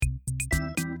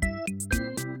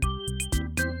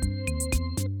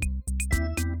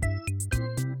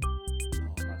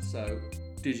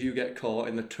did you get caught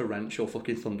in the torrential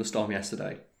fucking thunderstorm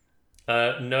yesterday?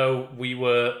 No, we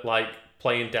were like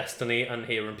playing Destiny and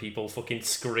hearing people fucking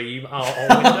scream out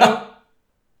our window.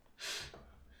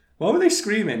 Why were they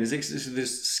screaming? Is it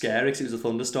just scary because it was a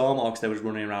thunderstorm, or because they were just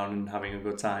running around and having a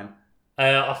good time?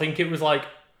 I think it was like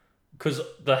because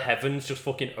the heavens just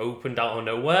fucking opened out of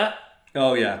nowhere,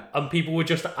 Oh yeah. and people were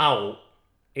just out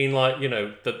in like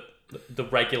the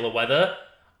regular weather,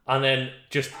 and then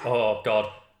just oh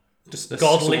god,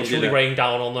 God literally rained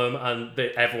down on them, and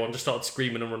everyone just started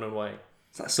screaming and running away.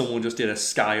 It's like someone just did a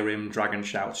Skyrim dragon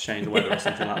shout to change the weather or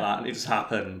something like that, and it just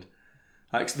happened.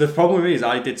 Like, the problem with me is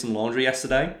I did some laundry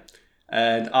yesterday,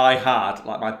 and I had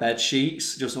like my bed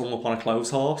sheets just hung up on a clothes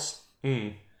horse.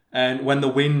 And when the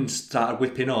wind started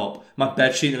whipping up, my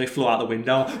bed sheet nearly flew out the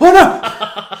window. Oh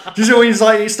no! Just when it's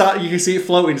like you can see it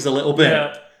floating just a little bit,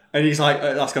 Yeah. and he's like,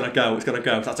 "That's gonna go. It's gonna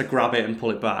go." So I had to grab it and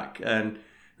pull it back. And it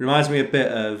reminds me a bit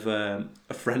of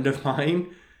a friend of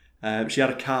mine. She had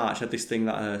a car. She had this thing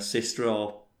that her sister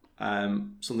or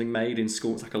something made in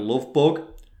school. It's like a love bug,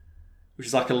 which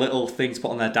is like a little thing to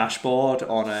put on their dashboard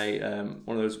on a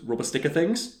one of those rubber sticker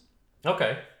things.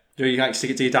 Okay. Do you like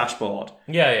stick it to your dashboard?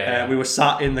 Yeah. We were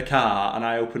sat in the car, and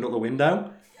I opened up the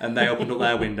window, and they opened up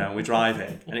their window, and we're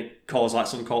driving, and it caused like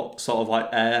some sort of like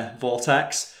air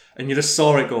vortex, and you just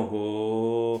saw it go,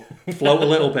 oh, float a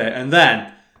little bit, and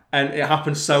it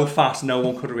happened so fast, no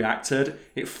one could have reacted.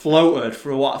 It floated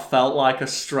for what felt like a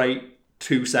straight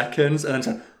 2 seconds, and then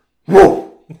said,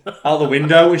 whoa, out the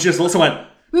window, and she just looked and went,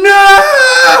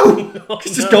 no!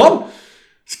 It's just gone.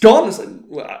 It's gone. It's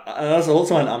like, and as I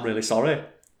looked and went, I'm really sorry.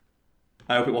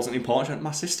 I hope it wasn't important. She went,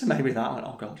 my sister made me that. I went,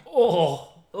 oh god.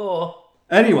 Oh.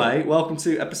 Anyway, welcome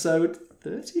to episode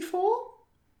 34?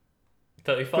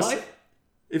 35?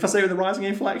 If I say it with a rising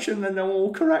inflection, then no one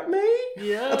will correct me.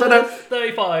 Yeah. I don't know.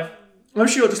 35. I'm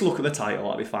sure just look at the title,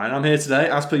 that'll be fine. I'm here today,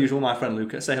 as per usual, my friend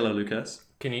Lucas. Say hello, Lucas.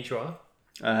 Konnichiwa.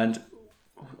 And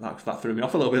that threw me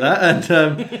off a little bit there.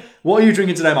 And what are you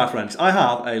drinking today, my friends? I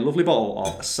have a lovely bottle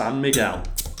of San Miguel.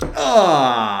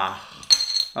 How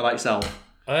about yourself?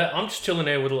 I'm just chilling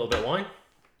here with a little bit of wine.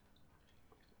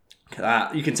 Look at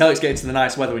that. You can tell it's getting to the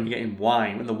nice weather when you're getting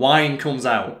wine. When the wine comes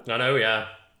out. I know, yeah.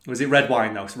 Was it red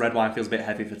wine, though? Because red wine feels a bit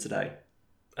heavy for today.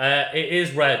 It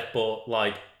is red, but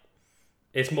like,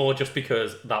 it's more just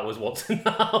because that was what's in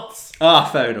the house.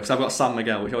 Fair enough. So I've got San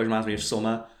Miguel, which always reminds me of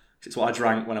summer. It's what I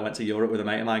drank when I went to Europe with a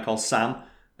mate of mine called Sam,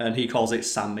 and he calls it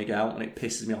San Miguel, and it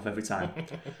pisses me off every time.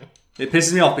 It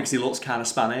pisses me off because he looks kind of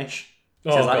Spanish. He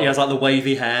has like the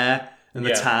wavy hair and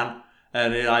the tan,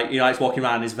 and he likes walking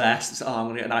around in his vest. It's, I'm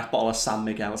going to get a nice bottle of San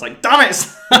Miguel. It's like, damn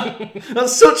it!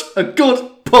 That's such a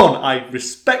good pun. I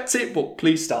respect it, but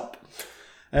please stop.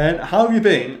 And how have you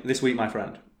been this week, my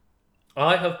friend?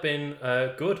 I have been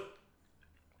good.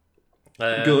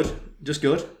 Good? Just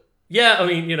good? Yeah, I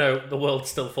mean, the world's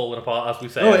still falling apart, as we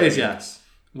say. Oh, it is, yes.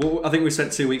 Well, I think we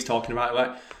spent 2 weeks talking about it.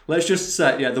 Like, let's just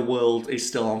say, the world is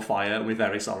still on fire, and we're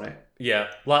very sorry. Yeah,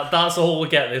 like that's all we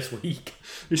get this week.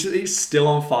 It's still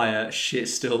on fire.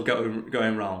 Shit's still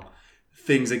going wrong.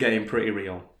 Things are getting pretty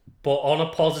real. But on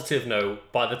a positive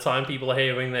note, by the time people are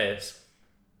hearing this,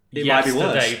 it might be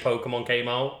worse. Yesterday Pokemon came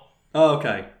out. Oh,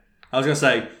 okay. I was going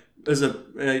to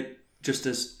say, just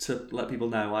as to let people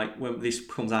know, like when this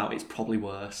comes out, it's probably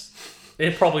worse.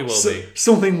 It probably will be.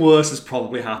 Something worse has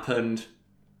probably happened.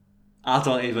 I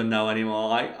don't even know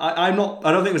anymore. I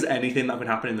don't think there's anything that could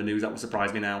happen in the news that would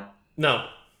surprise me now. No.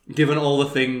 Given all the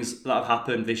things that have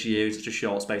happened this year in such a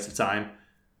short space of time.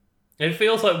 It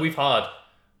feels like we've had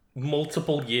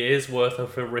multiple years worth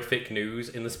of horrific news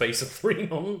in the space of 3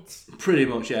 months. Pretty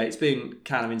much, yeah. It's been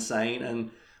kind of insane.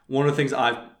 And one of the things that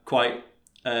I've quite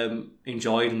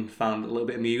enjoyed and found a little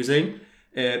bit amusing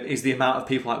is the amount of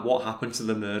people like, what happened to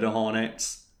the murder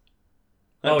hornets?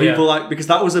 Because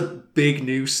that was a big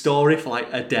news story for like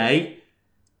a day.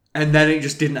 And then it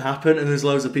just didn't happen, and there's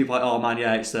loads of people like, oh man,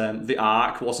 yeah, it's the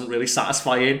arc wasn't really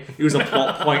satisfying. It was a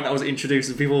plot point that was introduced,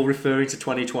 and people referring to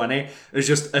 2020 as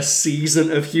just a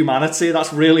season of humanity.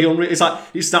 That's really unreal. It's like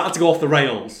it started to go off the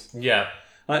rails. Yeah,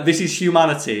 like this is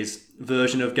humanity's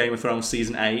version of Game of Thrones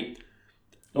season 8,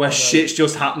 where shit's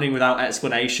just happening without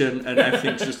explanation, and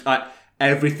everything's just like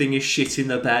everything is shit in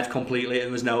the bed completely,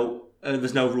 and there's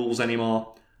no rules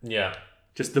anymore. Yeah,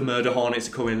 just the murder hornets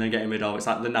are coming and getting rid of. It's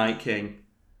like the Night King.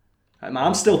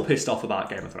 I'm still pissed off about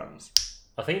Game of Thrones.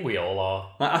 I think we all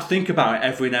are. Like, I think about it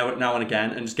every now and again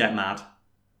and just get mad.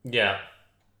 Yeah.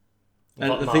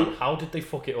 And how did they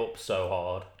fuck it up so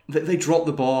hard? They dropped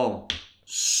the ball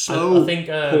so I think,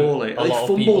 poorly. A lot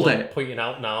of people are pointing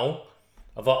out now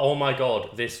of like, oh my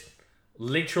god, this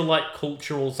literal like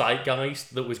cultural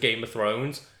zeitgeist that was Game of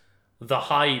Thrones, the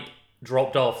hype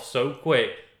dropped off so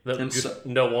quick that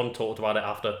no one talked about it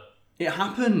after. It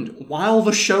happened while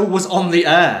the show was on the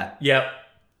air. Yep.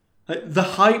 The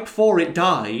hype for it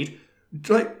died.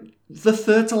 Like, the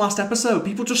third to last episode,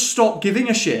 people just stopped giving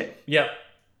a shit. Yep.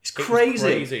 It's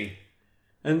crazy.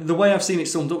 And the way I've seen it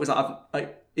summed up is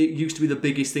that it used to be the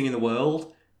biggest thing in the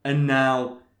world, and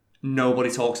now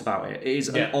nobody talks about it. It is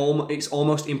it's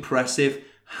almost impressive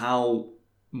how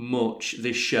much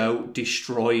this show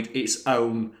destroyed its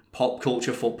own pop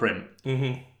culture footprint.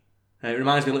 Mm-hmm. It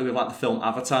reminds me a little bit like the film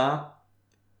Avatar,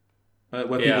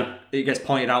 where it gets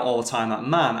pointed out all the time that,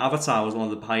 man, Avatar was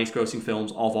one of the highest grossing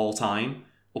films of all time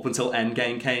up until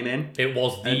Endgame came in. It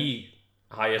was the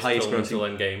highest film until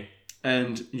Endgame.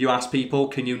 And you ask people,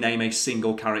 can you name a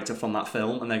single character from that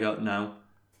film? And they go, no.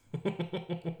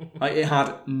 It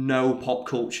had no pop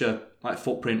culture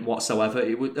footprint whatsoever.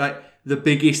 It was the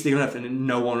biggest thing on earth, and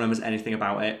no one remembers anything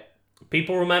about it.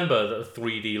 People remember that the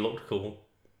 3D looked cool.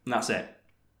 And that's it.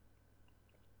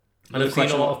 And I've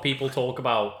seen a lot of people talk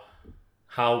about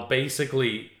how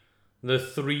basically the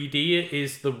 3D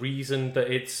is the reason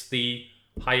that it's the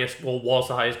highest, or was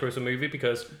the highest grossing movie,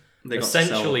 because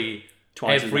essentially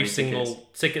every single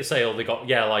ticket sale they got,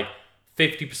 50%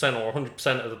 or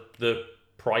 100% of the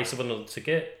price of another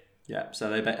ticket. Yeah, so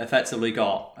they effectively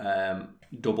got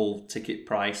double ticket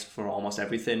price for almost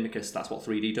everything, because that's what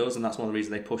 3D does, and that's one of the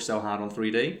reasons they push so hard on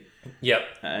 3D. Yep.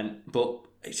 But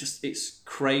it's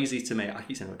crazy to me. I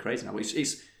keep saying we're crazy now, but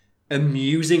it's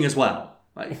amusing as well.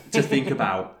 To think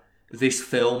about this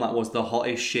film that was the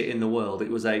hottest shit in the world. It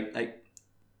was a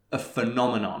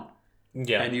phenomenon.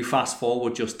 Yeah. And you fast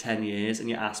forward just 10 years and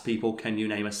you ask people, can you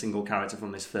name a single character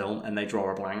from this film? And they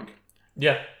draw a blank.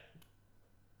 Yeah.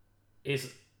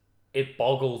 It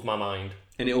boggles my mind.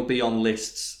 And it'll be on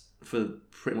lists for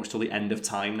pretty much till the end of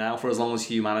time now. For as long as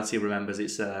humanity remembers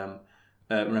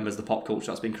remembers the pop culture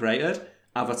that's been created,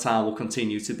 Avatar will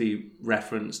continue to be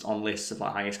referenced on lists of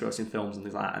highest grossing films and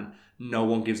things like that, and no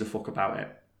one gives a fuck about it.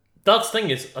 That's the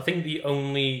thing is, I think the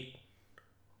only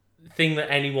thing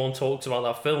that anyone talks about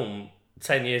that film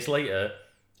 10 years later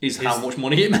is how much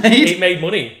money it made. It made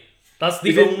money. That's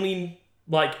the only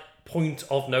point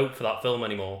of note for that film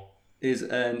anymore.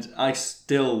 And I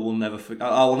still will never forget.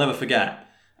 I will never forget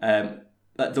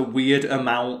the weird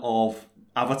amount of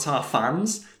Avatar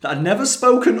fans that had never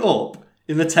spoken up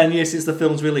in the 10 years since the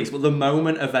film's release, but the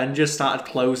moment Avengers started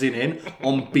closing in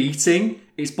on beating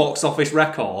its box office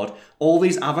record, all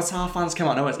these Avatar fans came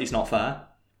out, no, it's not fair.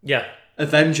 Yeah.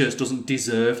 Avengers doesn't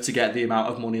deserve to get the amount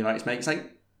of money that it's making.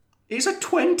 It's a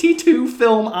 22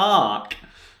 film arc.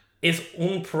 It's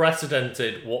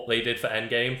unprecedented what they did for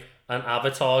Endgame, and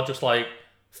Avatar just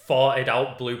farted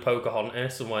out Blue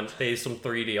Pocahontas and went, here's some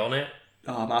 3D on it.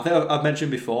 I think I've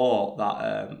mentioned before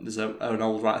that there's an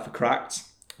old writer for Cracked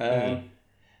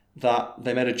that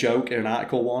they made a joke in an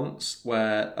article once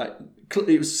where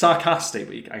it was sarcastic,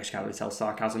 but you actually can't really tell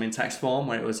sarcasm in text form,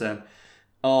 where it was, they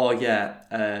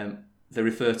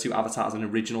refer to Avatar as an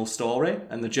original story,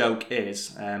 and the joke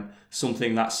is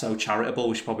something that's so charitable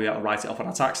we should probably have to write it off on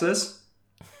our taxes.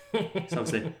 So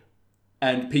obviously,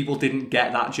 and people didn't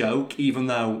get that joke, even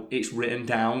though it's written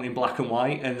down in black and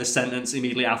white, and the sentence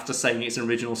immediately after saying it's an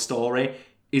original story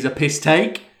is a piss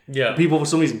take. Yeah. People for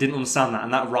some reason didn't understand that,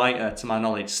 and that writer, to my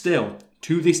knowledge, still,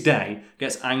 to this day,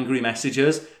 gets angry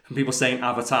messages from people saying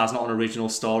Avatar's not an original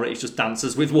story, it's just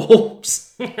Dances with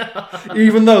Wolves.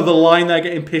 Even though the line they're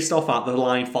getting pissed off at, the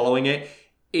line following it,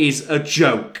 is a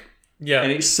joke. Yeah.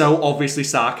 And it's so obviously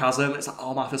sarcasm. It's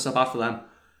oh man, I feel so bad for them.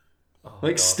 Oh,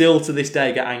 God. Still to this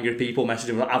day get angry people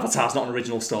messaging that Avatar's not an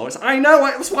original story. It's I know,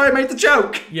 that's why I made the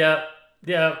joke. Yeah.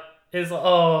 It's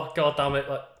oh God damn it.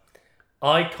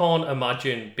 I can't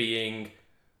imagine being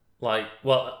I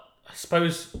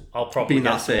suppose I'll probably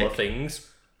get some more things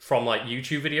from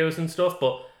YouTube videos and stuff,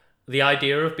 but the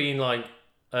idea of being a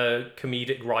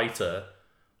comedic writer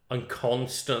and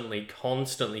constantly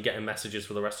getting messages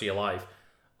for the rest of your life.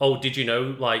 Oh, did you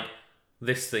know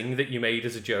this thing that you made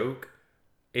as a joke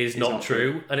is not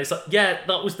true? And it's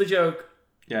that was the joke.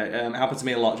 Yeah, it happened to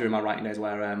me a lot during my writing days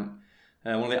where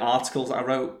one of the articles that I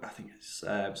wrote, I think it's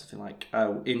something like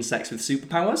insects with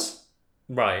superpowers.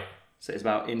 Right. So it's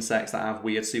about insects that have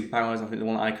weird superpowers. I think the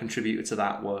one I contributed to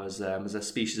that was there's a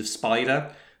species of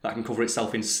spider that can cover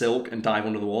itself in silk and dive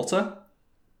under the water.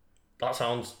 That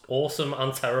sounds awesome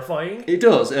and terrifying. It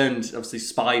does, and obviously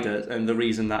spiders, and the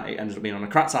reason that it ended up being on a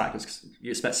Cracked article is because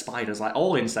you expect spiders,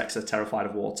 all insects are terrified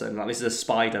of water, and this is a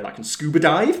spider that can scuba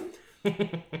dive.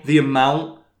 The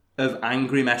amount of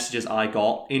angry messages I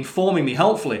got informing me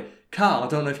helpfully, Carl, I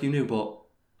don't know if you knew, but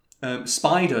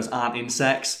spiders aren't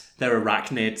insects, they're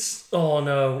arachnids. Oh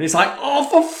no. And it's oh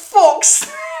for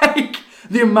fuck's sake!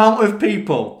 The amount of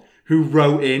people who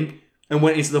wrote in and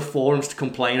went into the forums to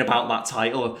complain about that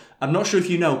title. I'm not sure if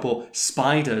you know, but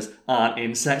spiders aren't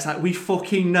insects. Like, we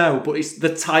fucking know, but it's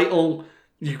the title.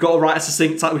 You've got to write a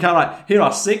succinct title. We can't write, here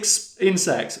are 6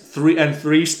 insects,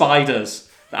 3 spiders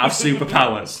that have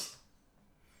superpowers.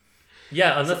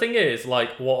 Yeah, and the thing is,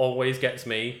 like, what always gets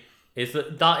me is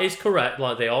that is correct.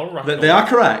 Like, they are arachnoids. They are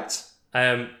correct.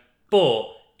 But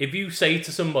if you say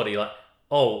to somebody, like,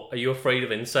 oh, are you afraid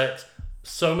of insects?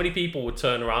 So many people would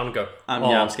turn around and go,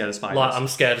 I'm scared of spiders. Like, I'm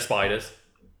scared of spiders.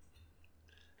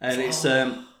 And it's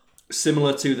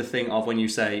similar to the thing of when you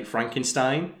say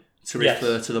Frankenstein to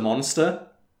refer to the monster.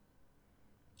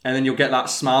 And then you'll get that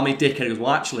smarmy dickhead who goes,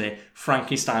 well, actually,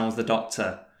 Frankenstein was the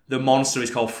doctor. The monster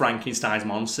is called Frankenstein's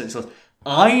monster. And so,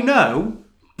 I know,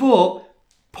 but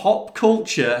pop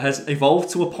culture has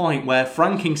evolved to a point where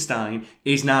Frankenstein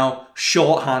is now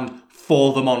shorthand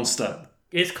for the monster.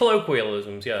 It's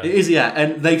colloquialisms, yeah. It is, yeah.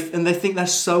 And they think they're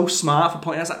so smart for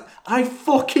pointing out. It's like, I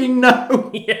fucking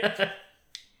know. Yeah.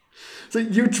 So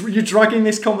you're dragging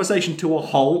this conversation to a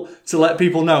halt to let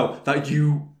people know that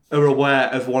you are aware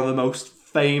of one of the most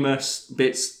famous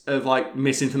bits of like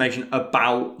misinformation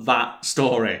about that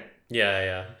story.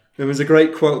 Yeah. There was a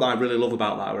great quote that I really love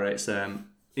about that, where it's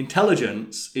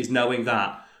intelligence is knowing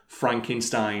that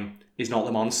Frankenstein is not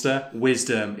the monster.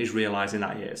 Wisdom is realizing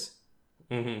that he is.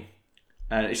 Mm-hmm.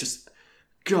 And it's just,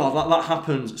 God, that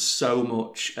happens so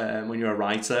much when you're a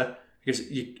writer, because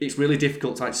it's really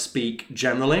difficult to like speak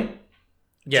generally.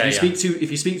 Yeah. If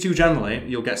you speak too generally,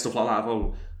 you'll get stuff like that.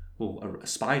 Well,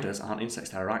 spiders aren't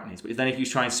insects; they're arachnids. But then if you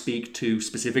try and speak too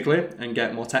specifically and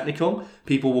get more technical,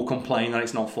 people will complain that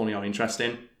it's not funny or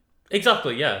interesting.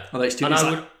 Exactly. Yeah. Or it's too.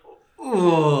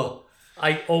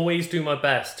 I always do my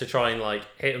best to try and like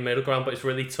hit a middle ground, but it's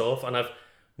really tough. And I've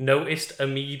noticed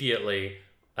immediately.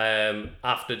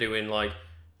 After doing like,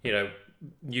 you know,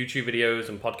 YouTube videos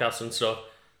and podcasts and stuff,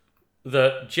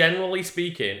 that generally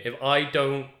speaking, if I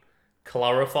don't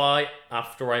clarify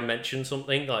after I mention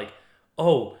something like,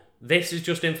 oh, this is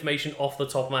just information off the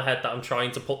top of my head that I'm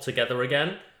trying to put together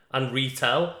again and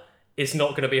retell, it's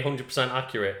not going to be 100%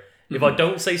 accurate. Mm-hmm. If I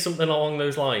don't say something along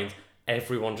those lines,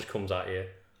 everyone just comes at you.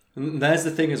 And there's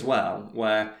the thing as well,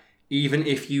 where even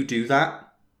if you do that,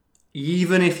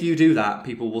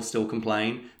 people will still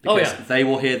complain because they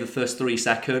will hear the first 3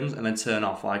 seconds and then turn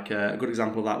off. Like a good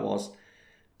example of that was,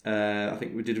 I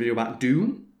think we did a video about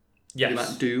Doom. Yes.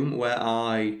 About Doom, where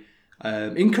I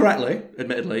incorrectly,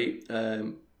 admittedly,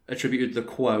 attributed the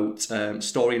quote,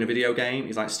 story in a video game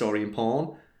is like story in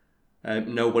porn.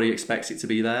 Nobody expects it to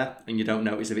be there and you don't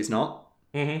notice if it's not.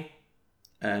 Mm-hmm.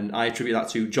 And I attribute that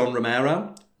to John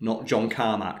Romero, not John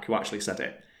Carmack, who actually said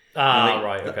it.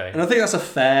 Right, okay. And I think that's a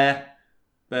fair...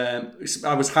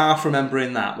 I was half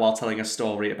remembering that while telling a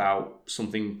story about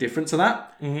something different to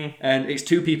that. Mm-hmm. And it's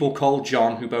 2 people called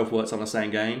John who both worked on the same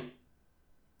game.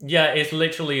 Yeah, it's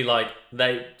literally like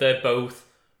they're both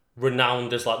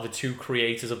renowned as like the 2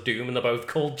 creators of Doom, and they're both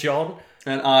called John.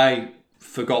 And I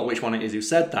forgot which one it is who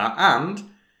said that, and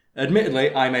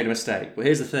admittedly, I made a mistake. But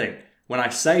here's the thing. When I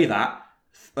say that,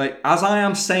 like, as I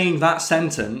am saying that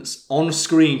sentence, on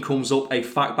screen comes up a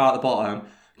fact bar at the bottom.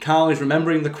 Carl is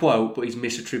remembering the quote, but he's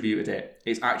misattributed it.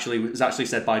 It's actually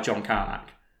said by John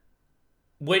Carmack.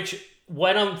 Which,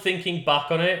 when I'm thinking back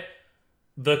on it,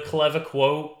 the clever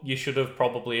quote, you should have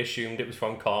probably assumed it was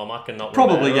from Carmack and not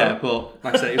Probably, Romero. yeah, but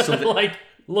like I said, it was something... like,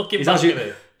 looking back at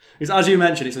it. It's as you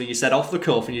mentioned, it's something you said off the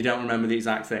cuff and you don't remember the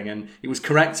exact thing, and it was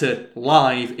corrected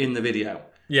live in the video.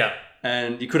 Yeah.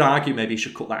 And you could argue maybe you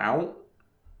should cut that out.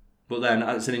 But then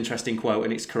it's an interesting quote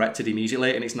and it's corrected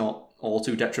immediately and it's not all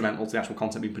too detrimental to the actual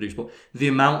content being produced. But the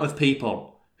amount of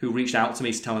people who reached out to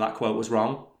me to tell me that quote was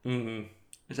wrong. Mm-hmm.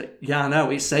 It's like, yeah, I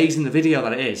know. It says in the video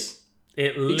that it is.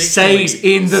 It says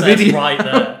in the video. Right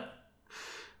there.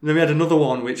 Then we had another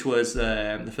one, which was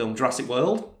the film Jurassic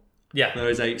World. Yeah. There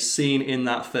is a scene in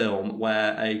that film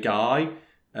where a guy,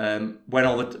 when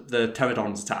all the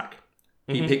pterodons attack,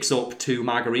 he picks up 2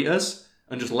 margaritas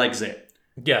and just legs it.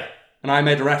 Yeah. And I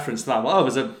made a reference to that. Well,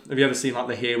 have you ever seen like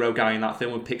the hero guy in that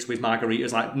film who picks with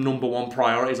margaritas like #1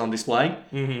 priorities on display?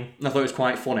 Mm-hmm. And I thought it was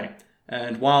quite funny.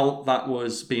 And while that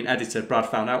was being edited, Brad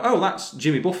found out, oh, that's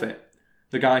Jimmy Buffett,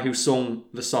 the guy who sung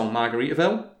the song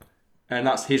Margaritaville. And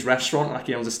that's his restaurant, like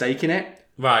he owns a stake in it.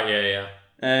 Right, yeah.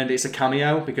 And it's a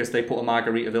cameo because they put a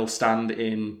Margaritaville stand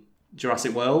in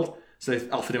Jurassic World. So they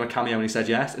offered him a cameo and he said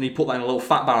yes. And he put that in a little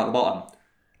fat bar at the bottom.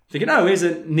 Thinking, oh, here's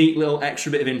a neat little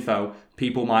extra bit of info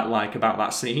people might like about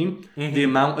that scene. Mm-hmm. The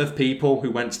amount of people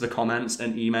who went to the comments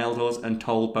and emailed us and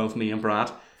told both me and Brad,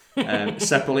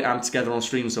 separately and together on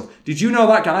stream and stuff, did you know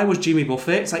that guy was Jimmy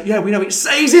Buffett? It's like, yeah, we know, it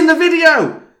says in the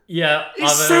video! Yeah. It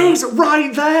says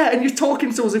right there, and you're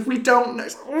talking to us if we don't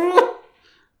know.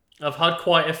 I've had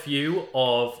quite a few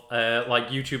of like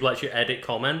YouTube lets you edit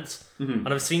comments, and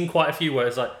I've seen quite a few where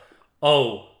it's like,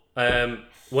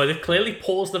 where they've clearly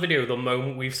paused the video the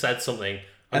moment we've said something,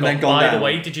 and then gone by down. the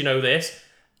way, did you know this?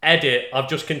 Edit, I've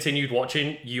just continued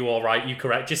watching. You all right? You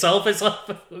correct yourself. It's like,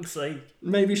 for fuck's sake.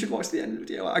 Maybe you should watch the end of the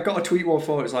video. I got a tweet one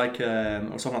for it. It's like, I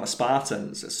was talking about the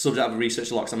Spartans. It's a subject I've researched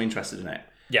a lot because I'm interested in it.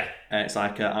 Yeah. It's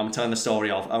like, I'm telling the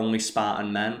story of only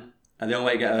Spartan men. And the only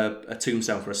way to get a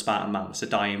tombstone for a Spartan man was to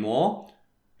die in war.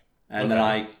 And then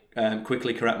I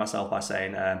quickly correct myself by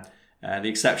saying the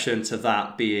exception to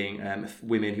that being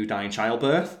women who die in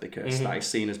childbirth, because that is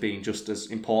seen as being just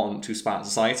as important to Spartan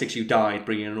society, because you died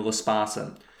bringing another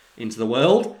Spartan into the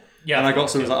world. Yeah, and I got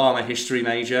someone who was like, I'm a history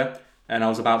major, and I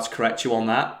was about to correct you on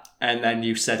that, and then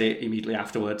you said it immediately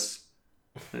afterwards.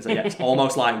 And it's like, yeah, it's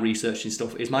almost like researching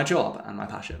stuff is my job and my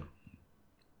passion.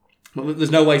 But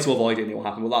there's no way to avoid it, and it will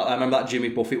happen. I remember that Jimmy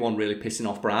Buffett one really pissing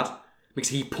off Brad, because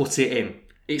he put it in.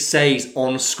 It says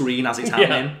on screen as it's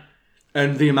happening. Yeah.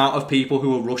 And the amount of people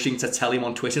who are rushing to tell him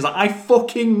on Twitter is like, I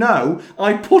fucking know,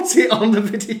 I put it on the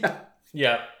video.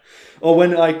 Yeah. Or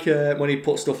when he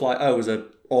put stuff like, it was an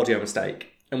audio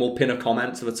mistake, and we'll pin a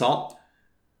comment to the top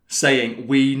saying,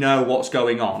 we know what's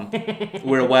going on,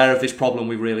 we're aware of this problem,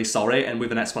 we're really sorry, and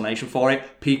with an explanation for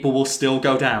it, people will still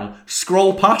go down.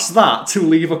 Scroll past that to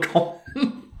leave a comment.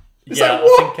 Yeah, like,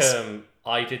 what? I think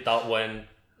I did that when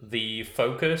the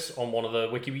focus on one of the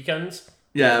Wiki Weekends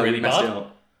was really bad. It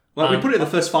up. Well, we put it in the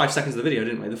first 5 seconds of the video,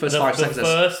 didn't we? The first 5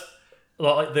 seconds.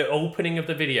 Like the opening of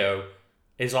the video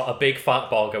is like a big fat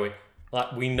bar going,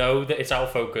 like, we know that it's out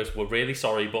of focus, we're really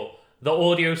sorry, but the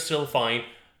audio's still fine.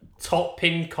 Top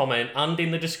pinned comment and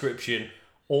in the description,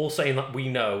 all saying that we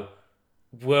know,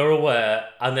 we're aware,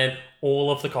 and then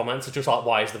all of the comments are just like,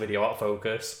 why is the video out of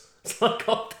focus? It's like,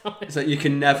 God damn it. It's like you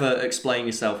can never explain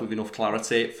yourself with enough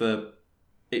clarity for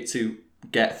it to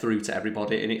get through to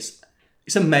everybody, and it's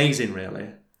amazing, really.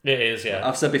 It is, yeah.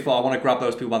 I've said before, I want to grab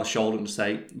those people by the shoulder and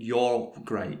say, you're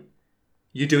great.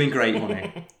 You're doing great,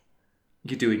 honey.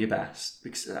 You're doing your best.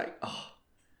 Because, like,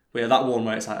 But yeah, that one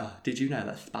where it's like, did you know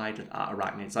that spiders are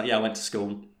arachnids? It's like, yeah, I went to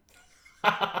school.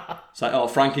 It's like,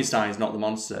 Frankenstein's not the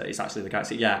monster. It's actually the guy.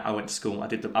 It's like, yeah, I went to school.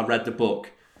 I read the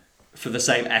book for the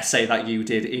same essay that you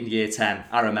did in year 10.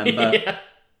 I remember. Yeah.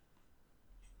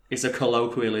 It's a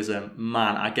colloquialism.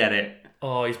 Man, I get it.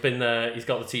 Oh, he's been there. He's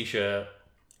got the t-shirt.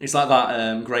 It's like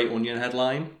that Great Onion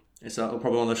headline. It's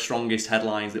probably one of the strongest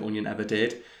headlines that Onion ever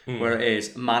did, where it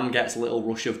is, man gets a little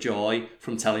rush of joy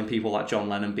from telling people that John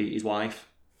Lennon beat his wife.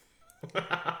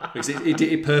 Because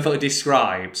it perfectly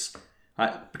describes,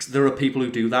 because there are people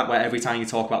who do that, where every time you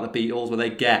talk about the Beatles,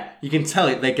 where you can tell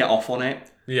it, they get off on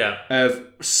it. Yeah. Of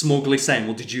smugly saying,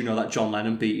 well, did you know that John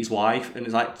Lennon beat his wife? And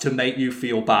it's like, to make you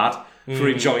feel bad for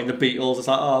enjoying the Beatles. It's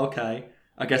like, okay,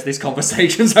 I guess this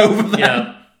conversation's over then.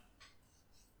 Yeah.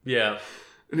 Yeah.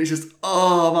 And it's just,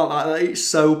 man, it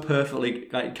so perfectly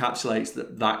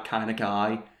encapsulates that kind of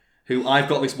guy who I've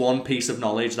got this one piece of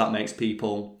knowledge that makes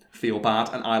people feel bad,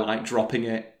 and I like dropping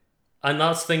it. And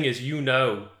that's the thing is,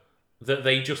 that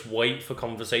they just wait for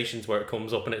conversations where it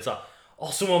comes up and it's like,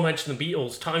 someone mentioned the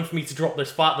Beatles, time for me to drop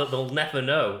this fact that they'll never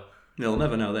know. They'll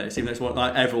never know this, even though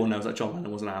everyone knows that John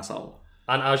Lennon was an arsehole.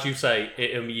 And as you say,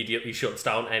 it immediately shuts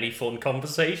down any fun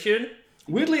conversation.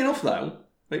 Weirdly enough, though,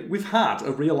 we've had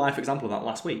a real-life example of that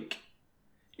last week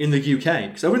in the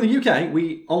UK. So over in the UK,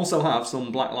 we also have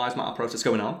some Black Lives Matter protests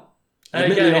going on.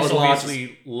 It's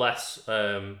obviously less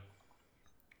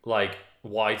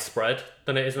widespread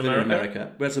than it is in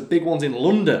America. There's a big ones in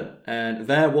London, and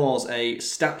there was a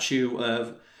statue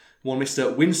of one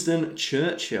Mr. Winston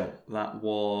Churchill that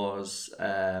was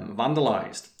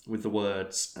vandalised with the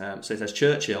words, so it says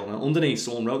Churchill, and underneath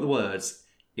someone wrote the words,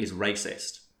 is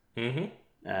racist. Mm-hmm.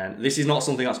 And this is not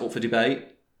something that's up for debate.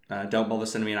 Don't bother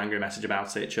sending me an angry message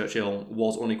about it. Churchill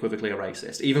was unequivocally a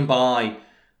racist.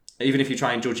 Even if you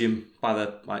try and judge him by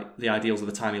the ideals of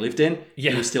the time he lived in,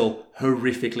 he was still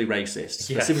horrifically racist,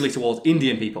 specifically towards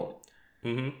Indian people.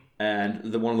 Mm-hmm.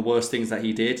 And one of the worst things that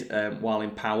he did while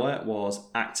in power was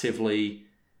actively,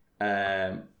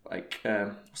 what's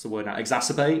the word now?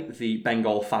 Exacerbate the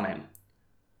Bengal famine.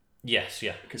 Yes,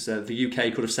 yeah. Because the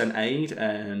UK could have sent aid,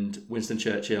 and Winston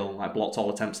Churchill blocked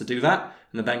all attempts to do that,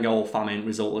 and the Bengal famine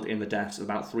resulted in the deaths of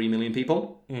about 3 million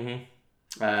people.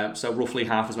 Mm-hmm. So roughly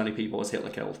half as many people as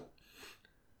Hitler killed.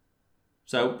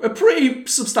 So a pretty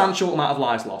substantial amount of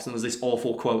lives lost, and there's this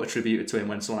awful quote attributed to him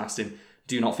when someone asked him,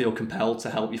 do you not feel compelled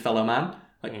to help your fellow man?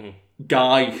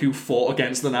 Guy who fought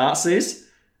against the Nazis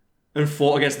and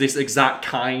fought against this exact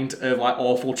kind of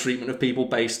awful treatment of people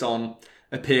based on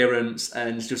appearance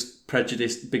and just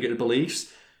prejudiced, bigoted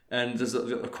beliefs. And there's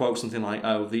a quote, something like,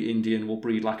 "Oh, the Indian will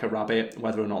breed like a rabbit,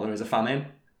 whether or not there is a famine."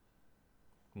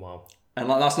 Wow. And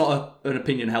like that's not an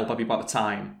opinion held by people at the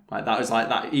time. Like that is like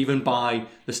that, even by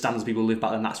the standards people live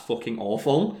back then. That's fucking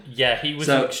awful. Yeah, he was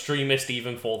an extremist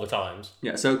even for the times.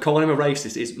 Yeah, so calling him a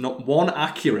racist is not one,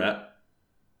 accurate,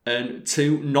 and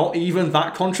two, not even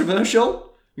that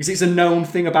controversial because it's a known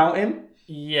thing about him.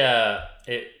 Yeah,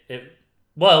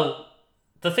 well,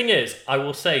 the thing is, I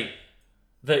will say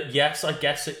that yes, I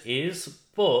guess it is,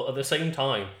 but at the same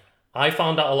time, I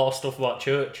found out a lot of stuff about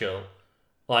Churchill,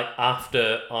 like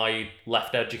after I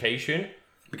left education.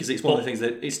 Because it's one of the things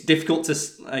that it's difficult to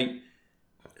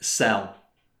sell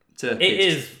to kids. It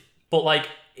is, but like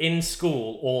in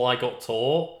school, all I got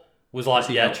taught was like,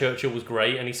 Churchill was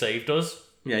great and he saved us.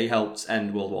 Yeah, he helped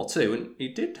end World War II, and he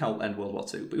did help end World War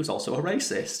II, but he was also a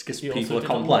racist, because people are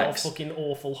complex. A lot of fucking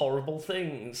awful, horrible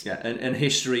things. Yeah, and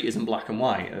history isn't black and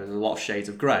white. There's a lot of shades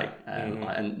of grey,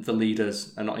 and the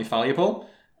leaders are not infallible,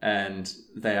 and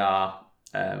they are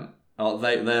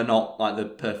they're not like the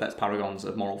perfect paragons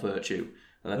of moral virtue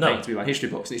that they're painted to be by history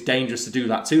books. And it's dangerous to do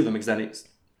that to them, because then it's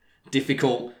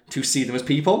difficult to see them as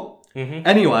people. Mm-hmm.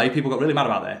 Anyway, people got really mad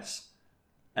about this.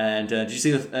 And did you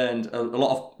see and a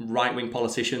lot of right-wing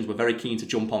politicians were very keen to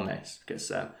jump on this,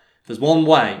 because there's one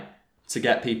way to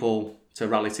get people to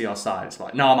rally to your side. It's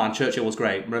like, no, man, Churchill was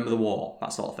great. Remember the war,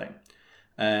 that sort of thing.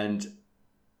 And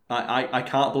I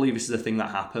can't believe this is a thing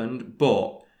that happened,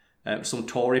 but some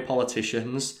Tory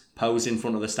politicians posed in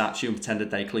front of the statue and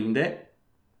pretended they cleaned it.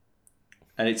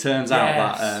 And it turns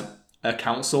out that a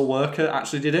council worker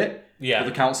actually did it. Yeah. But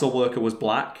the council worker was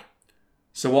black.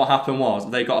 So what happened was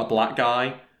they got a black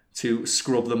guy to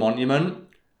scrub the monument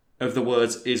of the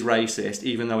words "is racist,"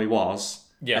 even though he was,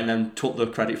 and then took the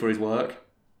credit for his work.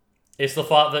 It's the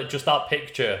fact that just that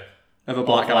picture of a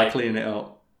black guy cleaning it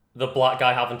up. The black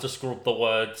guy having to scrub the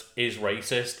words "is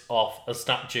racist" off a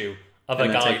statue of a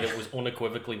guy that was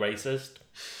unequivocally racist.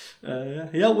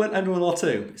 He helped end World War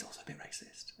II, but he's also a bit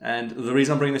racist. And the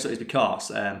reason I'm bringing this up is because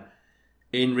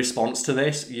in response to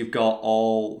this, you've got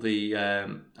all the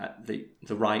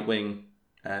right wing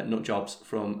nut jobs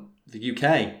from the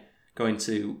UK going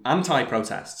to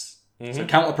anti-protests, so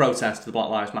counter-protest to the Black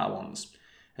Lives Matter ones.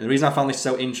 And the reason I found this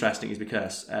so interesting is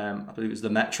because I believe it was the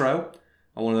Metro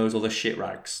or one of those other shit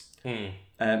rags.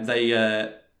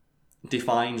 They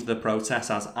defined the protest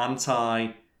as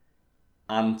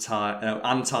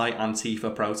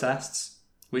anti-Antifa protests,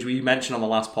 which we mentioned on the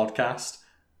last podcast.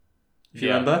 If you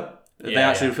remember. They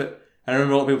actually, I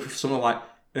remember a lot of people, something like,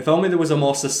 if only there was a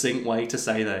more succinct way to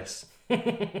say this.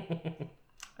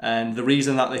 And the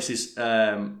reason that this is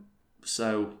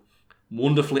so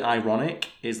wonderfully ironic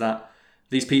is that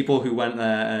these people who went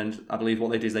there, and I believe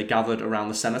what they did is they gathered around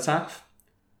the cenotaph.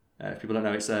 If people don't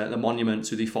know, it's the monument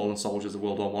to the fallen soldiers of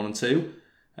World War I and II.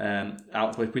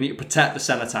 We need to protect the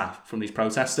cenotaph from these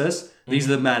protesters. These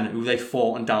are the men who they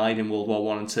fought and died in World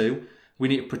War I and II. We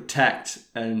need to protect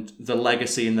the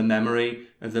legacy and the memory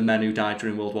of the men who died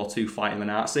during World War II fighting the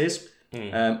Nazis.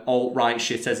 Alt-right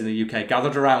shitheads in the UK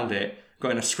gathered around it,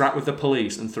 got in a scrap with the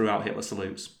police, and threw out Hitler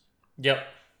salutes. Yep.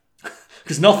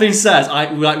 Because nothing says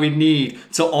we need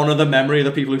to honour the memory of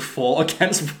the people who fought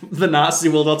against the Nazis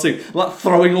in World War II, like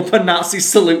throwing up a Nazi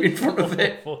salute in front of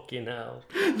it. Fucking hell.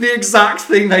 The exact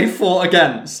thing they fought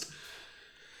against.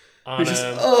 And,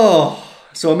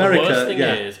 So America, the worst thing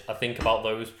is, I think about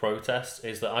those protests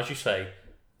is that, as you say,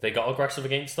 they got aggressive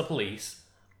against the police,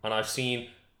 and I've seen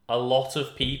a lot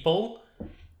of people,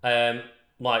 like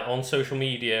on social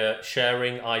media,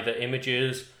 sharing either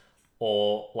images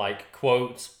or like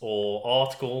quotes or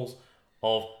articles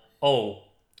of,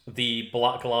 the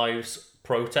Black Lives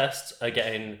protests are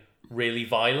getting really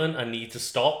violent and need to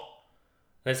stop.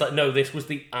 And it's like, no, this was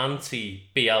the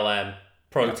anti-BLM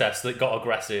protests that got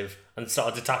aggressive and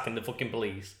started attacking the fucking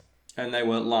police. And they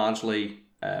were largely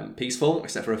peaceful,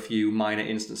 except for a few minor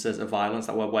instances of violence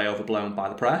that were way overblown by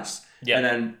the press. Yeah. And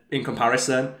then, in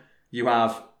comparison, you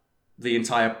have the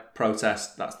entire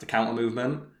protest, that's the counter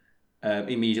movement,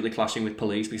 immediately clashing with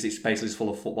police because it's basically full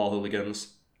of football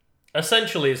hooligans.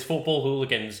 Essentially, it's football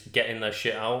hooligans getting their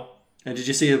shit out. And did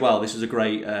you see as well, this was a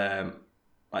great headline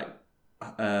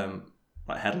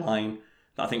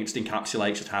that I think just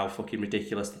encapsulates just how fucking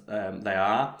ridiculous they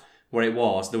are. Where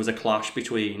there was a clash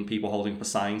between people holding up a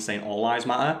sign saying all lives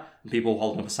matter and people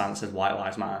holding up a sign that says white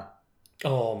lives matter.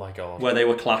 Oh my god. Where they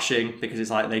were clashing because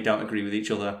it's like they don't agree with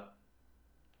each other.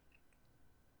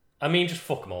 I mean, just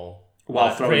fuck them all.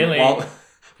 While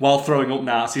throwing up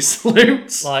Nazi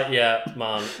salutes. Like, yeah,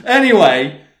 man.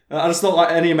 Anyway, I just thought,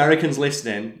 like, any Americans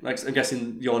listening, like, I'm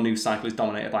guessing your news cycle is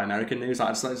dominated by American news.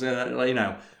 Like,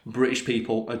 British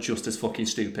people are just as fucking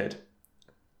stupid.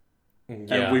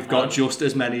 Yeah, and we've got just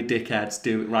as many dickheads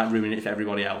ruining it for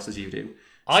everybody else as you do.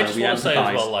 I just want to say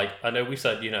as well, like, I know we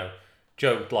said,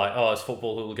 joke, like, oh, it's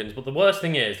football hooligans, but the worst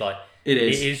thing is, like, it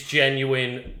is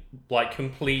genuine, like,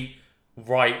 complete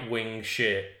right-wing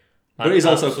shit. But it is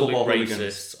also football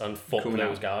racists and fuck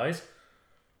those guys.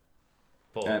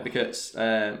 But because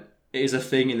it is a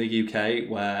thing in the UK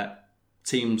where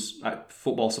teams, like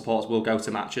football supporters, will go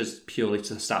to matches purely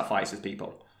to start fights with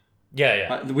people. Yeah.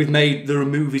 Like, there are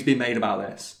movies being made about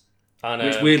this, and,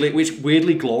 which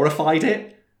weirdly glorified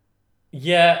it.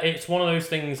 Yeah, it's one of those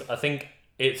things. I think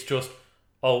it's just,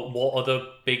 what are the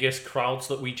biggest crowds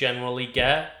that we generally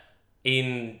get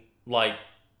in, like,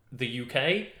 the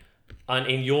UK and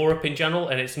in Europe in general,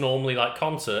 and it's normally like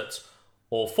concerts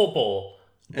or football.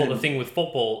 But the thing with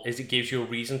football is it gives you a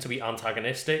reason to be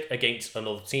antagonistic against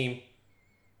another team.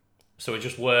 So it's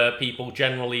just where people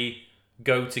generally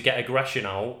go to get aggression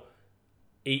out,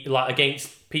 like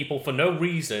against people for no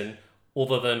reason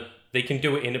other than they can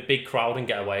do it in a big crowd and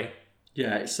get away.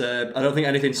 Yeah, it's. I don't think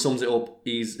anything sums it up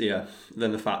easier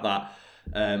than the fact that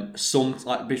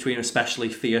between especially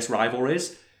fierce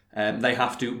rivalries, they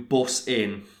have to bus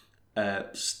in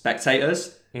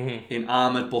spectators in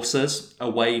armoured buses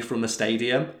away from the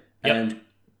stadium and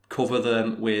cover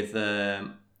them with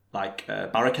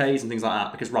barricades and things like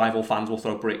that, because rival fans will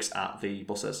throw bricks at the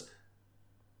buses.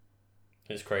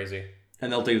 It's crazy.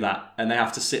 And they'll do that, and they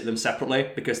have to sit them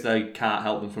separately because they can't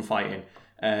help them from fighting.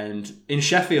 And in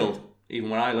Sheffield, even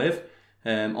where I live,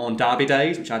 on derby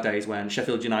days, which are days when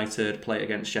Sheffield United play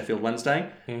against Sheffield Wednesday,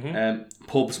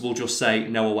 pubs will just say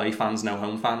no away fans, no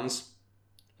home fans.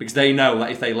 Because they know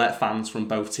that if they let fans from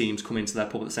both teams come into their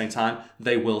pub at the same time,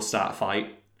 they will start a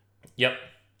fight. Yep.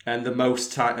 And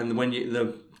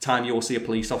the time you'll see a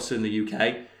police officer in the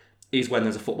UK is when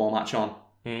there's a football match on.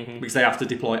 Because they have to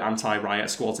deploy anti-riot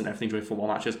squads and everything during football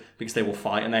matches, because they will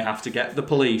fight, and they have to get the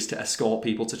police to escort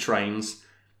people to trains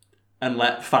and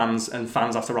let fans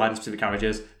have to ride in specific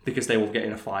carriages because they will get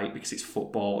in a fight because it's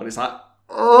football. And it's like,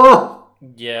 ugh!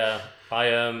 Yeah,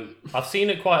 I've seen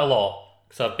it quite a lot,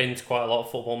 because I've been to quite a lot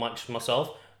of football matches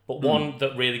myself. But one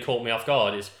that really caught me off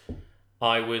guard is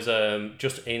I was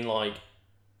just in, like,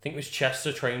 I think it was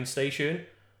Chester train station,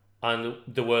 and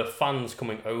there were fans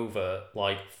coming over,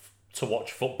 like, to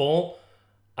watch football,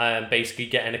 and basically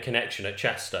getting a connection at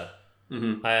Chester.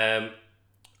 And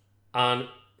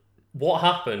what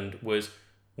happened was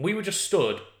we were just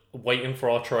stood waiting for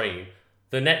our train.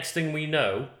 The next thing we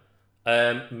know,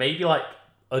 maybe like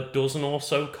a dozen or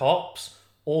so cops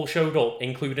all showed up,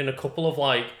 including a couple of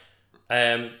like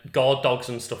guard dogs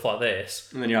and stuff like this.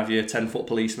 And then you have your 10-foot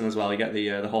policeman as well. You get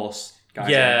the horse guys.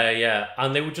 Yeah.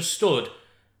 And they were just stood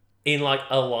in like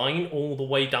a line all the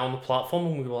way down the platform,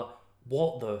 and we were like,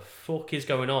 what the fuck is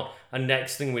going on? And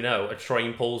next thing we know, a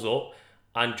train pulls up,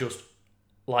 and just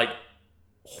like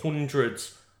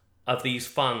hundreds of these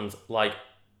fans, like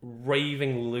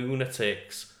raving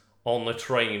lunatics on the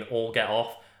train, all get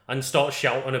off and start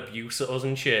shouting abuse at us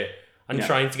and shit, and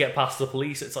trying to get past the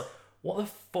police. It's like, what the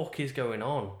fuck is going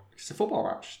on? It's a football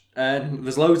match. And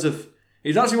there's loads of...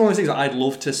 It's actually one of those things that I'd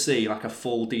love to see, like a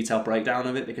full detailed breakdown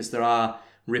of it, because there are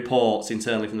reports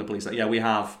internally from the police that, we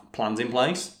have plans in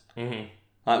place.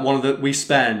 Like we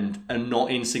spend a not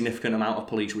insignificant amount of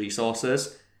police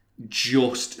resources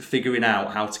just figuring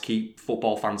out how to keep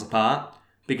football fans apart,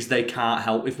 because they can't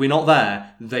help. If we're not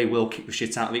there, they will kick the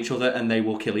shit out of each other and they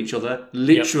will kill each other,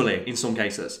 literally, in some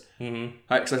cases.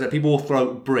 Like, so I said, people will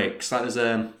throw bricks. Like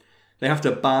they have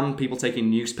to ban people taking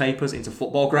newspapers into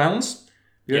football grounds.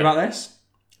 You heard about this?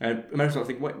 Americans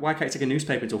think, why can't you take a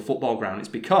newspaper into a football ground? It's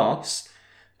because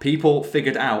people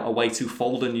figured out a way to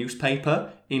fold a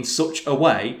newspaper in such a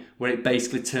way where it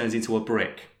basically turns into a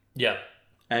brick. Yeah.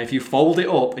 And if you fold it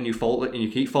up and you fold it and you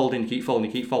keep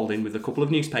folding with a couple of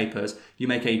newspapers, you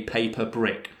make a paper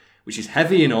brick, which is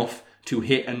heavy enough to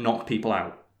hit and knock people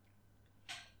out.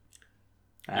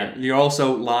 You're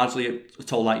also largely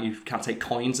told that you can't take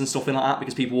coins and stuff in like that,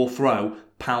 because people will throw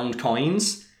pound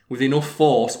coins with enough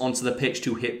force onto the pitch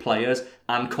to hit players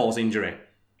and cause injury.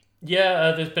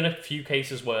 Yeah, there's been a few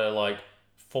cases where like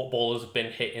footballers have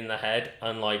been hit in the head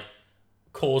and like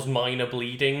caused minor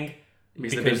bleeding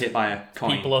because they've been hit by a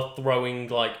coin. People are throwing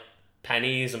like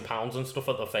pennies and pounds and stuff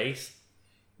at their face.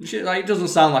 It doesn't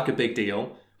sound like a big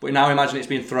deal, but now imagine it's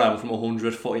being thrown from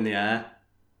 100 foot in the air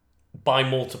by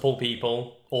multiple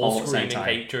people, all screaming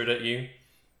hatred at you.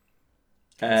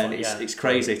 And it's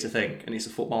crazy to think, and it's a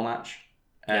football match,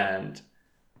 and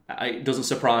it doesn't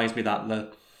surprise me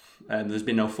that There's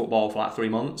been no football for like 3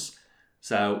 months.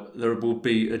 So there will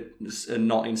be a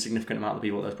not insignificant amount of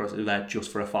people at those protests who are there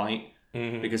just for a fight.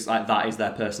 Because like that is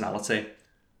their personality.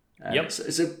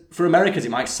 So for Americans,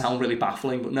 it might sound really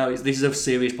baffling, but no, this is a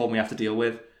serious problem we have to deal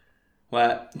with.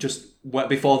 Where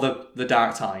before the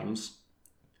dark times,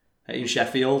 in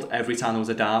Sheffield, every time there was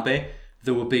a derby,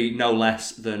 there would be no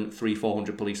less than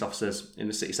 300-400 police officers in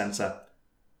the city centre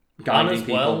guiding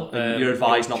people. And you're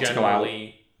advised not to go out.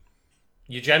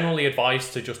 You're generally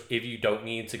advised to just, if you don't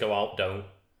need to go out, don't.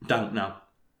 Don't, no.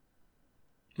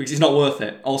 Because it's not worth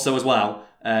it. Also, as well,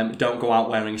 don't go out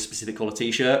wearing a specific colour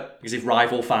t-shirt, because if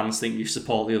rival fans think you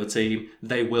support the other team,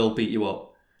 they will beat you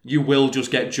up. You will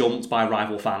just get jumped by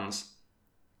rival fans.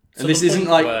 And this isn't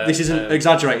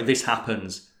exaggerated. This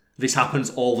happens. This happens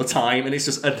all the time, and it's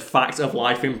just a fact of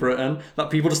life in Britain that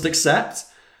people just accept.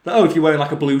 That, if you're wearing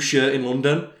like a blue shirt in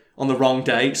London on the wrong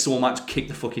day, someone might just kick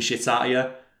the fucking shit out of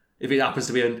you if it happens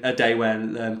to be a day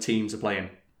when teams are playing.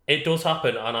 It does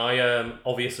happen, and I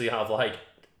obviously have like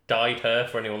dyed hair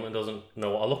for anyone that doesn't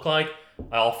know what I look like.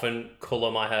 I often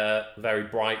colour my hair very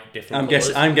bright, different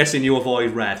colours. I'm guessing you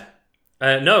avoid red.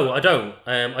 No, I don't.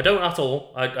 I don't at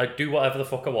all. I do whatever the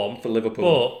fuck I want. For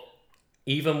Liverpool.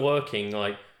 But even working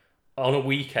like on a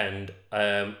weekend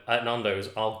at Nando's,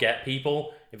 I'll get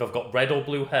people, if I've got red or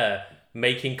blue hair,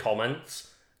 making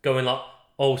comments, going like,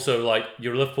 oh, so like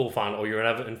you're a Liverpool fan or you're an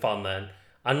Everton fan then.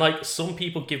 And like some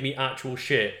people give me actual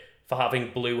shit for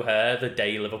having blue hair the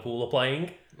day Liverpool are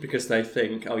playing. Because they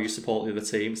think, you support the other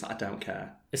teams. I don't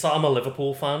care. It's like I'm a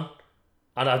Liverpool fan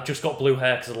and I've just got blue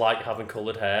hair because I like having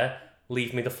coloured hair.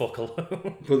 Leave me the fuck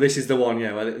alone. But this is the one,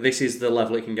 where this is the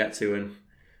level it can get to, and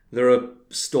there are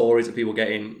stories of people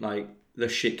getting like the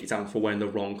shit kicked out for wearing the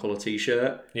wrong colour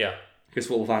t-shirt. Yeah. Because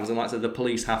football fans, and like I said, the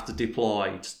police have to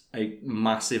deploy a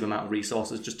massive amount of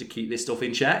resources just to keep this stuff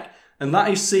in check. And that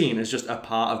is seen as just a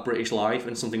part of British life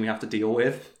and something we have to deal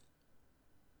with.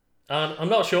 And I'm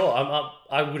not sure.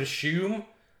 I would assume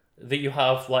that you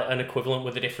have like an equivalent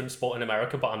with a different sport in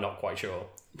America, but I'm not quite sure.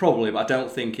 Probably, but I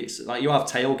don't think it's like you have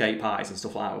tailgate parties and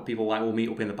stuff like that where people like will meet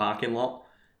up in the parking lot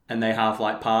and they have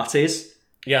like parties.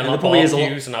 Yeah, and like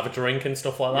barbecues and have a drink and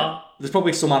stuff like that. There's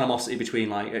probably some animosity between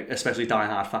like especially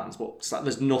die-hard fans, but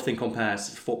there's nothing compared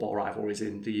to football rivalries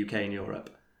in the UK and Europe.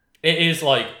 It is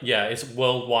like, it's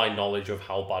worldwide knowledge of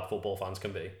how bad football fans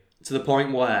can be. To the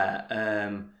point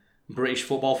where British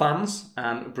football fans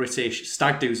and British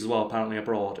stag do's as well, apparently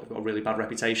abroad, have got a really bad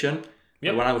reputation.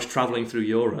 Yep. When I was travelling through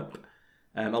Europe,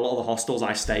 a lot of the hostels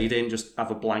I stayed in just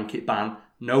have a blanket ban.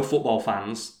 No football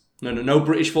fans. No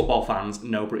British football fans.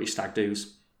 No British stag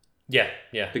do's. Yeah.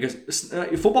 Because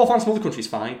football fans from other countries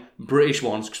fine. British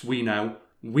ones, because we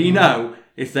know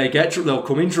if they get drunk, they'll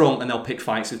come in drunk and they'll pick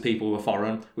fights with people who are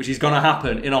foreign, which is going to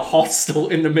happen in a hostel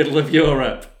in the middle of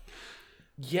Europe.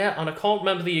 Yeah, and I can't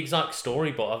remember the exact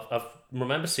story, but I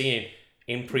remember seeing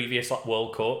in previous like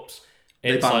World Cups,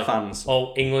 they ban fans.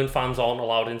 England fans aren't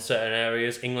allowed in certain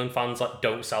areas. England fans like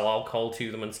don't sell alcohol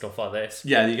to them and stuff like this.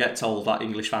 Yeah, you get told that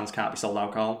English fans can't be sold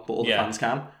alcohol, but other fans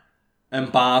can.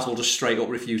 And bars will just straight up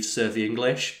refuse to serve the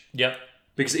English. Yep.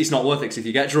 Because it's not worth it, because if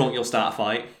you get drunk, you'll start a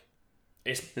fight.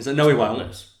 It's like, no, he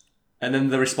won't. And then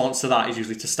the response to that is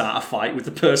usually to start a fight with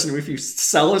the person who refused to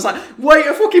sell. It's like, wait,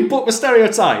 I fucking booked the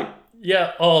stereotype.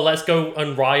 Yeah, let's go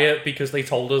and riot because they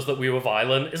told us that we were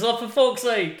violent. Is that for fuck's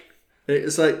sake?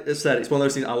 It's like I said, it's one of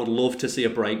those things I would love to see a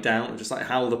breakdown of just like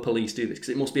how the police do this, because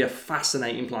it must be a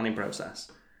fascinating planning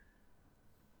process.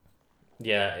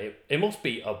 Yeah, it must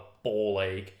be a ball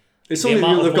ache. It's something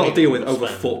they've got to deal with over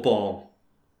football.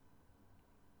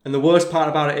 And the worst part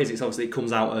about it is it's obviously it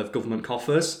comes out of government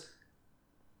coffers,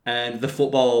 and the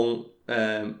football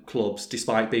clubs,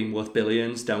 despite being worth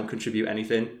billions, don't contribute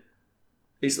anything.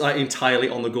 It's like entirely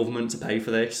on the government to pay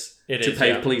for this. To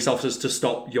pay police officers to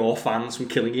stop your fans from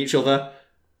killing each other.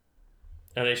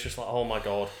 And it's just like, oh my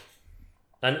god.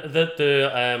 And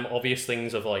the obvious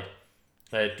things of like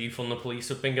defund the police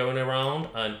have been going around,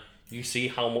 and you see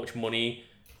how much money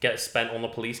gets spent on the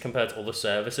police compared to other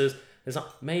services. It's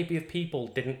like, maybe if people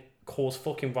didn't cause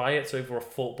fucking riots over a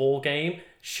football game,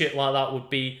 shit like that would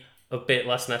be a bit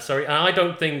less necessary. And I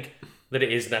don't think that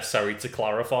it is necessary to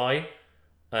clarify.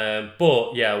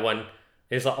 But yeah, when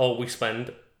it's like, we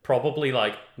spend probably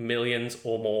like millions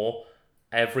or more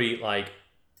every like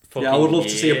fucking I would love to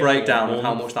see a breakdown of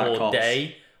how much that costs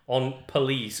day on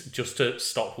police just to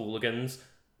stop hooligans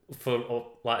for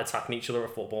like attacking each other at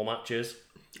football matches.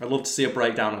 I'd love to see a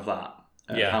breakdown of that.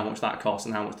 How much that costs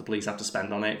and how much the police have to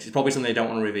spend on it. It's probably something they don't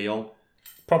want to reveal.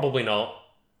 Probably not.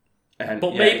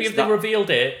 But maybe if they revealed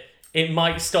it, it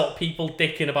might stop people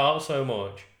dicking about so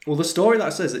much. Well, the story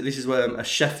that says that this is a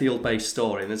Sheffield-based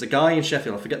story, and there's a guy in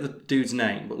Sheffield, I forget the dude's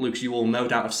name, but Luke, you will no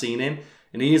doubt have seen him,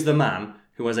 and he is the man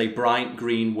who has a bright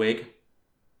green wig,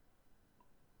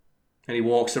 and he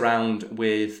walks around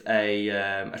with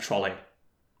a trolley.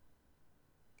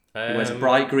 He wears a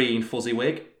bright green fuzzy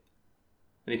wig,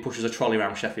 and he pushes a trolley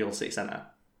around Sheffield City Centre.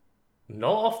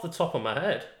 Not off the top of my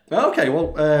head. Okay,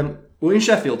 well, in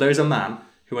Sheffield there is a man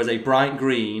who has a bright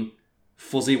green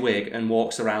fuzzy wig and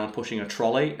walks around pushing a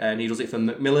trolley, and he does it for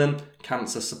Macmillan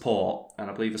Cancer Support,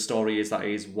 and I believe the story is that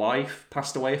his wife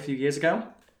passed away a few years ago.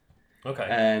 Okay.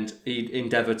 And he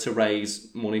endeavoured to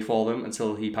raise money for them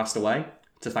until he passed away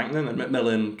to thank them, and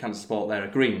Macmillan Cancer Support, they're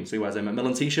green, so he wears a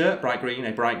Macmillan t-shirt, bright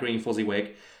green fuzzy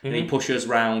wig, and he pushes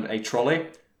round a trolley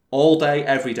all day,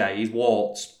 every day. He's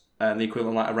walked the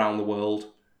equivalent like around the world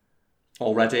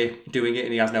already doing it,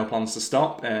 and he has no plans to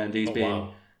stop, and he's been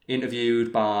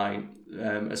interviewed by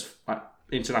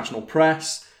international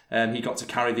press. He got to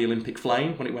carry the Olympic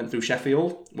flame when it went through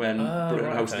Sheffield when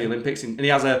Britain hosted the Olympics, and he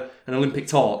has an Olympic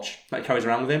torch that he carries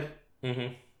around with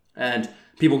him, and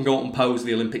people can go up and pose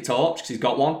the Olympic torch because he's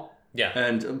got one,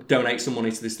 and donate some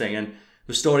money to this thing. And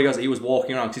the story goes that he was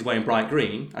walking around because he's wearing bright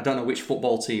green. I don't know which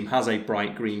football team has a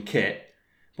bright green kit,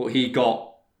 but he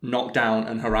got knocked down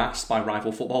and harassed by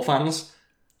rival football fans.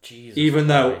 Jesus even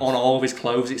though on all of his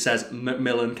clothes it says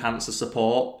Macmillan Cancer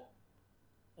Support.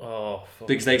 Oh,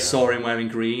 because they saw him wearing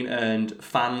green, and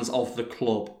fans of the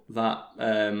club that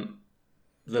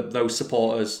those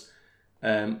supporters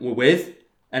were with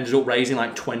ended up raising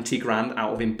like 20 grand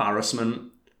out of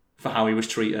embarrassment for how he was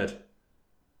treated.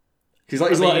 He's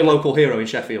like a local hero in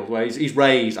Sheffield, where he's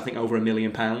raised, I think, over £1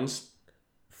 million.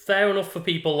 Fair enough for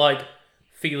people like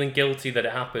feeling guilty that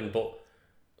it happened, but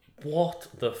what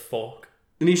the fuck?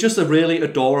 And he's just a really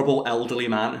adorable elderly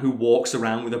man who walks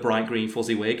around with a bright green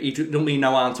fuzzy wig. He doesn't mean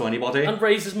no harm to anybody. And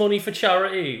raises money for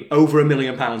charity. Over £1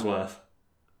 million worth.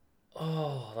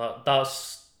 Oh,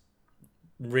 that's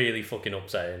really fucking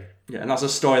upsetting. Yeah, and that's a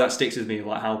story that sticks with me of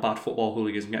like how bad football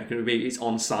hooligans can be. It's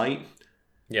on site.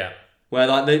 Yeah. Where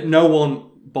like no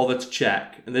one bothered to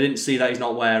check, and they didn't see that he's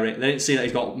not wearing. They didn't see that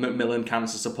he's got Macmillan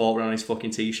Cancer Support on his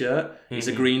fucking t-shirt. It's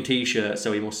a green t-shirt,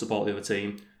 so he must support the other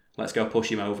team. Let's go push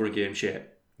him over and give him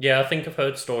shit. Yeah, I think I've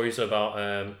heard stories about.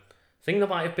 I think there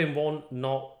might have been one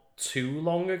not too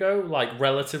long ago, like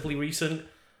relatively recent,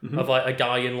 of like a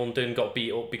guy in London got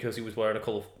beat up because he was wearing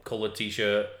a coloured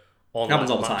t-shirt on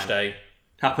Happens all the match time. day.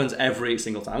 Happens every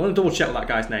single time. I'm going to double check what that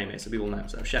guy's name is so people know.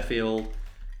 So Sheffield.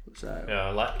 So yeah,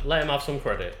 let him have some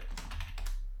credit.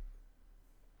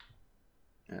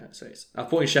 So I'll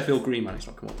put in Sheffield Green Man. It's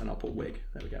not come up, and I'll put wig.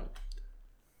 There we go.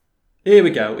 Here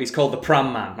we go. He's called the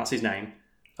Pram Man. That's his name.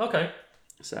 Okay.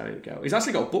 So here we go. He's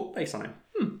actually got a book based on him.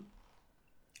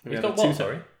 He's got what?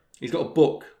 Sorry. He's got a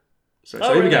book. So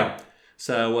here we go.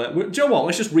 So do you know what?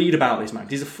 Let's just read about this man.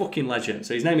 He's a fucking legend.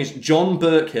 So his name is John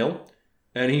Birkhill,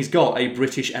 and he's got a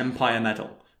British Empire Medal.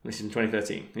 This is in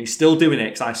 2013. And he's still doing it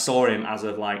because I saw him as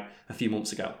of like a few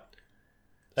months ago.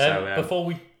 Before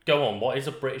we go on, what is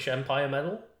a British Empire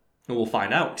Medal? And we'll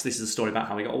find out because this is a story about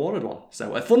how he got awarded one.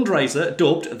 So a fundraiser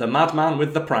dubbed the Madman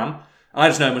with the Pram. I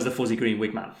just know him as the Fuzzy Green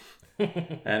Wig Man.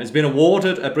 Has been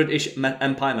awarded a British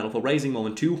Empire Medal for raising more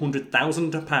than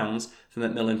 £200,000 for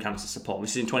Macmillan Cancer Support.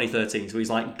 This is in 2013, so he's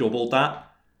like doubled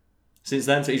that since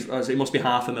then. So it must be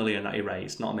 $500,000 that he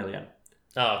raised, not $1 million.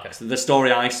 Oh, okay. So the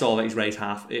story I saw that he's raised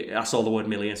I saw the word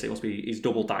million, so it must be he's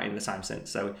doubled that in the time since.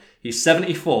 So he's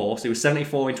 74. So he was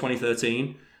 74 in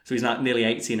 2013. So he's not nearly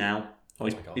 80 now.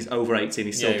 He's over 80 and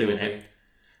he's still doing it.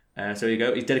 So here you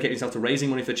go. He's dedicated himself to raising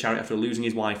money for charity after losing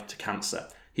his wife to cancer.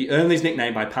 He earned his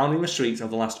nickname by pounding the streets over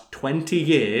the last 20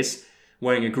 years,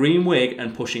 wearing a green wig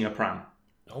and pushing a pram.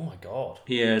 Oh my God.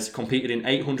 He has competed in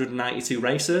 892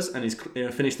 races and he's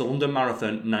finished the London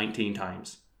Marathon 19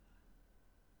 times.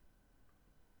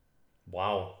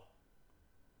 Wow.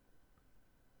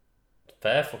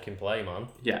 Fair fucking play, man.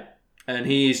 Yeah. And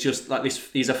he's just like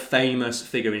this, he's a famous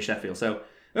figure in Sheffield. So,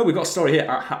 we've got a story here.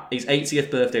 His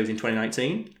 80th birthday was in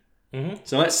 2019.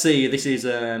 So let's see, this is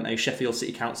a Sheffield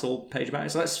City Council page about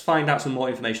it. So let's find out some more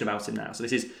information about him now. So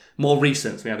this is more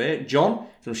recent. So we have here, John,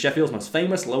 is one of Sheffield's most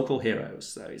famous local heroes.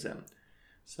 So he's,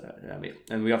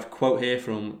 and we have a quote here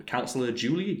from Councillor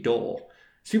Julie Daw.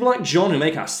 It's people like John who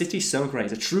make our city so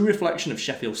great. It's a true reflection of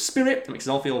Sheffield's spirit that makes us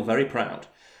all feel very proud.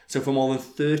 So for more than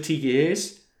 30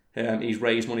 years, he's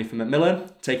raised money for Macmillan,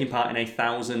 taking part in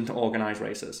 1,000 organised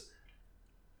races.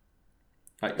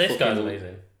 Like, this guy's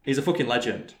amazing. He's a fucking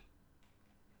legend.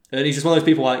 And he's just one of those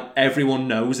people like everyone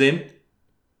knows him.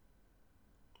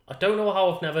 I don't know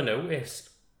how I've never noticed.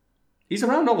 He's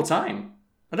around all the time.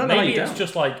 I don't know how you don't. Maybe it's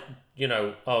just like,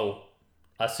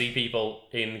 I see people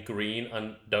in green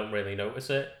and don't really notice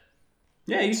it.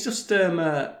 Yeah, he's just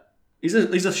he's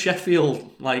a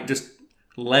Sheffield just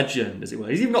legend, as it were.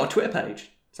 He's even got a Twitter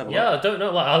page. Yeah, I don't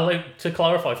know. To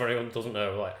clarify for anyone who doesn't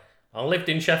know, I lived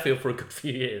in Sheffield for a good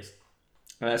few years.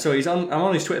 So I'm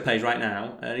on his Twitter page right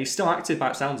now, and he's still active by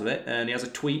the sounds of it. And he has a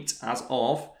tweet as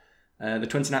of the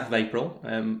 29th of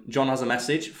April. John has a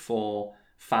message for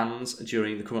fans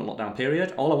during the current lockdown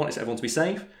period. All I want is everyone to be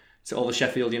safe. To all the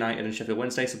Sheffield United and Sheffield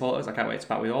Wednesday supporters, I can't wait to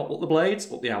bat with you all. Up the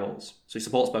Blades, up the Owls. So he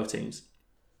supports both teams.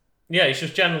 Yeah, he's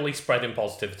just generally spreading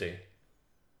positivity.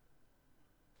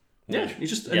 Yeah, he's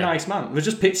just a nice man. There's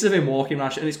just pictures of him walking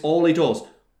around, and it's all he does,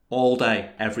 all day,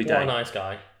 every day. What a nice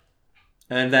guy.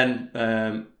 And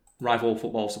then rival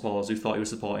football supporters who thought he was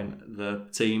supporting the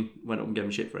team went up and gave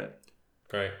him shit for it.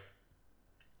 Great.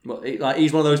 But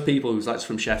he's one of those people who's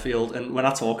from Sheffield, and when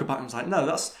I talk about him, it's no,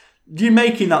 that's you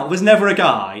making that. There's never a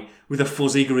guy with a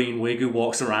fuzzy green wig who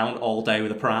walks around all day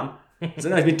with a pram. He's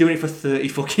been doing it for 30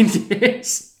 fucking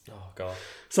years. Oh god.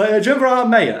 So do you remember our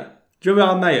mayor? Do you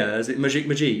remember our mayor? Is it Majid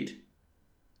Majid?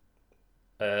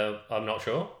 I'm not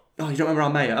sure. Oh, you don't remember our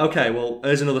mayor? Okay, well,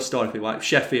 there's another story for you.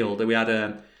 Sheffield, we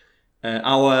had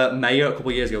our mayor a couple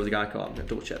of years ago was a guy called, I'm going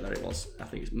to double check that it was. I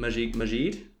think it's Majid.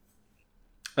 Majid?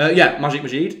 Majid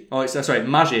Majid. Oh, it's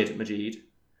Majid Majid.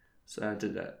 So I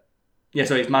did that. Yeah,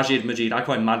 so it's Majid Majid. I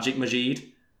call him Magic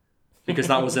Majid because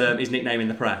that was his nickname in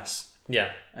the press.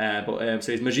 Yeah.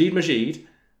 So he's Majid Majid,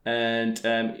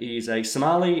 and he's a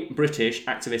Somali British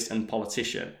activist and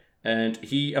politician, and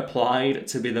he applied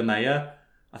to be the mayor,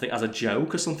 I think as a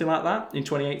joke or something like that in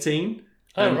 2018,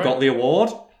 and got the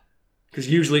award. Because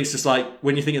usually it's just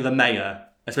when you think of the mayor,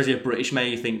 especially a British mayor,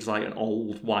 you think it's an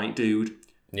old white dude.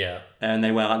 Yeah. And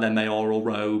they wear their mayoral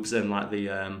robes and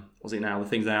the the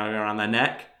things that are around their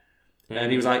neck. Mm.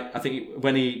 And he was I think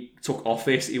when he took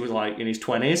office, he was in his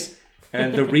 20s.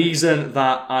 And the reason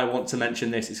that I want to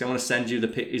mention this is I want to send you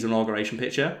his inauguration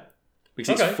picture.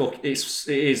 Because it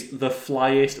is the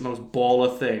flyest, most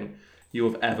baller thing you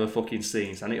have ever fucking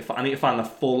seen. So I need to find the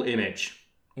full image.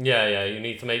 Yeah, you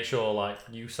need to make sure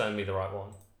you send me the right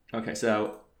one. Okay,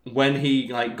 so when he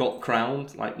got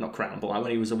crowned, not crowned, but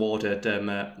when he was awarded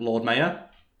Lord Mayor.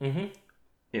 Mm-hmm.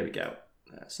 Here we go.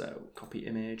 So copy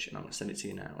image, and I'm going to send it to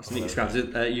you now. I'll describe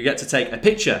it. You get to take a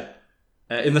picture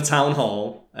in the town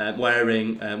hall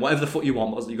wearing whatever the fuck you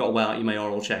want, but you've got to wear your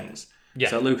mayoral chains. Yeah.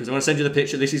 So Lucas, I'm going to send you the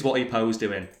picture. This is what he posed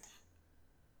doing.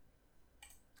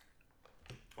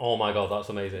 Oh my god, that's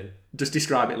amazing. Just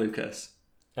describe it, Lucas.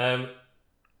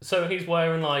 So he's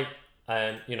wearing what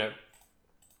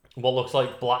looks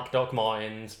like black Doc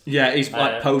Martens. Yeah, he's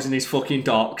posing his fucking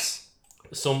docs.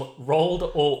 Some rolled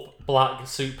up black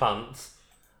suit pants,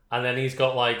 and then he's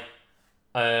got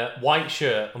white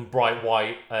shirt and bright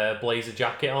white blazer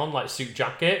jacket on, suit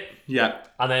jacket. Yeah.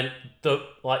 And then the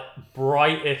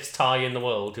brightest tie in the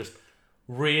world, just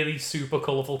really super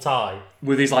colourful tie.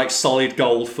 With his solid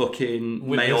gold fucking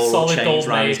mayoral chains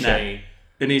around his neck.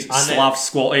 And he's Slav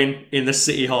squatting in the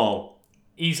city hall.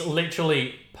 He's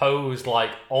literally posed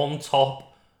on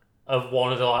top of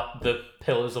one of the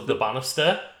pillars of the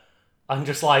banister, and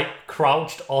just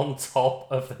crouched on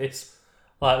top of this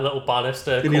little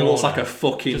banister. And he looks like a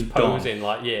fucking just posing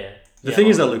dog. The thing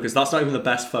is though, Lucas, that's not even the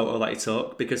best photo that he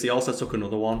took, because he also took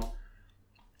another one.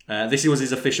 This was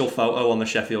his official photo on the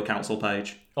Sheffield Council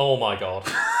page. Oh my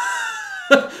god.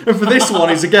 And for this one,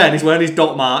 he's wearing his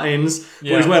Doc Martens.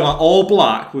 Yeah. He's wearing all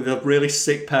black with a really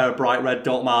sick pair of bright red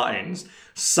Doc Martens,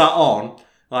 sat on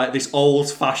this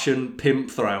old-fashioned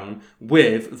pimp throne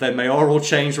with the mayoral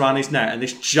chains around his neck and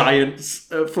this giant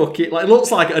fucking it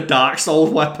looks like a Dark Souls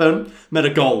weapon made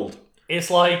of gold. It's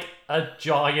like a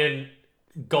giant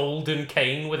golden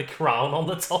cane with a crown on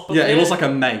the top of it. Yeah, it looks like a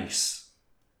mace.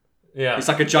 Yeah, it's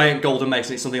like a giant golden mace,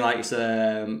 and it's something it's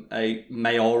a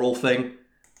mayoral thing.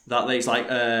 That there's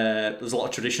there's a lot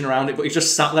of tradition around it, but he's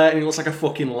just sat there and he looks like a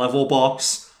fucking level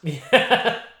boss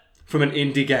from an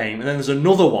indie game. And then there's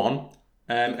another one,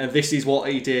 and this is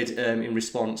what he did in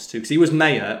response to, because he was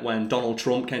mayor when Donald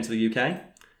Trump came to the UK.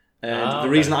 And the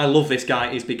reason I love this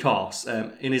guy is because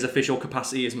in his official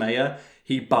capacity as mayor,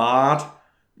 he barred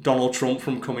Donald Trump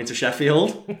from coming to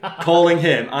Sheffield, calling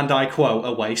him, and I quote,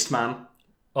 a waste man.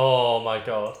 Oh my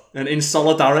god. And in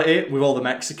solidarity with all the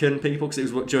Mexican people, because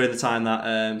it was during the time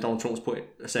that Donald Trump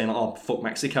was saying, oh, fuck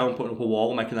Mexico, and putting up a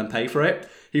wall and making them pay for it,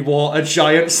 he wore a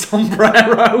giant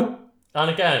sombrero. And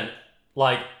again,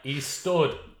 he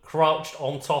stood crouched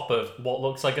on top of what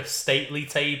looks like a stately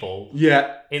table.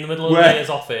 Yeah. In the middle of the mayor's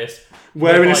office.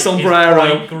 Wearing a sombrero.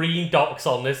 His bright green docs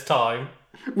on this time.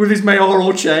 with his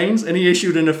mayoral chains, and he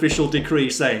issued an official decree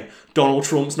saying Donald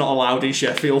Trump's not allowed in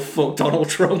Sheffield. Fuck Donald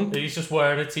Trump. He's just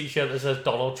wearing a t-shirt that says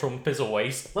Donald Trump is a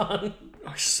waste man.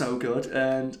 Oh, so good.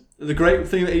 And the great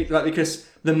thing that because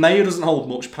the mayor doesn't hold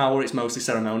much power, it's mostly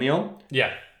ceremonial.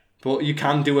 Yeah. But you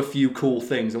can do a few cool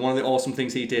things. And one of the awesome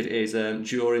things he did is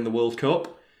during the World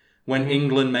Cup, when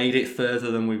England made it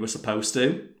further than we were supposed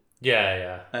to.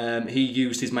 Yeah. He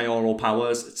used his mayoral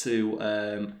powers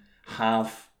to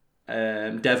have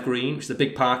Dev Green, which is a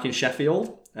big park in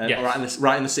Sheffield, right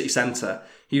in the city centre.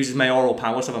 He used his mayoral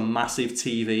powers to have a massive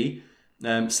TV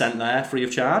sent there free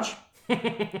of charge.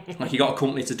 Like he got a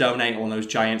company to donate one of those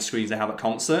giant screens they have at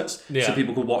concerts, so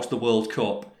people could watch the World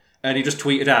Cup. And he just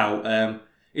tweeted out,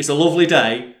 "It's a lovely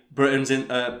day.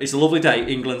 It's a lovely day.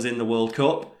 England's in the World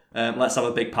Cup. Let's have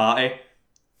a big party."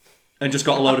 And just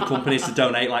got a load of companies to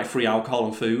donate like free alcohol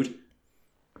and food.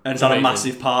 And just had a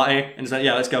massive party. And just like,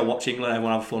 yeah, let's go watch England.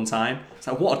 Everyone have a fun time. It's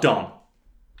like, what a don.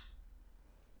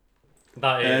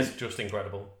 That is just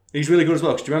incredible. He's really good as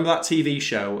well. Because do you remember that TV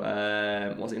show,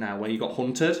 what's it now, where you got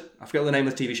hunted? I forget what the name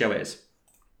of the TV show is.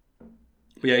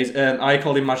 But yeah, I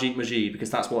called him Majid Majid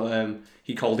because that's what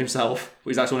he called himself.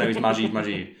 But his actual name is Majid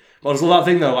Majid. But I just love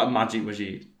that thing though, like Majid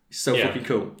Majid. It's so fucking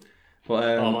cool.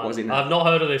 But what was it now? I've not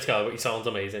heard of this guy, but he sounds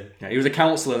amazing. Yeah, he was a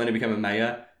councillor and then he became a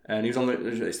mayor. And he was on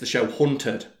it's the show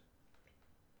Hunted.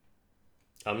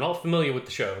 I'm not familiar with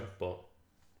the show, but...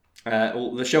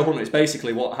 well, the show Hunted is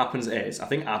basically what happens is, I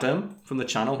think Adam from the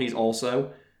channel, he's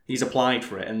applied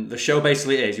for it. And the show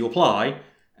basically is, you apply,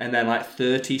 and then like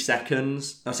 30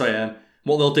 seconds...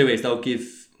 what they'll do is they'll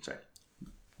give...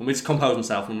 Let me just compose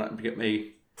myself and get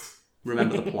me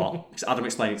remember the plot. Because Adam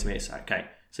explained it to me. It's okay.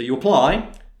 So you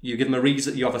apply, you give them a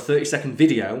reason, you have a 30-second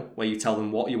video where you tell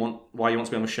them why you want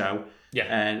to be on the show. Yeah.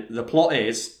 And the plot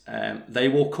is, they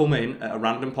will come in at a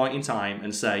random point in time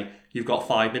and say, you've got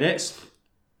 5 minutes,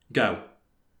 go.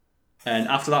 And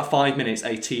after that 5 minutes,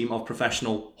 a team of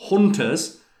professional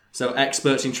hunters, so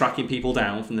experts in tracking people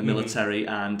down from the military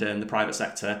and the private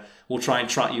sector, will try and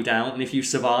track you down. And if you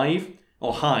survive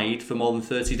or hide for more than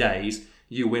 30 days,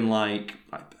 you win like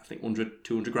I think 100,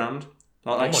 200 grand.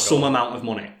 Like some amount of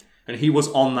money. And he was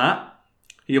on that.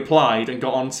 He applied and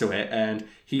got onto it, and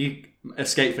he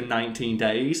escaped for 19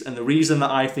 days. And the reason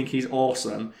that I think he's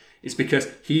awesome is because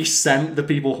he sent the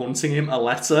people hunting him a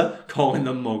letter calling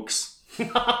them mugs.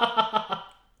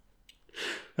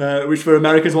 Which for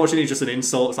Americans watching is just an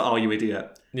insult. It's like, oh, you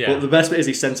idiot. Yeah. But the best bit is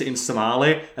he sent it in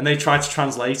Somali, and they tried to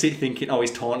translate it thinking, oh,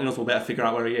 he's taunting us, we'll better figure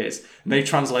out where he is. And they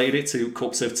translated it to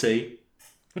cups of tea.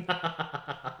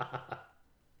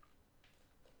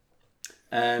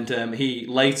 And he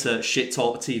later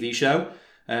shit-talked the TV show,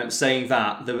 saying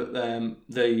that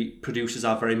the producers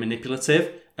are very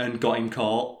manipulative and got him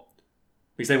caught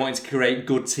because they wanted to create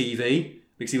good TV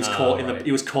because he was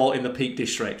caught in the Peak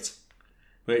District.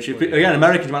 Which, again,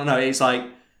 Americans might know. It's like,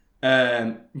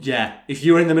 if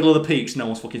you're in the middle of the peaks, no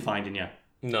one's fucking finding you.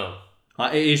 No.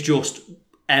 Like, it is just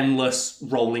endless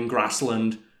rolling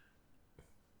grassland.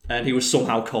 And he was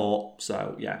somehow caught.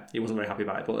 So, yeah, he wasn't very happy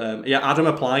about it. But, Adam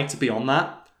applied to be on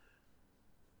that.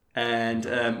 And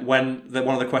one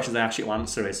of the questions they asked you to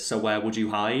answer is, so where would you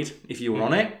hide if you were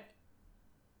on it?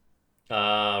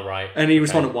 Right. And he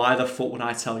responded, why the fuck would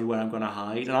I tell you where I'm going to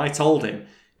hide? And I told him,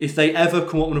 if they ever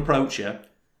come up and approach you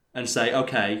and say,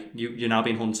 okay, you're now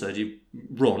being hunted, you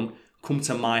run, come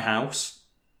to my house.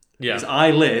 Yeah. Because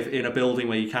I live in a building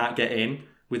where you can't get in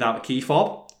without a key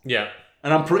fob. Yeah.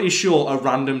 And I'm pretty sure a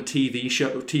random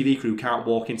TV crew can't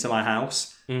walk into my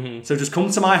house. Mm-hmm. So just come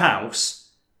to my house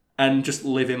and just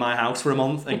live in my house for a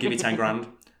month and give me 10 grand.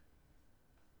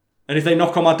 And if they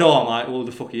knock on my door, I'm like, well,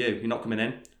 the fuck are you? You're not coming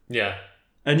in. Yeah.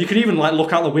 And you can even like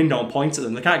look out the window and point at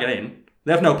them. They can't get in.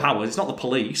 They have no powers. It's not the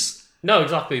police. No,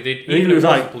 exactly. Even if it was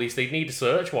the police, they'd need a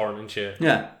search warrant and shit.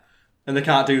 Yeah. And they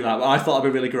can't do that. But I thought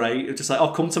it'd be really great. It's just like,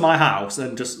 oh, come to my house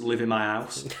and just live in my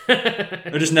house.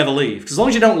 And just never leave. Because as long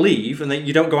as you don't leave and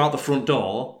you don't go out the front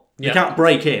door, you can't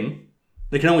break in.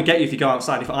 They can only get you if you go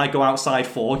outside. If I go outside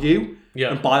for you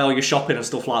and buy all your shopping and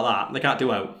stuff like that, they can't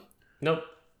do out. Nope.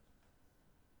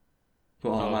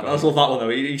 But, man, I just love that one though.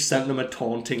 He sent them a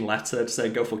taunting letter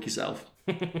saying, go fuck yourself.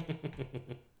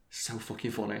 So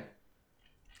fucking funny.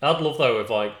 I'd love though if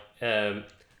like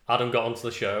Adam got onto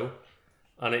the show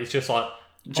and it's just like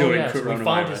during we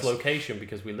found his location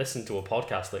because we listened to a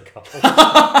podcast that Carl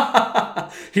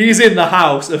he's in the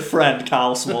house of friend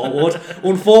Carl Smallwood.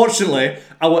 Unfortunately,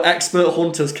 Our expert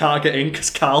hunters can't get in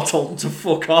because Carl told them to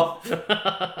fuck off.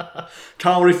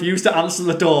 Carl refused to answer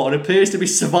the door and appears to be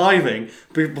surviving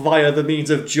via the means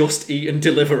of Just Eat and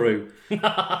Deliveroo,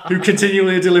 who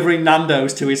continually are delivering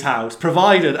Nando's to his house,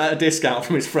 provided at a discount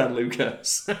from his friend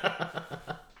Lucas.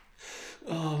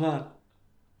 Oh, man.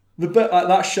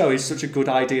 That show is such a good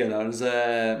idea, though.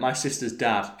 And my sister's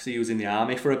dad, because he was in the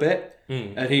army for a bit,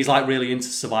 and he's like really into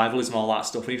survivalism and all that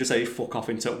stuff, and he just said he'd fuck off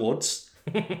into woods.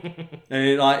 And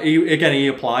he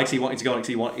applied because he wanted to go on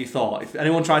because he thought if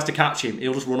anyone tries to catch him,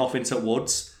 he'll just run off into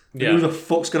woods. Yeah. Who the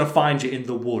fuck's going to find you in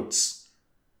the woods?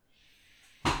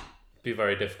 Be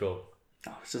very difficult.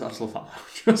 Oh, I just love that.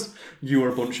 Just, you are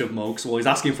a bunch of mugs. Well, he's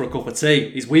asking for a cup of tea.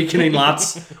 He's weakening,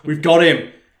 lads. We've got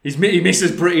him. He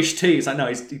misses British tea. It's like, no,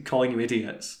 he's calling you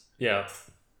idiots. Yeah.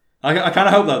 I kind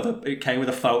of hope, though, that it came with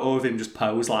a photo of him just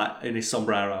posed, like, in his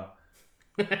sombrero.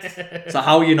 So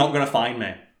how are you not going to find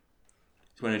me?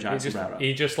 He's wearing a giant sombrero.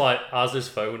 He just, like, has his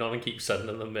phone on and keeps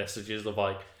sending them messages of,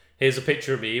 like, here's a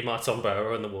picture of me in my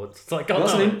sombrero in the woods. It's like, God,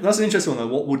 that's an interesting one,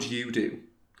 though. What would you do?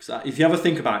 Because if you ever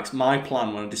think about it, my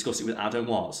plan when I discussed it with Adam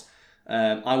was,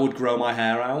 I would grow my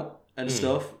hair out and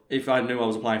stuff. If I knew I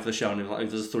was applying for the show and if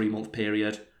there's a 3-month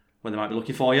period when they might be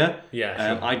looking for you.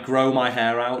 Yeah, sure. I'd grow my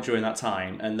hair out during that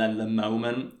time, and then the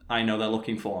moment I know they're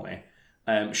looking for me,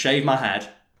 shave my head.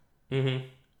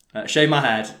 Mm-hmm. Shave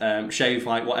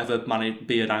like whatever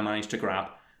beard I managed to grab.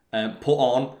 Put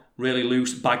on really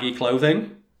loose, baggy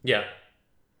clothing. Yeah.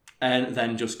 And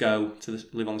then just go to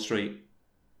live on the street.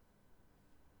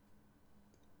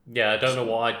 Yeah, I don't know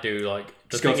what I'd do. Like,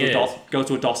 just go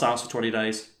to a DOS house for 20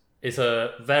 days. It's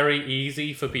very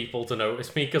easy for people to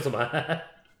notice me because of my hair.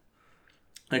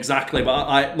 Exactly,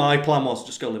 but my plan was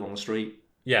just go live on the street.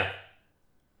 Yeah.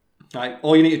 Like,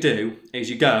 all you need to do is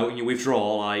you go and you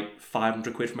withdraw like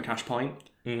 500 quid from a cash point.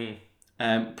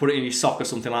 Mm-hmm. Put it in your sock or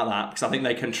something like that, because I think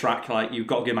they can track, like, you've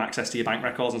got to give them access to your bank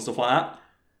records and stuff like that.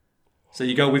 So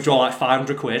you go withdraw like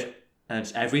 500 quid, and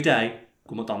just every day,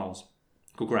 go McDonald's,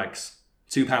 go Greggs,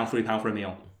 £2, £3 for a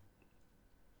meal.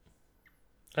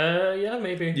 Yeah,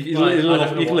 maybe. You can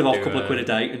live off a couple of quid a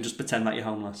day and just pretend that you're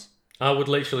homeless. I would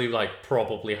literally, like,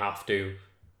 probably have to,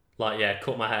 like,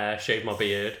 cut my hair, shave my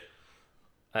beard,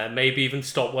 maybe even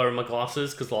stop wearing my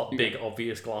glasses, because, like, big,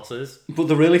 obvious glasses. But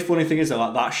the really funny thing is, though,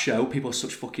 like, that show, people are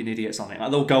such fucking idiots on it.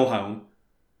 Like, they'll go home.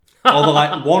 Although,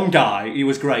 like, one guy, he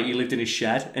was great, he lived in his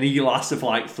shed, and he lasted for,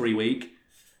 like, 3 weeks.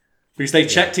 Because they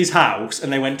checked his house,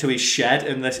 and they went to his shed,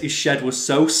 and his shed was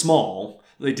so small,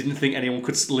 they didn't think anyone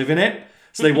could live in it.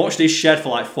 So they watched his shed for,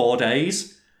 like, 4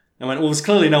 days, and went, well, there's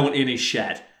clearly no one in his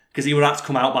shed. Because he would have to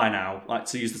come out by now, like,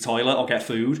 to use the toilet or get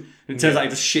food. And it turns out he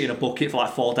just shit in a bucket for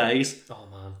like 4 days. Oh,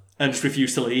 man. And just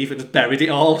refused to leave and just buried it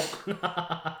all. It's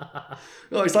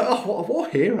like, oh, what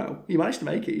a hero. He managed to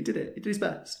make it. He did it. He did his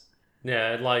best.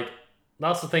 Yeah, like,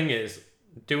 that's the thing is,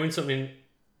 doing something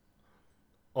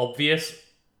obvious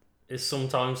is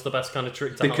sometimes the best kind of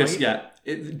trick to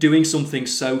hide. Doing something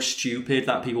so stupid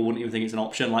that people wouldn't even think it's an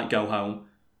option, like go home.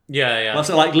 Yeah. That's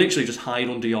like literally just hide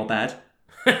under your bed.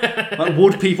 Like,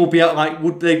 would people be like?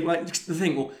 Would they like the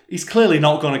thing? Well, he's clearly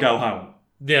not going to go home.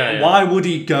 Yeah. Why would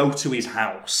he go to his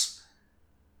house?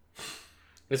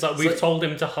 It's like we've told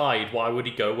him to hide. Why would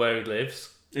he go where he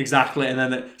lives? Exactly, and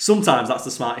then sometimes that's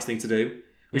the smartest thing to do.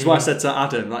 Which is why I said to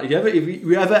Adam, like, if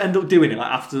you ever end up doing it,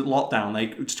 like after lockdown, they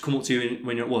just come up to you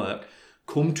when you're at work.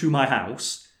 Come to my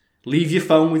house. Leave your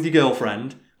phone with your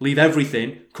girlfriend. Leave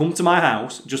everything. Come to my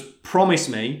house. Just promise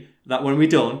me that when we're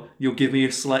done, you'll give me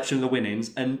a selection of the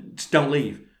winnings and just don't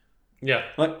leave. Yeah.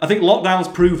 Like, I think lockdown's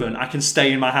proven I can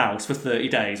stay in my house for 30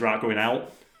 days without going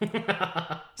out.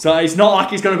 So it's not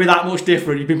like it's going to be that much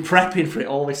different. You've been prepping for it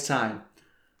all this time.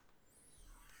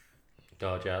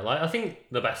 God, yeah. Like, I think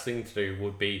the best thing to do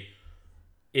would be,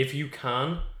 if you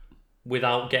can,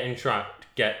 without getting tracked,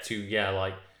 get to,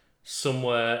 like,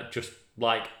 somewhere just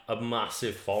like a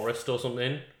massive forest or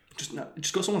something. Just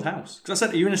go to someone's house. Because I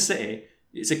said, you're in a city.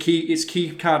 It's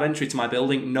key card entry to my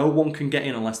building. No one can get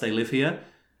in unless they live here.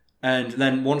 And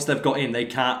then once they've got in, they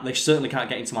certainly can't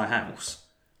get into my house.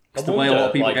 Because the way a lot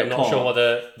of people get caught. I'm not sure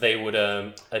whether they would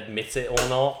admit it or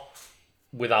not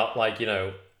without, like,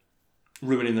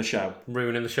 ruining the show.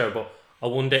 But I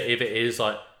wonder if it is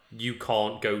like, you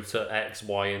can't go to X,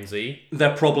 Y, and Z.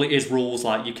 There probably is rules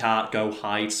like you can't go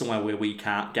hide somewhere where we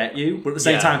can't get you. But at the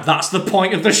same time, that's the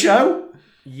point of the show.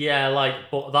 Yeah,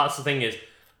 but that's the thing is,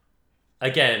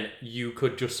 again, you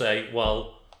could just say,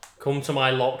 well, come to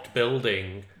my locked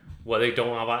building where they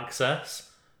don't have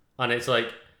access. And it's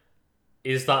like,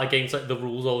 is that against like the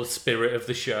rules or the spirit of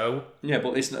the show? Yeah,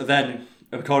 but it's then,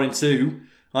 according to,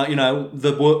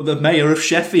 the mayor of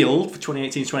Sheffield for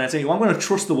 2018-2019, who I'm going to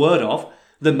trust the word of,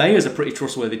 The mayor's a pretty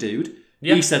trustworthy dude.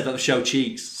 Yeah. He said that the show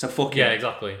cheats, so fuck Yeah, it.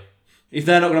 exactly. If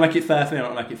they're not going to make it fair for me, I'm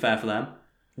not going to make it fair for them.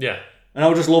 Yeah. And I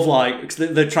would just love, like, because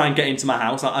they try and get into my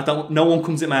house. No one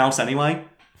comes in my house anyway.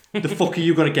 The fuck are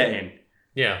you going to get in?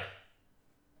 Yeah.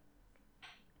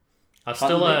 I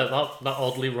still, that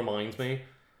oddly reminds me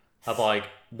of, like,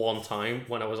 one time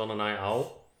when I was on a night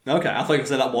out. Okay, I thought you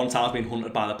said that one time I've been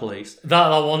hunted by the police. That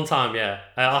one time, yeah.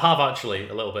 I have actually,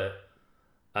 a little bit.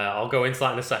 I'll go into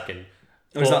that in a second.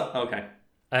 Oh, is that... Okay.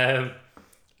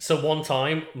 So one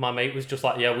time, my mate was just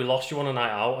like, yeah, we lost you on a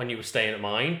night out and you were staying at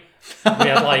mine. We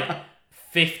had, like,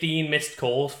 15 missed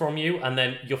calls from you, and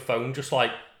then your phone just,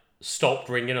 like, stopped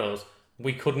ringing us.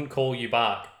 We couldn't call you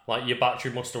back. Like, your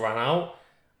battery must have ran out.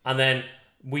 And then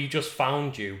we just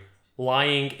found you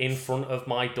lying in front of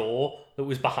my door that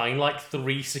was behind, like,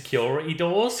 3 security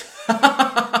doors. And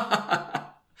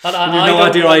I no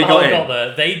idea how you got in.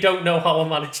 there. They don't know how I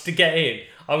managed to get in.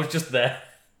 I was just there.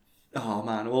 Oh,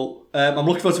 man. Well, I'm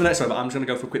looking forward to the next one, but I'm just going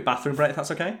to go for a quick bathroom break, if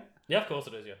that's okay? Yeah, of course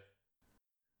it is, yeah.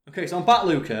 Okay, so I'm back,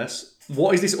 Lucas.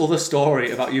 What is this other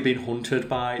story about you being hunted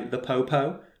by the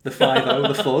Popo, the 5-0,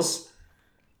 the Fuzz?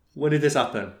 When did this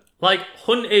happen? Like,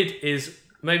 hunted is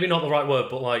maybe not the right word,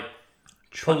 but, like,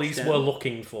 police were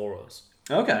looking for us.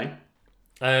 Okay.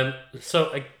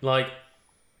 So, like,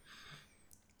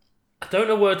 I don't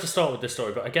know where to start with this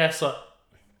story, but I guess I'll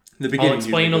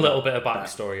explain a little bit of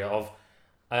backstory of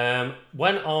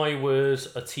when I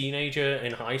was a teenager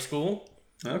in high school.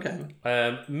 Okay.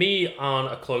 Me and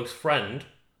a close friend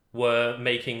were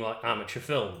making, like, amateur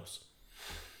films.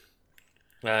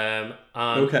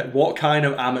 Okay, what kind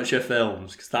of amateur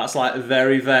films? Because that's, like,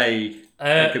 very vague.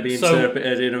 It could be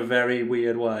interpreted in a very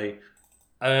weird way.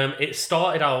 It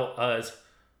started out as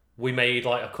we made,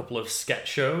 like, a couple of sketch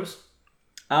shows.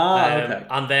 Okay.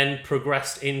 And then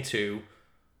progressed into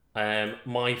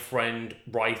my friend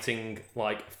writing,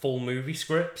 like, full movie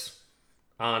scripts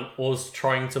and us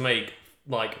trying to make,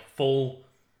 like, full,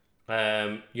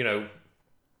 I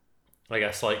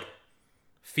guess, like,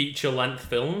 feature-length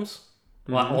films.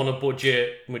 Like, on a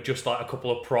budget with just, like, a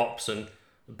couple of props and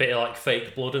a bit of, like,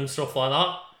 fake blood and stuff like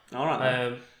that. All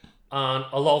right. And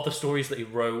a lot of the stories that he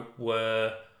wrote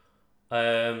were...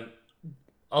 a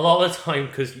lot of the time,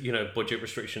 because, budget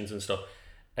restrictions and stuff,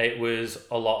 it was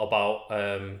a lot about,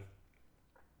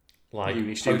 like,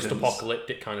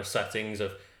 post-apocalyptic kind of settings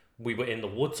of... We were in the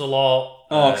woods a lot.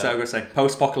 So I was going to say,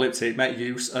 post-apocalyptic, make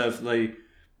use of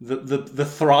the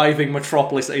thriving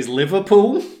metropolis that is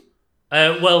Liverpool.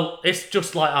 Well, it's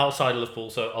just, like, outside of Liverpool,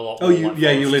 so a lot.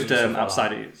 You lived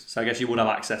outside it, so I guess you would have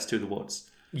access to the woods.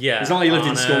 Yeah. It's not like you lived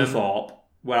in Scunthorpe,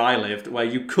 where I lived, where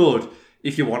you could,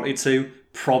 if you wanted to,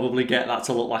 probably get that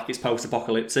to look like it's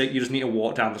post-apocalyptic. You just need to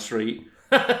walk down the street.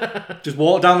 Just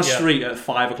walk down the street at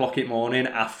 5 o'clock in the morning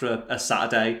after a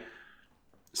Saturday.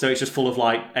 So it's just full of,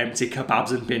 like, empty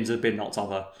kebabs and bins have been knocked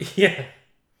over. Yeah.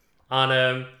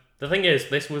 And the thing is,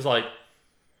 this was, like,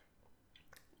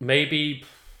 maybe...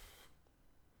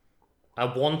 I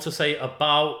want to say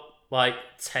about, like,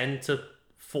 10 to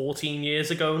 14 years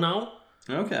ago now.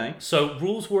 Okay. So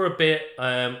rules were a bit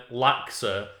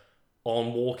laxer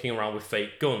on walking around with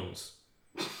fake guns.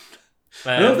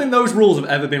 I don't think those rules have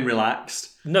ever been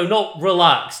relaxed. No, not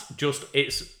relaxed. Just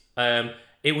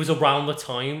it was around the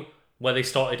time where they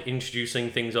started introducing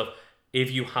things of,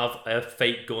 if you have a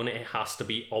fake gun, it has to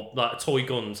be, like, toy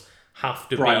guns have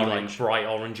to bright be orange. Like bright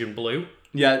orange and blue.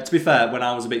 Yeah, to be fair, when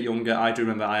I was a bit younger, I do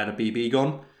remember I had a BB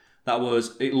gun.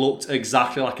 It looked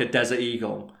exactly like a Desert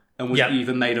Eagle and was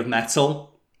even made of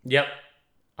metal. Yep.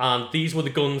 And these were the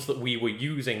guns that we were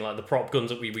using, like the prop guns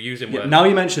that we were using. Yeah, now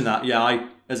you mention that,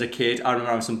 as a kid, I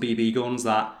remember having some BB guns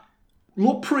that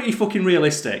looked pretty fucking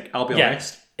realistic, I'll be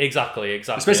honest. Exactly.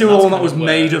 Especially the one that was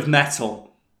made of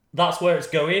metal. That's where it's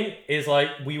going, is like,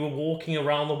 we were walking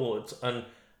around the woods and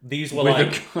these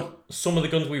were some of the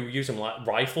guns we were using were like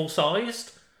rifle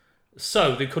sized.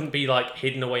 So they couldn't be like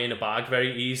hidden away in a bag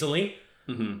very easily.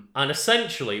 Mm-hmm. And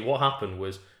essentially what happened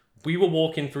was we were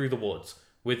walking through the woods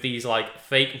with these like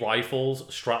fake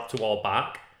rifles strapped to our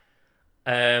back.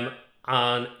 And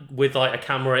with like a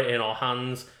camera in our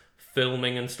hands,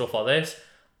 filming and stuff like this.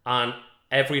 And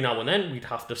every now and then we'd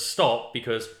have to stop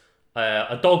because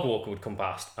a dog walker would come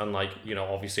past and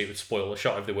obviously it would spoil the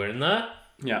shot if they were in there.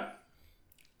 Yeah.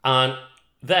 And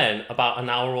then about an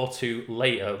hour or two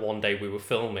later, one day we were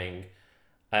filming,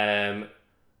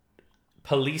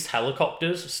 police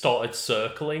helicopters started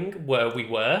circling where we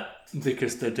were.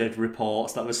 Because they did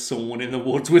reports that was someone in the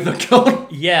woods with a gun.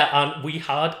 Yeah, and we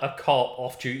had a cop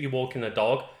off duty walking a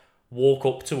dog walk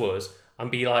up to us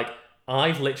and be like,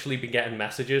 I've literally been getting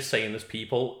messages saying there's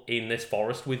people in this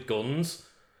forest with guns.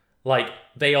 Like,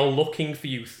 they are looking for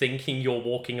you thinking you're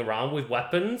walking around with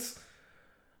weapons.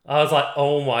 I was like,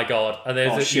 oh my god. And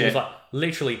he was like,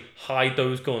 literally, hide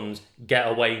those guns, get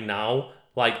away now.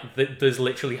 Like, there's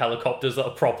literally helicopters that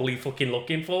are properly fucking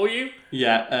looking for you.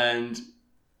 Yeah, and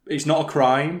it's not a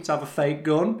crime to have a fake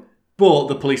gun, but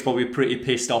the police probably pretty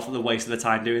pissed off at the waste of the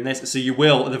time doing this. So you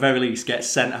will, at the very least, get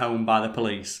sent home by the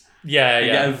police. Yeah, and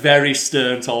get a very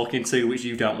stern talking to, which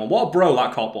you don't want. What a bro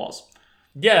that cop was.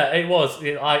 Yeah, it was.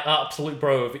 Absolute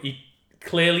bro. He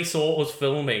clearly saw us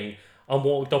filming and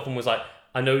walked up and was like,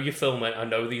 I know you're filming, I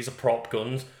know these are prop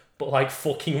guns, but like,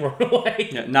 fucking run away.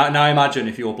 Yeah, now imagine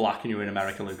if you're black and you're in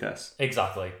America, Lucas.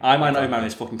 Exactly. I might not even have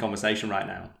this fucking conversation right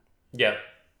now. Yeah.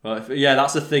 But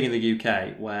that's the thing in the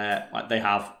UK where like they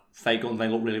have fake guns, they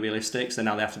look really realistic, so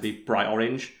now they have to be bright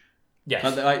orange.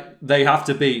 Yes. They have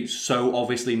to be so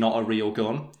obviously not a real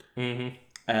gun. Mm-hmm.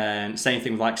 And same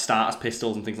thing with like starters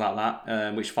pistols and things like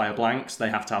that, which fire blanks. They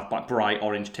have to have like bright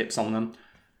orange tips on them.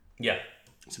 Yeah.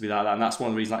 To be like that, and that's one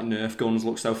of the reasons like Nerf guns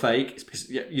look so fake. It's because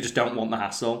you just don't want the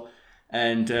hassle.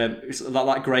 And it's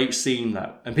that great scene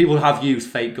though, and people have used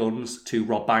fake guns to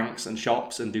rob banks and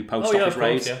shops and do post office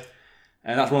raids. Yeah.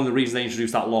 And that's one of the reasons they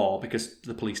introduced that law, because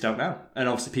the police don't know, and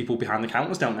obviously people behind the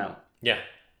counters don't know. Yeah.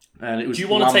 And it was. Do you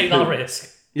want to take that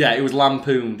risk? Yeah, it was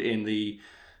lampooned in the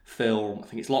film. I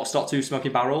think it's Lock, Stock, 2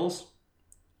 Smoking Barrels.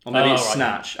 Or maybe it's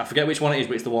Snatch. I forget which one it is,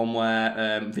 but it's the one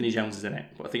where Vinnie Jones is in it.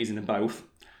 But I think he's in them both.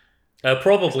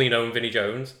 Probably known Vinnie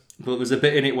Jones. But there's a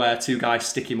bit in it where two guys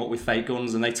stick him up with fake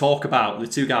guns, and they talk about, the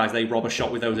two guys, they rob a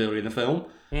shop with those earlier in the film.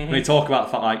 Mm-hmm. And they talk about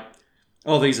the fact, like,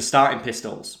 oh, these are starting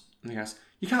pistols. And he goes,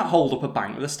 you can't hold up a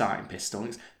bank with a starting pistol.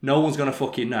 No one's going to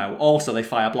fucking know. Also, they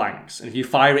fire blanks. And if you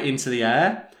fire it into the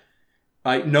air,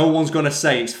 like, no one's going to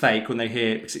say it's fake when they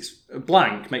hear it, because it's a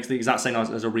blank makes the exact same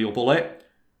noise as a real bullet.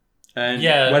 And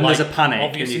when there's a panic...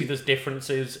 Obviously, there's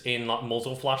differences in like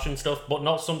muzzle flash and stuff, but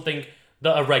not something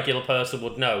that a regular person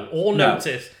would know or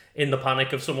notice in the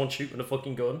panic of someone shooting a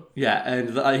fucking gun. Yeah,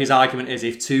 and his argument is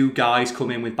if two guys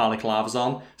come in with balaclavas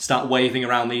on, start waving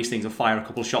around these things and fire a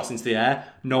couple of shots into the air,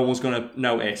 no one's going to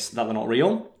notice that they're not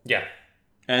real. Yeah.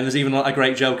 And there's even a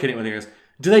great joke in it where he goes,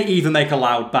 do they even make a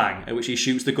loud bang? At which he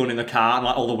shoots the gun in the car and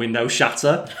like all the windows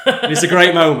shatter. And it's a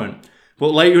great moment. But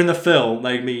later in the film,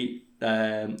 they meet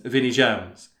Vinnie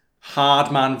Jones.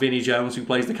 Hardman Vinnie Jones, who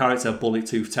plays the character Bullet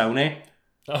Tooth Tony.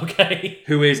 Okay.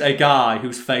 Who is a guy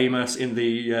who's famous in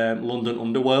the London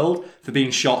underworld for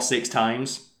being shot 6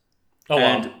 times. Oh,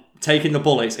 and wow. Taking the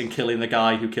bullets and killing the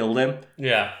guy who killed him.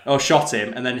 Yeah. Or shot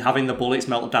him, and then having the bullets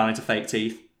melt down into fake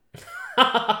teeth.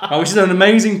 Which is an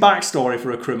amazing backstory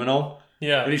for a criminal.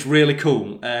 Yeah. And it's really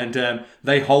cool. And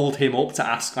they hold him up to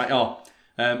ask, like,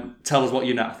 tell us what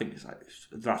you know. I think it's like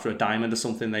they're after a diamond or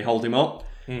something. They hold him up.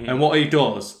 Mm-hmm. And what he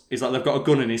does is like they've got a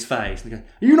gun in his face. And they go,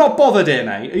 are you not bothered here,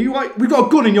 mate? Are you like, we've got a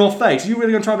gun in your face. Are you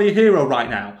really going to try to be a hero right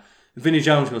now? And Vinnie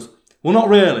Jones goes, well, not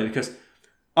really, because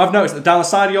I've noticed that down the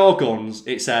side of your guns,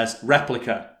 it says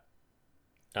replica.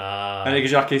 And it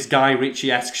gives you like this Guy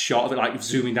Ritchie-esque shot of it, like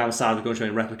zooming down the side of the gun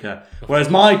showing replica. Whereas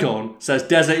my gun says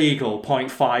Desert Eagle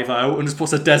 .50 and just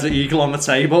puts a Desert Eagle on the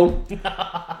table.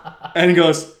 And he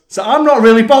goes, so I'm not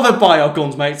really bothered by your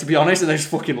guns, mate, to be honest. And they just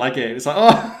fucking leg it. It's like,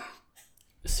 oh.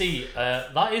 See,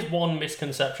 that is one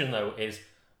misconception, though, is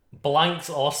blanks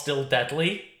are still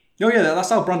deadly. Oh, yeah,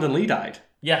 that's how Brandon Lee died.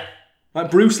 Yeah.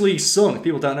 Like Bruce Lee's son, if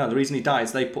people don't know, the reason he died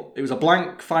is it was a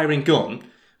blank firing gun,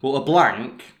 but a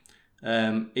blank,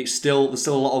 there's still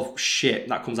a lot of shit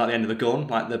that comes out the end of the gun,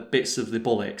 like the bits of the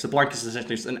bullet. Because a blank is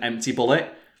essentially just an empty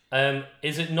bullet.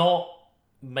 Is it not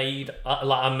made,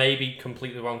 like I may be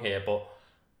completely wrong here, but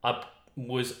I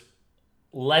was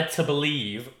led to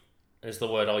believe, is the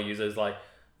word I'll use, is like,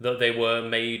 that they were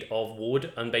made of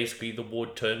wood, and basically the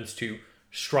wood turns to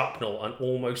shrapnel and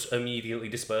almost immediately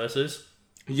disperses.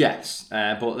 Yes,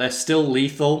 but they're still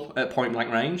lethal at point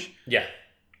blank range. Yeah.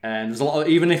 And there's a lot of,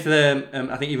 even if they're,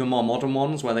 I think even more modern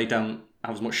ones where they don't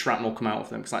have as much shrapnel come out of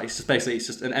them, because like, it's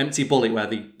just an empty bullet where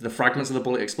the fragments of the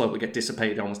bullet explode but get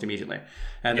dissipated almost immediately.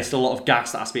 And there's still a lot of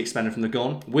gas that has to be expended from the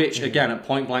gun, which again at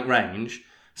point blank range,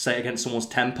 say against someone's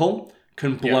temple,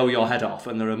 can blow your head off.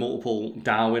 And there are multiple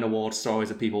Darwin Award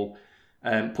stories of people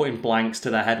putting blanks to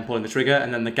their head and pulling the trigger,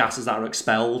 and then the gases that are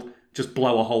expelled just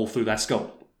blow a hole through their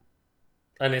skull.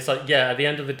 And it's like, yeah, at the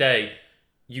end of the day,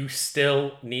 you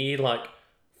still need like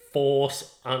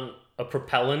force and a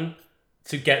propellant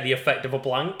to get the effect of a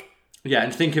blank. Yeah,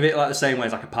 and think of it like the same way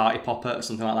as like a party popper or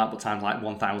something like that, but times like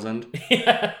 1,000.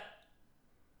 Yeah.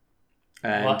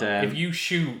 And like, if you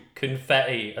shoot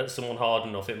confetti at someone hard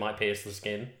enough, it might pierce the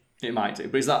skin. It might do,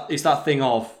 but it's that thing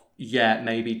of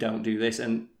maybe don't do this,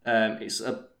 and it's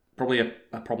a probably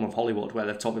a problem of Hollywood where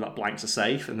they've told me that blanks are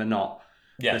safe and they're not.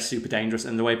 Yeah. They're super dangerous.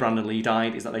 And the way Brandon Lee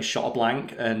died is that they shot a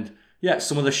blank, and yeah,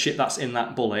 some of the shit that's in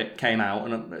that bullet came out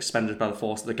and expended by the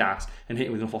force of the gas and hit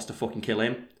him with enough force to fucking kill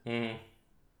him. Mm.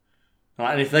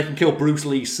 Right, and if they can kill Bruce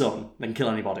Lee's son, they can kill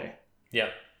anybody. Yeah.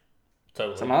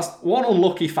 Totally. So that's one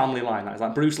unlucky family line. That is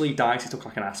like Bruce Lee dies, he took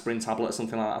like an aspirin tablet or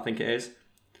something like that, I think it is.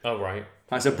 Oh, right.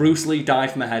 Like, so Bruce Lee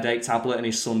died from a headache tablet and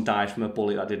his son died from a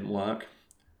bullet that didn't work.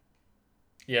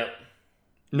 Yeah.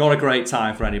 Not a great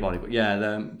time for anybody, but yeah,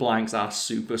 the blanks are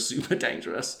super, super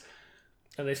dangerous.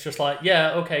 And it's just like,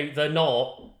 yeah, okay, they're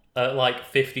not at like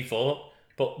 50 foot,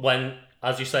 but when,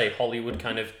 as you say, Hollywood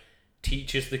kind of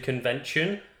teaches the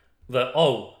convention that,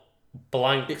 oh,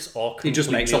 blanks are completely it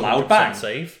just makes a loud bang.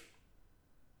 Safe.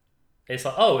 It's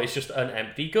like, oh, it's just an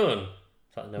empty gun.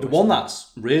 Like, no, the one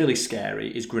that's really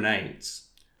scary is grenades.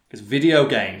 Because video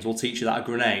games will teach you that a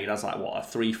grenade has like, what, a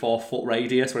 3-4 foot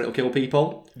radius where it'll kill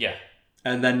people? Yeah.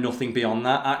 And then nothing beyond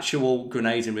that. Actual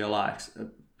grenades in real life,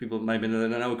 people maybe don't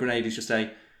know a grenade is just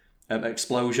an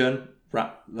explosion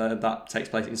that takes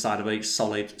place inside of a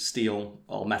solid steel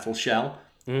or metal shell.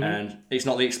 Mm-hmm. And it's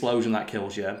not the explosion that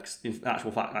kills you, because in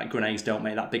actual fact, like, grenades don't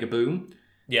make that big a boom.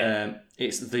 Yeah.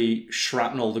 It's the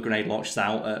shrapnel the grenade launches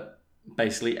out at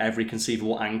basically every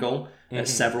conceivable angle at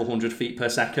several hundred feet per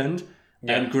second.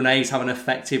 Yeah. And grenades have an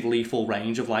effective lethal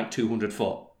range of like 200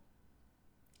 foot.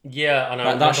 Yeah, and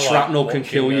like, that shrapnel can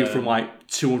kill you from like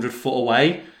 200 foot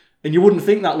away. And you wouldn't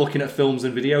think that looking at films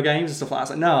and video games and stuff like that. It's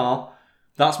like, no,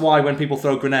 that's why when people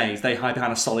throw grenades, they hide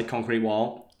behind a solid concrete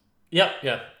wall. Yeah,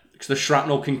 yeah. Because the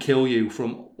shrapnel can kill you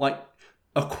from like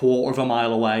a quarter of a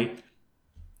mile away.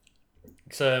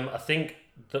 So I think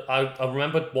that I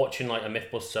remember watching like a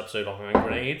Mythbusters episode on hand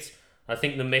grenades. I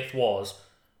think the myth was,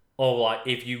 oh, like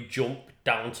if you jump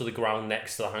down to the ground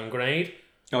next to the hand grenade.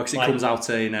 Oh, because it comes out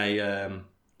in a,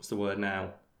 what's the word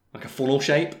now? Like a funnel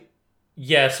shape?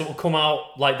 Yeah, so it'll come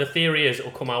out, like the theory is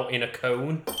it'll come out in a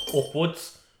cone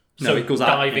upwards. So no, it goes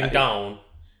diving down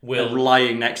will... And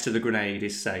lying next to the grenade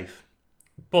is safe.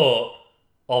 But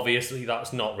obviously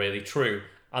that's not really true.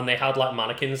 And they had like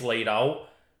mannequins laid out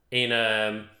in,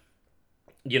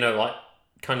 you know, like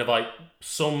kind of like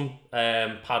some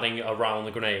padding around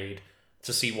the grenade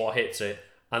to see what hits it.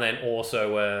 And then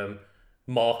also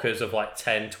markers of like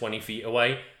 10, 20 feet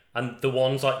away. And the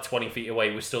ones like 20 feet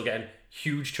away were still getting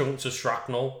huge chunks of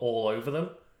shrapnel all over them.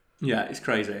 Yeah, it's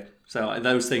crazy. So like,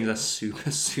 those things are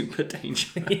super, super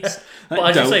dangerous. Yeah. But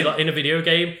as you say, like in a video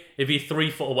game, if you're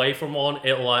 3 foot away from one,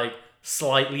 it'll like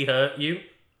slightly hurt you.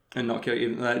 And not kill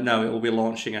you. No, it will be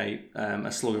launching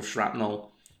a slug of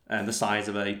shrapnel the size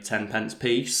of a 10p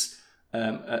piece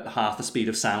at half the speed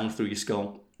of sound through your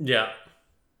skull. Yeah.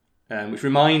 Which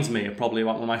reminds me of probably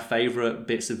one of my favourite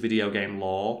bits of video game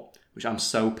lore, which I'm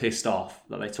so pissed off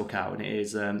that they took out, and it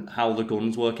is how the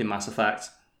guns work in Mass Effect.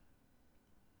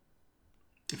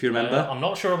 If you remember. I'm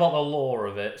not sure about the lore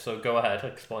of it, so go ahead,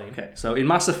 explain. Okay, so in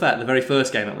Mass Effect, the very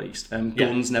first game at least,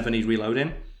 guns never need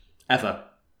reloading. Ever.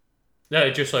 No,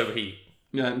 it just overheat.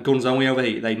 Guns only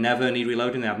overheat. They never need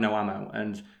reloading, they have no ammo.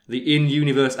 And the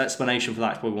in-universe explanation for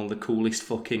that is probably one of the coolest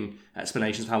fucking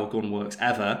explanations of how a gun works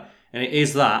ever. And it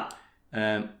is that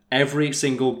every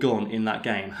single gun in that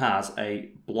game has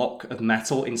a block of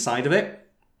metal inside of it.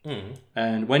 Mm.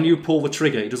 And when you pull the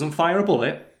trigger, it doesn't fire a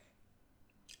bullet.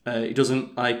 It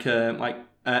doesn't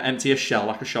empty a shell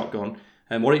like a shotgun.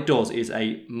 And what it does is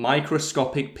a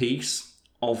microscopic piece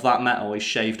of that metal is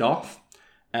shaved off.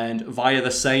 And via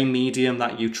the same medium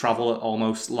that you travel at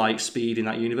almost light speed in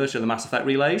that universe, the Mass Effect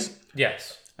relays.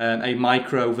 Yes. A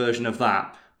micro version of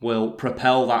that will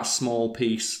propel that small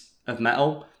piece of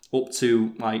metal up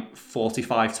to like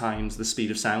 45 times the speed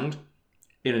of sound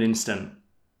in an instant.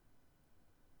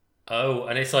 Oh,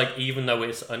 and it's like, even though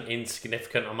it's an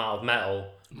insignificant amount of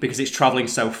metal, because it's travelling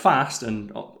so fast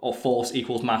and or force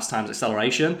equals mass times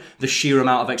acceleration, the sheer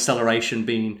amount of acceleration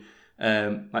being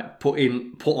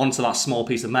put onto that small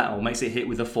piece of metal makes it hit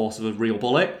with the force of a real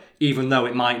bullet, even though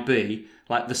it might be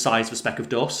like the size of a speck of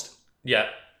dust. Yeah.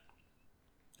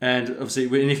 And obviously,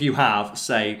 if you have,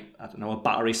 say, I don't know, a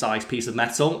battery-sized piece of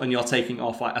metal, and you're taking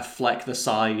off like a fleck the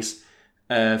size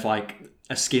of like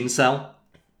a skin cell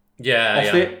off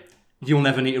it, you'll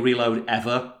never need to reload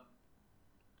ever.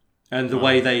 And the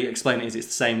way they explain it is it's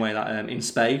the same way that in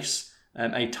space,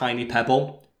 a tiny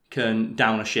pebble can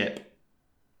down a ship.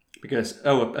 Because,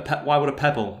 why would a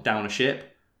pebble down a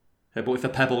ship? But if a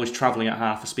pebble is travelling at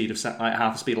half the speed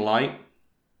of light,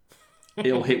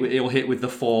 it'll hit with the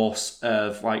force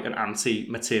of like an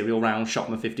anti-material round shot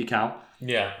from a 50 cal.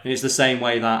 Yeah. And it's the same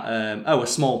way that a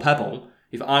small pebble.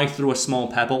 If I threw a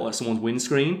small pebble at someone's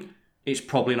windscreen, it's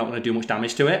probably not going to do much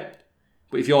damage to it.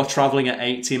 But if you're travelling at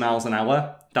 80 miles an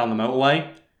hour down the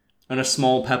motorway, and a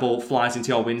small pebble flies into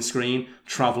your windscreen,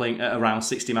 travelling at around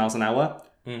 60 miles an hour,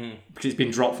 because it's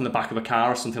been dropped from the back of a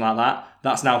car or something like that,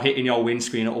 that's now hitting your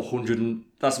windscreen at 100,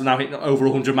 that's now hitting over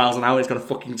 100 miles an hour, it's going to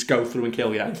fucking go through and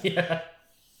kill you. Yeah.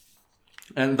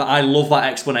 And I love that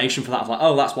explanation for that. Of like,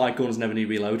 oh, that's why guns never need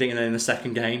reloading, and then in the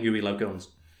second game, you reload guns.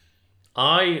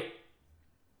 I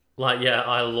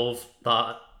love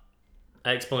that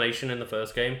explanation in the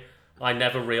first game. I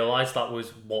never realised that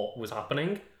was what was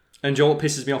happening. And you know what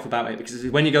pisses me off about it? Because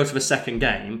when you go to the second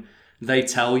game, they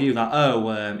tell you that,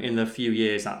 in the few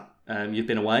years that you've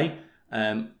been away,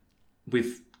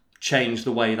 we've changed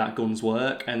the way that guns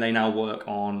work, and they now work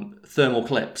on thermal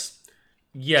clips.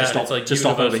 Yeah, it's like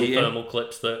universal thermal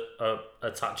clips that are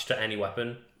attached to any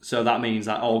weapon. So that means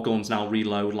that all guns now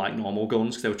reload like normal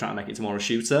guns, because they were trying to make it to more a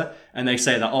shooter. And they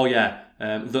say that,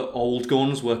 the old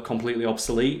guns were completely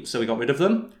obsolete, so we got rid of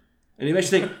them. And it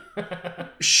makes you think,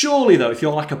 surely though, if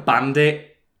you're like a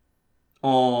bandit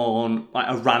on like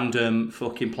a random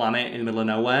fucking planet in the middle of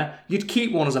nowhere, you'd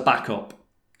keep one as a backup.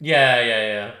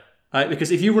 Yeah. Right? Because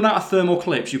if you run out of thermal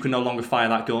clips, you can no longer fire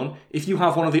that gun. If you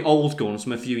have one of the old guns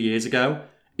from a few years ago,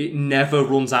 it never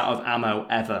runs out of ammo,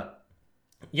 ever.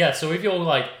 Yeah, so if you're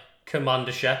like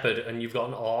Commander Shepard and you've got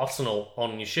an arsenal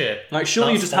on your ship... Like,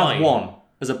 surely you just have one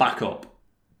as a backup.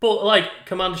 But, like,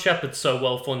 Commander Shepard's so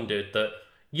well funded that,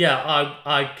 yeah,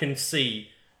 I can see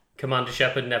Commander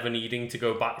Shepard never needing to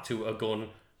go back to a gun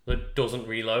that doesn't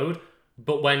reload.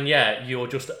 But when, you're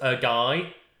just a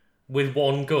guy with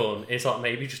one gun, it's like,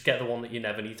 maybe just get the one that you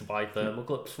never need to buy thermal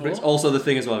clips for. But it's also the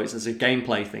thing as well, it's a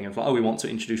gameplay thing of, we want to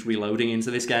introduce reloading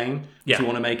into this game. Yeah. So we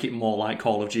want to make it more like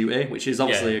Call of Duty, which is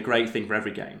obviously a great thing for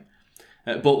every game.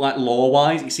 But like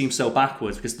lore-wise, it seems so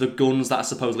backwards because the guns that are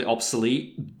supposedly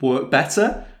obsolete work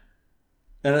better.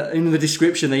 In the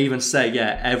description, they even say,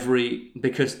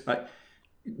 because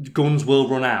guns will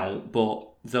run out, but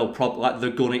they'll probably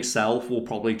the gun itself will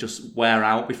probably just wear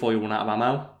out before you run out of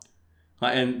ammo.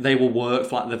 And they will work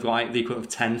for they've got the equivalent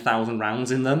of 10,000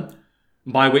 rounds in them.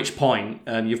 By which point,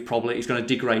 it's going to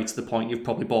degrade to the point you've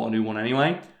probably bought a new one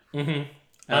anyway. Mm-hmm.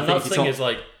 And that thing is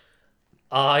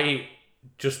I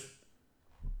just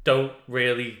don't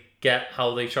really get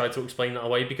how they try to explain that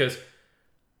away because,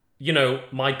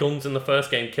 my guns in the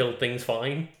first game killed things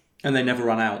fine. And they never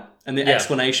ran out. And the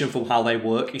explanation for how they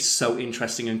work is so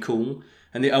interesting and cool.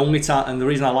 And the only time, and the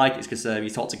reason I like it is because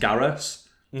you talk to Garrus.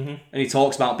 Mm-hmm. And he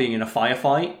talks about being in a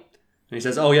firefight. And he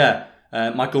says,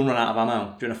 my gun ran out of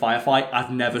ammo during a firefight. I've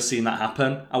never seen that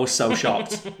happen. I was so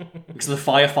shocked. Because the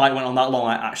firefight went on that long,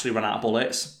 I actually ran out of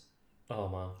bullets. Oh,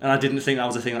 man. And I didn't think that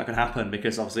was a thing that could happen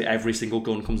because obviously every single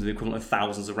gun comes with the equivalent of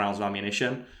thousands of rounds of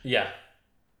ammunition. Yeah.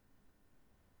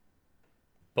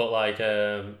 But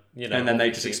and then they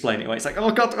just explain it away. It's like,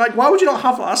 oh god, why would you not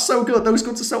have that? That's so good. Those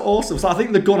guns are so awesome. So I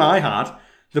think the gun I had,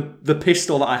 the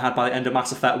pistol that I had by the end of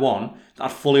Mass Effect 1, that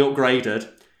I'd fully upgraded,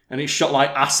 and it shot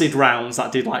like acid rounds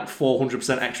that did like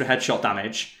 400% extra headshot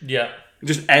damage. Yeah. It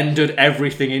just ended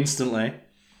everything instantly.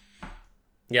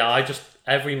 Yeah,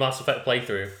 every Mass Effect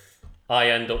playthrough, I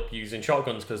end up using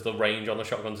shotguns because the range on the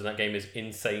shotguns in that game is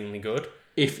insanely good.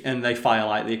 And they fire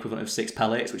like the equivalent of 6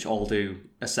 pellets, which all do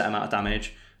a set amount of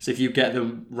damage. So if you get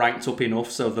them ranked up enough,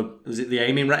 so the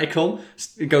aiming reticle,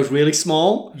 it goes really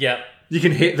small. Yeah. You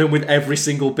can hit them with every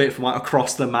single bit from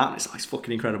across the map. It's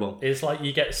fucking incredible. It's like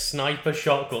you get sniper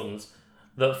shotguns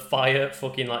that fire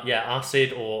fucking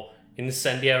acid or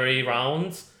incendiary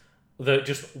rounds that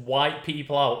just wipe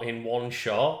people out in one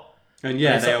shot. And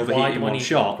they overheat in one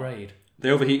shot. They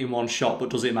overheat in one shot,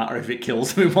 but does it matter if it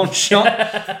kills them in one shot?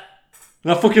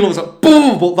 And I fucking love it.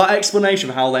 Boom! But that explanation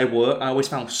of how they work, I always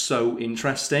found so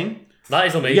interesting. That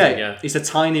is amazing, yeah. It's a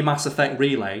tiny Mass Effect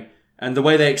relay, and the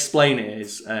way they explain it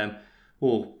is,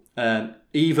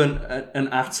 even an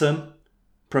atom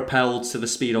propelled to the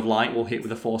speed of light will hit with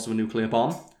the force of a nuclear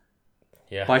bomb.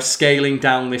 Yeah. By scaling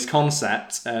down this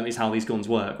concept, is how these guns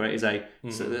work. Right? I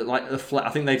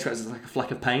think they describe it as like a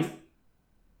fleck of paint.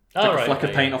 A fleck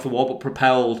of paint off the wall, but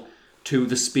propelled to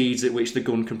the speeds at which the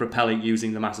gun can propel it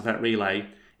using the Mass Effect relay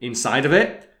inside of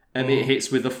it, and it hits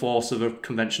with the force of a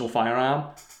conventional firearm.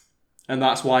 And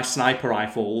that's why sniper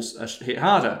rifles hit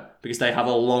harder, because they have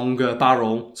a longer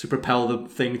barrel to propel the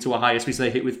thing to a higher speed, so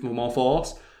they hit with more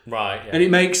force. Right, yeah. And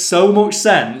it makes so much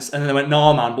sense, and then they went,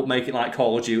 no man, but make it like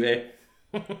Call of Duty.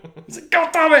 It's like,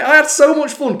 god damn it, I had so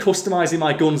much fun customising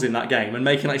my guns in that game, and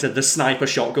making, like I said, the sniper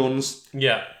shotguns.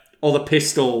 Yeah. Or the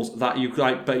pistols that you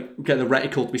get the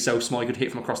reticle to be so small you could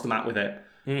hit from across the map with it.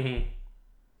 Mm-hmm.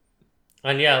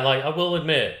 And I will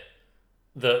admit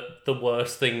that the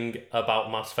worst thing about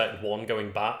Mass Effect 1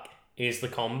 going back is the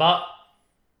combat.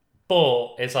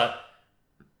 But it's like,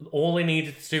 all they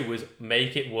needed to do was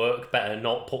make it work better,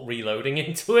 not put reloading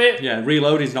into it. Yeah,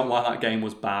 reloading's not why that game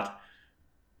was bad.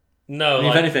 No, I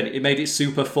mean, if anything, it made it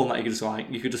super fun that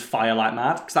you could just fire like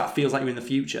mad, because that feels like you're in the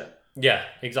future. Yeah,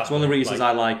 exactly. It's one of the reasons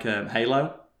I like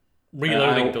Halo.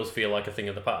 Reloading does feel like a thing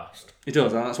of the past. It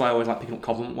does, and that's why I always like picking up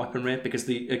Covenant weaponry, because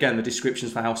the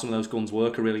descriptions for how some of those guns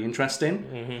work are really interesting.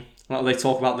 Mm-hmm. Like they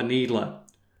talk about the Needler,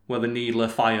 where the Needler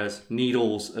fires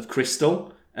needles of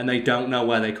crystal, and they don't know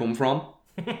where they come from.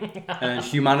 And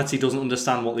humanity doesn't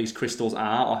understand what these crystals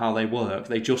are or how they work.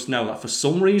 They just know that for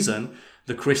some reason,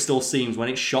 the crystal seems, when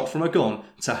it's shot from a gun,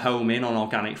 to home in on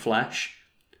organic flesh,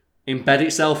 embed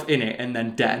itself in it, and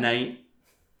then detonate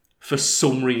for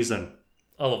some reason.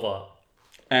 I love that.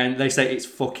 And they say it's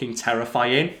fucking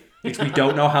terrifying because we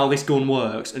don't know how this gun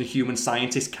works, and human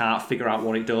scientists can't figure out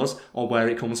what it does or where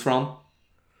it comes from.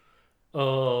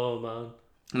 Oh, man.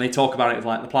 And they talk about it with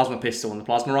like the plasma pistol and the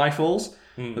plasma rifles.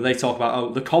 But they talk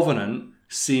about, the Covenant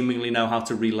seemingly know how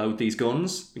to reload these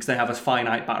guns because they have a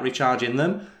finite battery charge in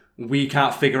them. We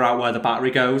can't figure out where the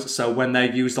battery goes, so when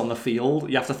they're used on the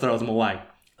field, you have to throw them away.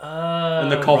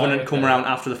 And the Covenant come around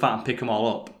after the fact and pick them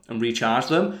all up and recharge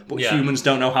them, but humans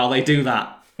don't know how they do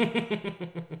that.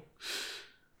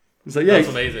 So yeah, that's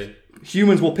amazing.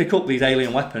 Humans will pick up these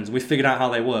alien weapons. We've figured out how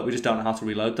they work. We just don't know how to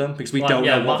reload them because we don't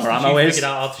know what their ammo is.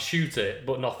 Figured out how to shoot it,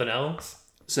 but nothing else.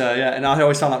 So yeah, and I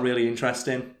always found that really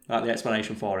interesting, like the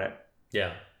explanation for it.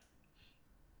 Yeah,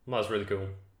 that's really cool.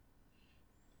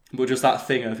 But just that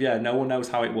thing of, no one knows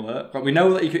how it works. Like, we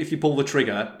know that if you pull the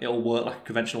trigger, it'll work like a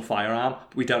conventional firearm,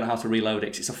 but we don't know how to reload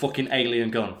it because it's a fucking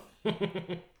alien gun.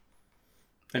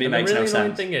 And it makes no sense. The really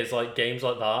annoying thing is, like, games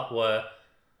like that where,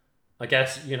 I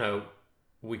guess,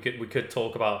 we could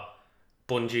talk about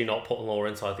Bungie not putting lore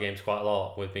inside the games quite a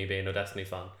lot, with me being a Destiny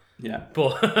fan. Yeah.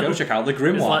 But go check out the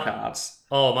Grimoire cards.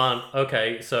 Oh, man.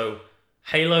 Okay, so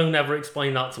Halo never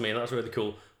explained that to me, and that's really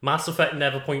cool. Mass Effect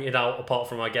never pointed out, apart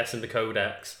from, I guess, in the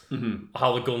codex,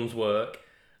 how the guns work.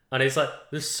 And it's like,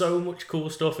 there's so much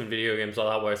cool stuff in video games like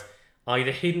that where it's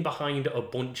either hidden behind a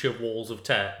bunch of walls of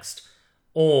text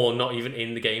or not even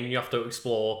in the game, and you have to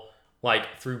explore,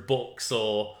 like, through books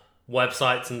or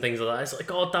websites and things like that. It's like,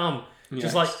 god damn,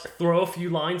 just, like, throw a few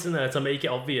lines in there to make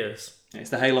it obvious. It's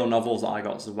the Halo novels that I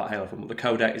got about Halo from. The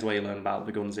codex is where you learn about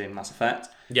the guns in Mass Effect.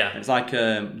 Yeah. And it's like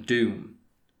Doom.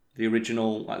 The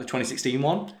original, like the 2016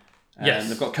 one. Yes.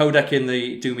 They've got codec in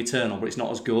the Doom Eternal, but it's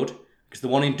not as good. Because the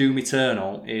one in Doom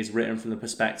Eternal is written from the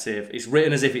perspective... It's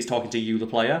written as if it's talking to you, the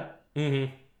player.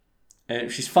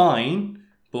 Which is fine,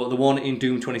 but the one in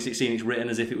Doom 2016 is written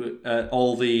as if it were...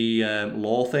 all the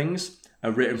lore things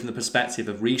are written from the perspective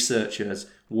of researchers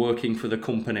working for the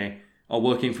company or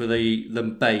working for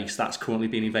the base that's currently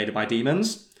being invaded by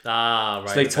demons. Ah, right.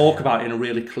 So they talk about it in a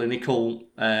really clinical,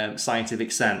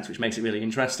 scientific sense, which makes it really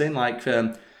interesting. Like,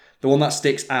 the one that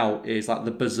sticks out is like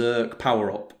the Berserk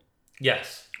power-up.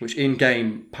 Yes. Which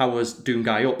in-game powers Doom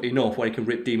Guy up enough where he can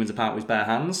rip demons apart with his bare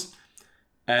hands.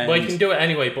 Well, he can do it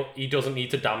anyway, but he doesn't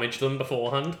need to damage them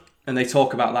beforehand. And they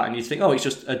talk about that, and you think, it's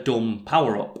just a dumb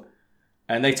power-up.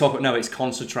 And they talk about, no, it's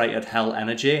concentrated hell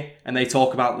energy. And they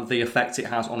talk about the effect it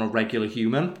has on a regular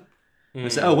human. They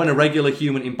say, when a regular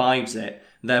human imbibes it,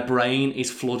 their brain is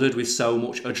flooded with so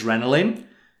much adrenaline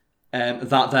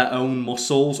that their own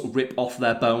muscles rip off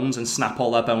their bones and snap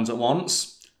all their bones at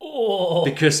once. Oh.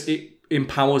 Because it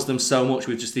empowers them so much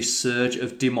with just this surge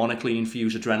of demonically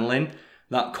infused adrenaline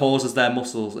that causes their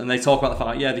muscles. And they talk about the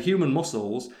fact, the human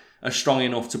muscles are strong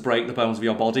enough to break the bones of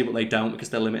your body, but they don't because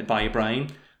they're limited by your brain.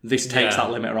 This takes that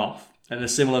limiter off. And in a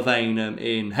similar vein,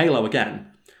 in Halo again,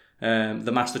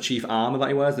 the Master Chief armor that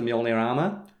he wears, the Mjolnir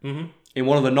armor. In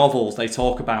one of the novels, they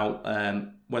talk about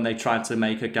when they tried to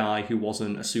make a guy who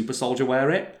wasn't a super soldier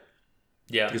wear it.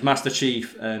 Yeah. Because Master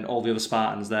Chief and all the other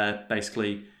Spartans, they're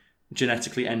basically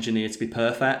genetically engineered to be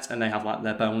perfect, and they have like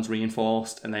their bones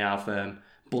reinforced, and they have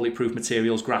bulletproof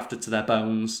materials grafted to their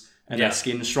bones, and their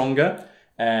skin stronger,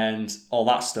 and all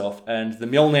that stuff. And the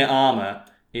Mjolnir armor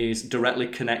is directly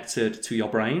connected to your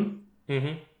brain.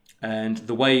 And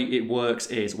the way it works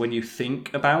is when you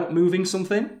think about moving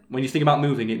something, when you think about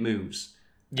moving, it moves.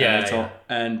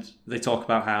 And they talk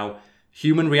about how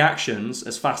human reactions,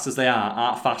 as fast as they are,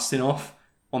 aren't fast enough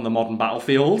on the modern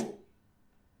battlefield.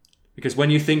 Because when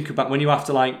you have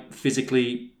to like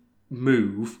physically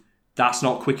move, that's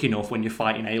not quick enough when you're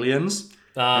fighting aliens.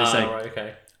 Right,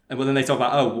 okay. But then they talk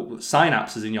about,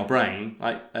 synapses in your brain,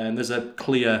 like there's a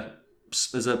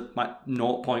like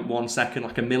 0.1 second,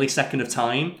 like a millisecond of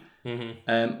time,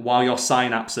 while your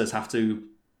synapses have to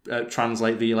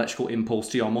translate the electrical impulse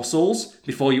to your muscles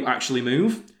before you actually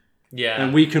move. Yeah.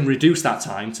 And we can reduce that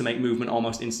time to make movement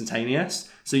almost instantaneous.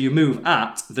 So you move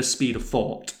at the speed of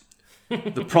thought.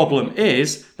 The problem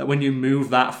is that when you move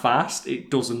that fast,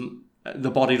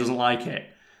 the body doesn't like it.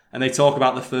 And they talk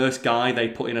about the first guy they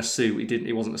put in a suit.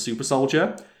 He wasn't a super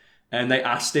soldier. And they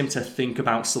asked him to think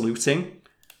about saluting.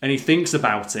 And he thinks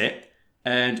about it.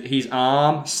 And his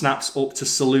arm snaps up to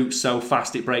salute so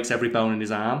fast it breaks every bone in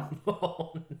his arm.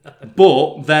 Oh, no.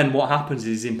 But then what happens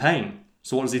is he's in pain.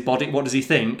 So what does he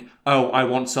think? Oh, I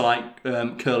want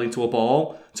to curl into a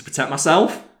ball to protect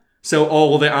myself. So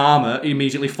all the armour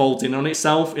immediately folds in on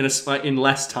itself in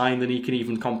less time than he can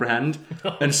even comprehend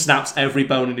and snaps every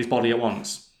bone in his body at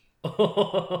once.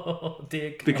 Oh,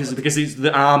 dear God. Because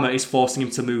the armour is forcing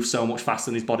him to move so much faster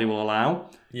than his body will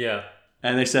allow. Yeah.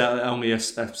 And they say that only a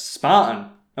Spartan,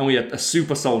 only a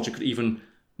super soldier could even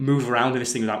move around in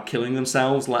this thing without killing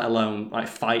themselves, let alone like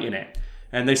fighting it.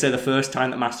 And they say the first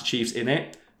time that Master Chief's in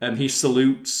it, he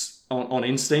salutes on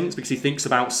instinct because he thinks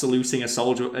about saluting a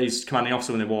soldier, his commanding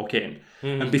officer, when they walk in.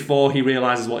 Mm-hmm. And before he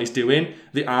realises what he's doing,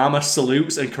 the armour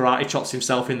salutes and karate chops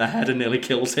himself in the head and nearly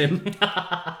kills him.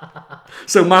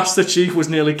 So Master Chief was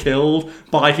nearly killed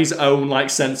by his own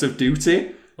sense of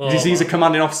duty. He sees a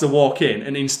commanding officer walk in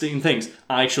and instinct thinks,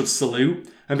 I should salute.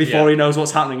 And before he knows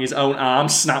what's happening, his own arm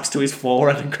snaps to his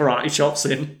forehead and karate chops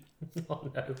him.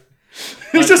 Oh no.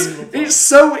 It's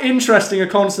so interesting a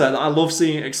concept that I love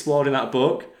seeing it explored in that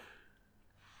book.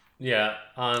 Yeah.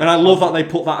 And I love that they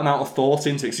put that amount of thought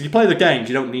into it. So you play the games,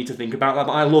 you don't need to think about that.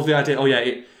 But I love the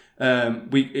idea,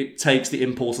 it takes the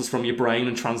impulses from your brain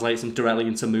and translates them directly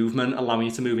into movement, allowing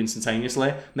you to move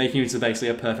instantaneously, making you into basically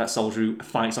a perfect soldier who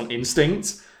fights on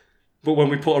instinct. But when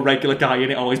we put a regular guy in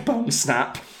it, always bones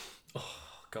snap. Oh,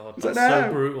 God, that's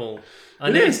so brutal.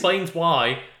 And it explains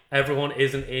why everyone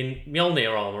isn't in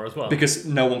Mjolnir armor as well. Because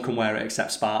no one can wear it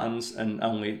except Spartans, and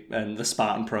the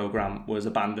Spartan program was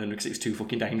abandoned because it was too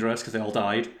fucking dangerous because they all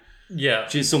died. Yeah.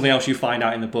 Which is something else you find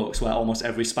out in the books where almost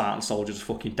every Spartan soldier just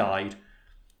fucking died.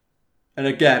 And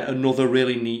again, another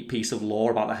really neat piece of lore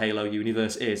about the Halo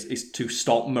universe is to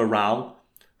stop morale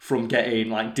from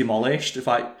getting demolished.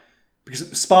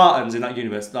 Because Spartans in that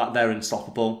universe, they're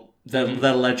unstoppable. They're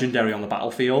legendary on the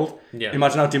battlefield. Yeah.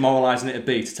 Imagine how demoralising it'd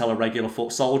be to tell a regular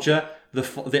foot soldier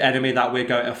the enemy that we're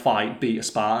going to fight beat a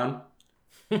Spartan.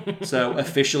 So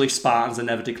officially Spartans are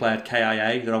never declared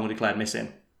KIA, they're only declared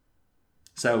missing.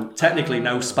 So technically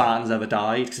no Spartans ever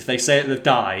died, because if they say that they've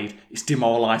died, it's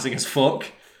demoralising as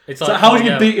fuck. It's so how do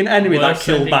you beat an enemy that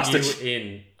killed Master Chief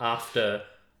in after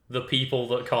the people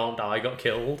that can't die got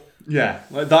killed? Yeah,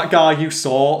 that guy you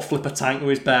saw flip a tank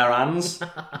with his bare hands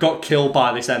got killed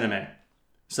by this enemy.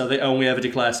 So they only ever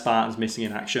declare Spartans missing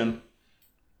in action.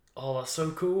 Oh, that's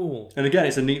so cool. And again,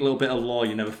 it's a neat little bit of lore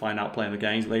you never find out playing the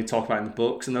games, but they talk about in the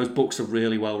books, and those books are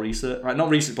really well researched. Right, not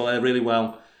researched, but they're really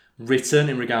well written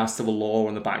in regards to the lore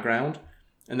and the background.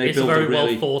 And they it's build a very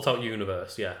well thought out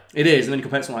universe, yeah. It is, and then you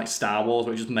compare it to something like Star Wars,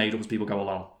 where it's just made up as people go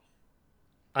along.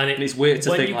 And it's weird to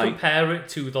when think you compare it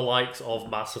to the likes of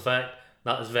Mass Effect,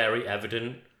 that is very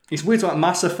evident. It's weird that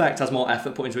Mass Effect has more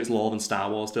effort put into its lore than Star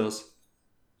Wars does.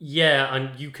 Yeah,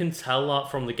 and you can tell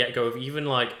that from the get-go of even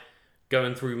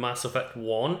going through Mass Effect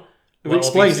 1. It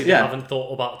explains, they haven't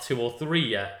thought about 2 or 3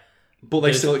 yet. But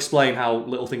they still explain how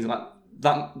little things like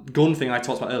that gun thing I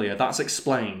talked about earlier, that's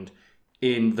explained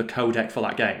in the codec for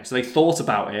that game. So they thought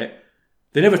about it.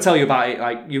 They never tell you about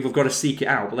it, you've got to seek it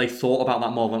out, but they thought about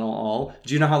that more than all.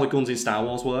 Do you know how the guns in Star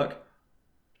Wars work?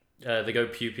 They go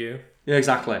pew-pew. Yeah,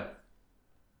 exactly.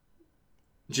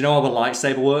 Do you know how the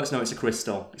lightsaber works? No, it's a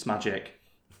crystal. It's magic.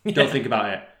 Don't think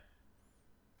about it.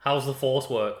 How's the Force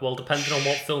work? Well, depending on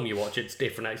what film you watch, it's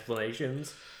different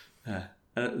explanations.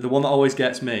 The one that always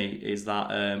gets me is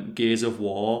that Gears of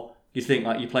War. You think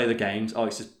you play the games,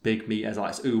 it's just big meat, it's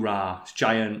hoorah, it's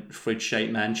giant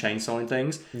fridge-shaped men chainsawing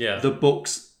things. Yeah. The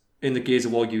books in the Gears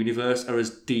of War universe are as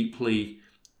deeply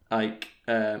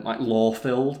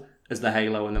lore-filled as the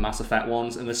Halo and the Mass Effect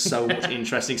ones, and there's so much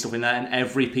interesting stuff in there, and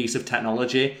every piece of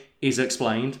technology is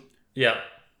explained. Yeah.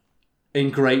 In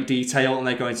great detail, and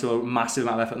they go into a massive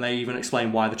amount of effort, and they even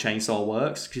explain why the chainsaw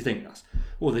works, because you think,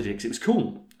 they did because it was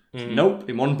cool. Nope,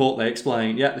 in one book they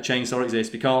explain, the chainsaw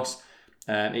exists because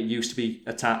it used to be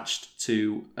attached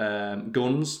to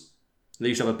guns. They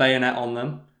used to have a bayonet on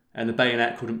them, and the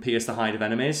bayonet couldn't pierce the hide of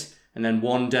enemies. And then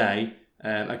one day,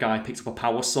 a guy picked up a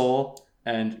power saw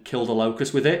and killed a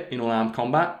locust with it in unarmed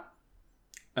combat.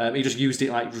 He just used it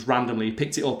just randomly. He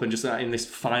picked it up and just in this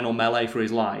final melee for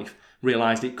his life,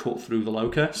 realised it cut through the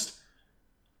locust.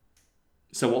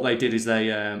 So what they did is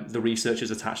the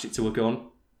researchers attached it to a gun.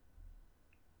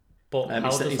 But how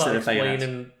does that explain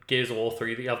in Gears of War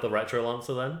 3 that you have the Retro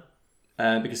Lancer then?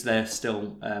 because they're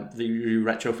still you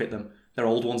retrofit them. They're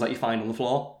old ones that you find on the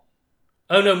floor.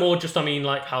 Oh no, more just I mean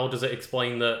like how does it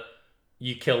explain that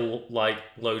you kill like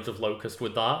loads of locusts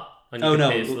with that and you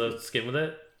can pierce the skin with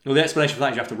it? Well, the explanation for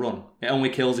that is you have to run. It only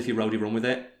kills if you roadie run with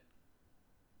it.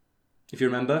 If you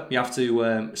remember, you have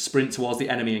to sprint towards the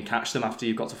enemy and catch them after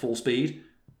you've got to full speed.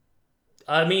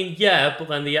 I mean, yeah, but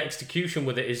then the execution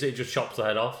with it is it just chops the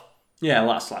head off. Yeah,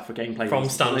 well, that's like for gameplay from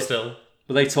reasons, standstill.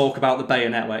 But they talk about the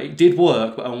bayonet where it did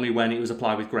work, but only when it was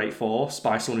applied with great force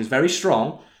by someone who's very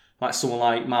strong, like someone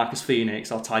like Marcus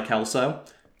Phoenix or Ty Kelso.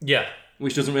 Yeah.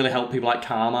 Which doesn't really help people like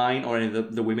Carmine or any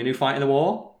of the women who fight in the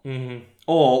war. Mm-hmm.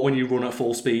 Or when you run at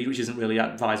full speed, which isn't really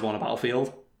advisable on a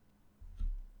battlefield.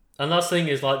 And that's the thing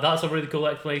is, like, that's a really cool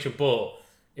explanation, but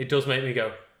it does make me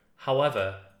go,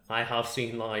 however, I have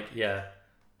seen, like,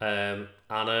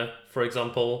 Anna, for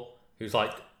example, who's,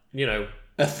 like, you know,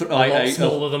 a lot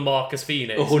smaller than Marcus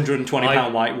Phoenix.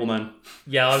 120-pound white woman.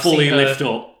 Yeah, I've fully seen her lift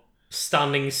up.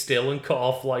 standing still and cut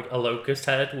off, like, a locust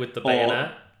head with the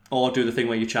bayonet. Or do the thing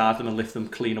where you charge them and lift them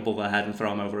clean above their head and throw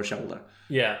them over a shoulder.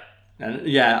 Yeah. And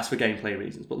yeah, that's for gameplay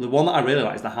reasons. But the one that I really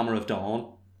like is the Hammer of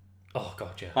Dawn. Oh,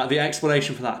 God, yeah. Like, the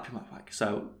explanation for that, like,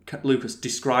 so, Lucas,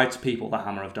 describe to people the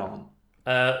Hammer of Dawn.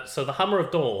 So the Hammer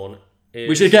of Dawn is...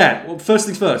 Which, again, well, first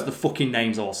things first, the fucking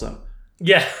name's awesome.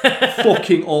 Yeah.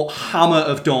 Fucking Hammer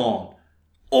of Dawn.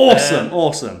 Awesome,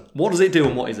 awesome. What does it do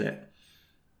and what is it?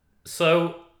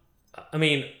 So, I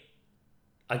mean,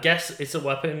 I guess it's a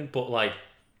weapon, but, like,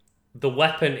 the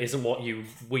weapon isn't what you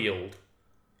wield.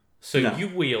 So you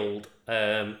wield,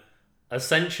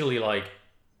 essentially, like,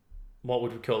 what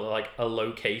would we call it? Like, a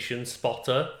location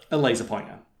spotter. A laser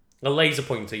pointer. A laser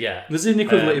pointer, yeah. There's an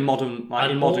equivalent in modern,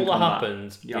 and in modern all combat. that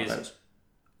happens is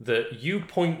that you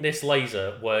point this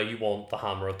laser where you want the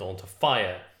Hammer of Dawn to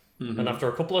fire. Mm-hmm. And after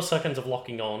a couple of seconds of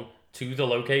locking on to the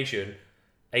location,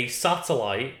 a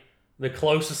satellite, the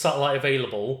closest satellite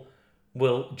available,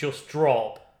 will just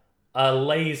drop a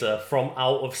laser from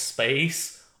out of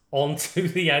space onto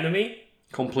the enemy.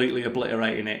 Completely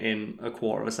obliterating it in a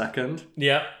quarter of a second.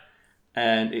 Yeah.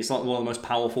 And it's like one of the most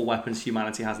powerful weapons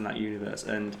humanity has in that universe.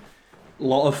 And a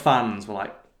lot of fans were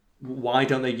like, why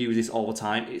don't they use this all the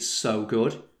time? It's so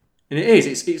good. And it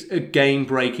is. It's a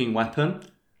game-breaking weapon.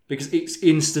 Because it's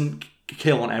instant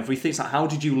kill on everything. It's like, how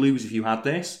did you lose if you had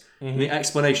this? Mm-hmm. And the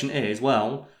explanation is,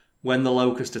 well, when the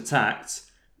Locust attacked,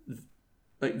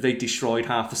 they destroyed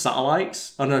half the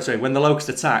satellites. Oh no, sorry. When the Locust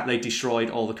attacked, they destroyed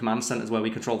all the command centers where we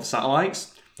control the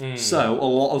satellites. So a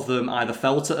lot of them either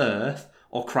fell to Earth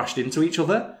or crashed into each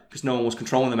other because no one was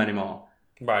controlling them anymore.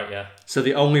 Right, yeah. So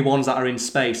the only ones that are in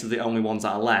space are the only ones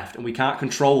that are left, and we can't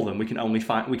control them. We can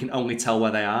only tell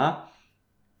where they are.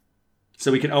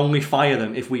 So we can only fire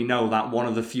them if we know that one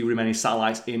of the few remaining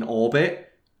satellites in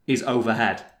orbit is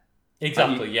overhead.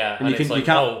 Exactly, yeah. And it's like,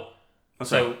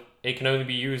 so it can only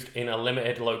be used in a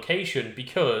limited location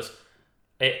because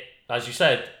it, as you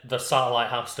said, the satellite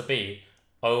has to be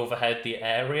overhead the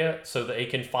area so that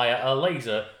it can fire a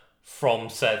laser from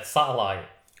said satellite.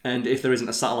 And if there isn't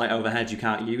a satellite overhead, you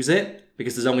can't use it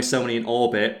because there's only so many in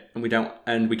orbit, and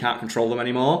we can't control them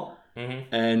anymore.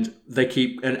 Mm-hmm. And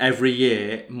every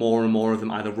year more and more of them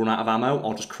either run out of ammo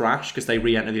or just crash because they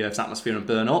re-enter the Earth's atmosphere and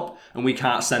burn up, and we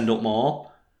can't send up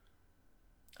more.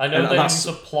 I know there's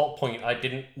a plot point. I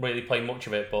didn't really play much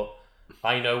of it, but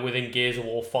I know within Gears of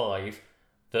War 5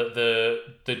 that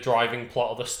the driving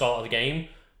plot at the start of the game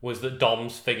was that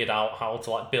Dom's figured out how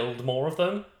to like build more of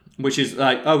them. Which is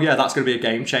like, oh yeah, that's going to be a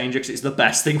game changer because it's the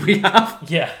best thing we have.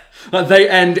 Yeah. Like, they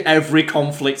end every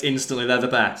conflict instantly. They're the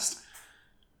best.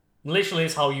 Literally,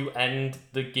 it's how you end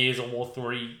the Gears of War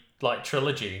 3 like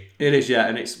trilogy. It is, yeah,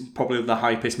 and it's probably the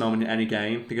hypest moment in any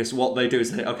game because what they do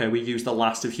is we use the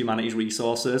last of humanity's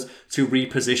resources to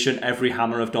reposition every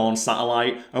Hammer of Dawn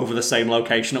satellite over the same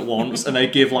location at once, and they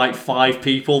give like 5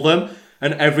 people them,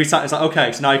 and every time it's like,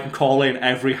 okay, so now you can call in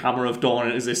every Hammer of Dawn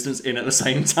in existence in at the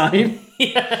same time.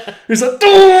 Yeah. It's like,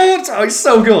 oh, it's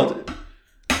so good.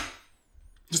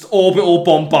 Just orbital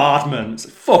bombardment.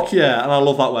 Fuck yeah, and I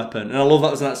love that weapon, and I love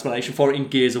that as an explanation for it in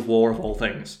Gears of War of all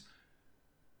things.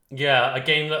 Yeah, a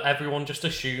game that everyone just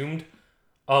assumed,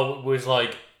 it was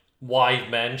like wide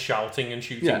men shouting and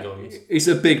shooting guns. It's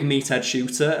a big meathead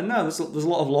shooter, and no, there's a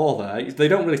lot of lore there. They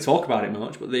don't really talk about it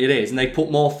much, but it is, and they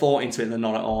put more thought into it than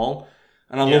not at all.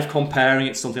 And I love comparing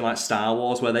it to something like Star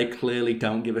Wars, where they clearly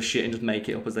don't give a shit and just make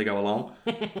it up as they go along.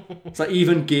 It's like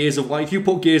even Gears of War. If you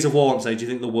put Gears of War and say, do you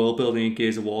think the world building in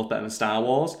Gears of War is better than Star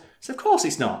Wars? So of course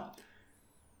it's not.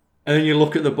 And then you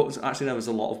look at the books. Actually, there was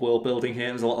a lot of world building here.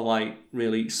 There's a lot of like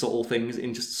really subtle things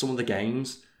in just some of the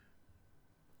games.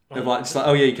 Of like, it's like,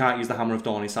 oh yeah, you can't use the Hammer of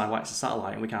Dawn inside. Like, it's a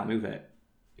satellite and we can't move it.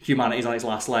 humanity's on its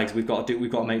last legs. We've got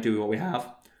to make do with what we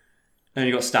have. And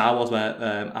you got Star Wars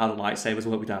where how the lightsabers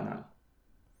work. We don't know.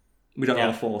 We don't know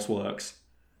how the Force works.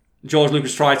 George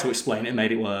Lucas tried to explain it and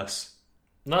made it worse.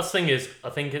 And that's the thing is, I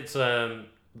think it's the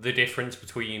difference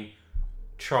between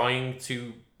trying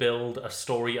to build a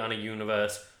story and a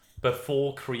universe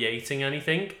before creating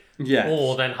anything,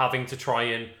 or then having to try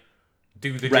and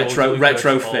do the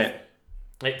retrofit,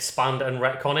 expand and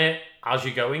retcon it as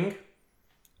you're going,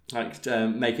 like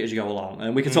make it as you go along.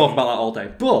 And we can talk about that all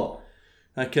day, but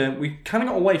like we kind of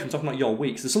got away from talking about your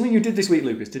weeks. There's something you did this week,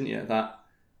 Lucas, didn't you? That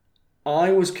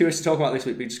I was curious to talk about this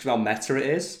week, but just how meta it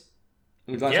is.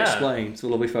 Would you like to explain to the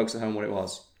lovely folks at home what it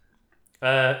was?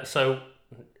 So,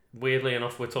 weirdly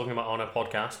enough, we're talking about on a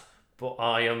podcast, but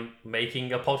I am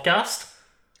making a podcast.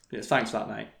 Yes, thanks for that,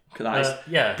 mate.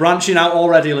 Branching out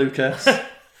already, Lucas.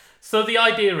 So the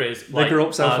idea is, like,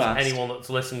 up so fast. Anyone that's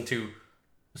listened to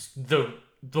the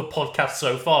podcast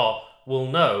so far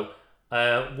will know,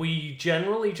 we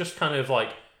generally just kind of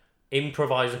like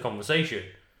improvise a conversation.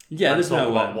 Yeah, there's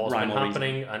no about what's been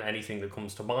happening and anything that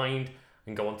comes to mind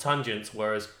and go on tangents.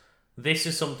 Whereas this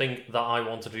is something that I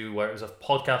want to do where it was a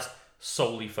podcast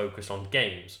solely focused on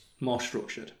games. More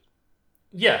structured.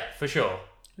 Yeah, for sure.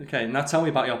 Okay, now tell me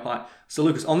about your part. So,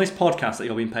 Lucas, on this podcast that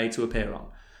you're being paid to appear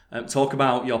on, talk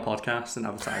about your podcast and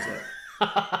advertise it.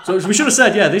 So we should have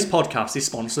said, this podcast is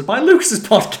sponsored by Lucas's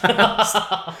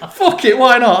podcast. Fuck it,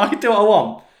 why not? I can do what I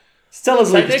want. So tell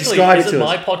us, Lucas, describe it to us. Isn't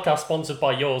my podcast sponsored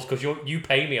by yours because you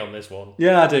pay me on this one?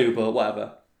 Yeah, I do, but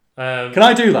whatever. Can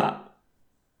I do that?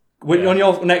 On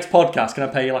your next podcast, can I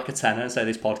pay you like a tenner and say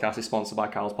this podcast is sponsored by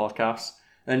Carl's podcast?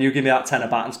 And you give me that tenner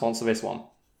back and sponsor this one?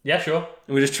 Yeah, sure.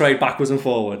 And we just trade backwards and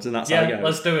forwards, and that's how it goes. Yeah,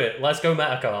 let's do it. Let's go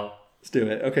meta, Carl. Let's do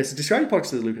it. Okay, so describe your podcast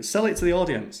to Lucas. Sell it to the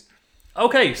audience.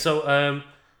 Okay, so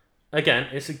again,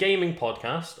 it's a gaming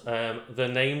podcast. The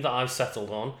name that I've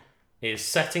settled on is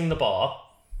Setting the Bar.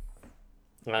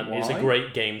 And it's a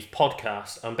great games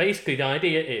podcast. And basically the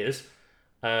idea is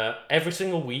every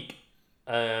single week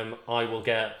I will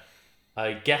get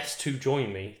a guest to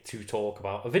join me to talk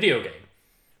about a video game.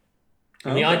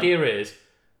 And the idea is...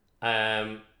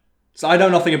 so I know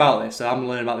nothing about this, so I'm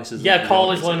learning about this as well. Yeah,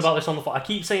 Carl is learning about this on the fly. I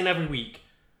keep saying every week.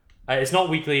 It's not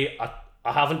weekly.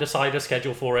 I haven't decided a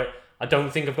schedule for it. I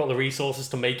don't think I've got the resources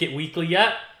to make it weekly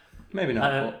yet. Maybe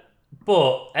not.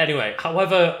 But anyway,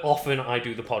 however often I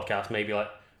do the podcast, maybe like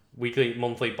weekly,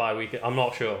 monthly, bi-weekly, I'm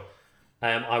not sure.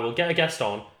 I will get a guest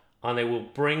on and they will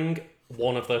bring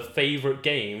one of their favourite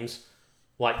games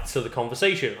like to the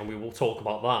conversation and we will talk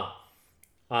about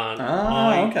that.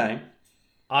 And okay.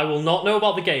 I will not know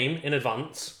about the game in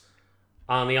advance,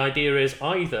 and the idea is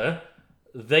either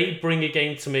they bring a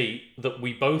game to me that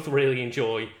we both really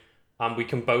enjoy and we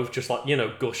can both just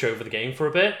gush over the game for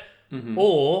a bit,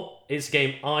 or it's a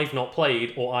game I've not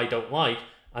played or I don't like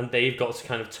and they've got to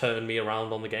kind of turn me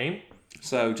around on the game.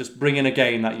 So just bring in a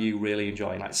game that you really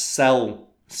enjoy, like sell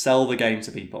the game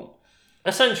to people.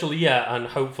 Essentially, yeah, and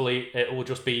hopefully it will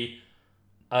just be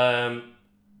a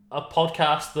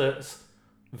podcast that's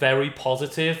very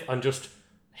positive and just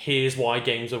here's why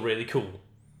games are really cool.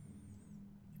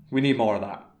 We need more of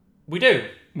that. We do.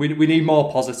 We need more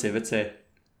positivity.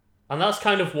 And that's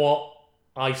kind of what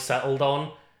I settled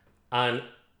on. And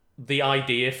the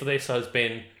idea for this has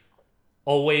been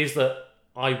always that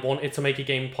I wanted to make a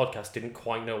game podcast, didn't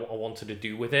quite know what I wanted to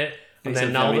do with it. And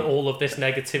then now that all of this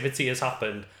negativity has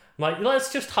happened, I'm like,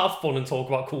 let's just have fun and talk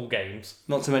about cool games.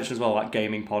 Not to mention as well, like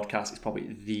gaming podcast is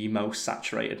probably the most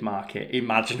saturated market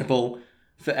imaginable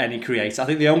for any creator. I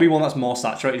think the only one that's more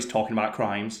saturated is talking about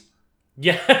crimes.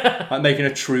 Yeah. Like making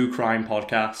a true crime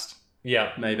podcast.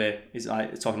 Yeah. Maybe. Is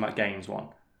like talking about games one.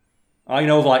 I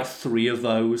know of like 3 of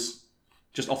those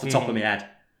just off the top of my head.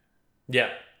 Yeah.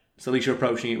 So at least you're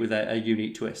approaching it with a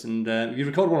unique twist. And you've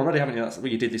recorded one already, haven't you? That's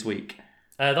what you did this week.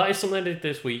 That is something I did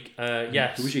this week.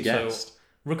 Yes. Who was your guest? So,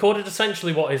 recorded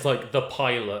essentially what is like the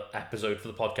pilot episode for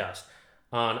the podcast.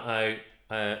 And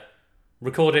I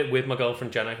recorded it with my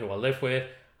girlfriend Jenna, who I live with.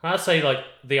 And I'd say like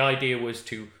the idea was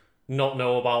to not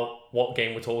know about what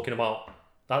game we're talking about.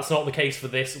 That's not the case for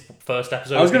this first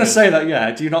episode. I was going to say that,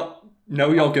 yeah. Do you not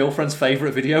know your girlfriend's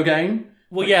favourite video game?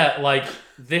 Well, yeah, like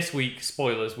this week,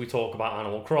 spoilers, we talk about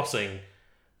Animal Crossing,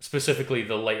 specifically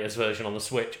the latest version on the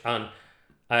Switch. And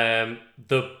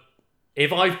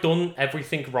if I've done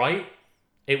everything right,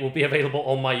 it will be available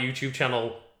on my YouTube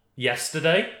channel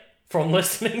yesterday from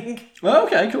listening. Oh,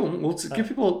 okay, cool.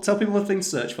 Well, tell people the thing to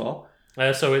search for.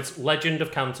 So it's Legend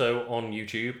of Kanto on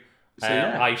YouTube. So,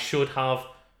 yeah. I should have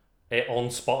it on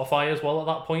Spotify as well at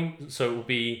that point. So it will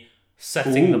be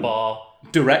Setting the Bar.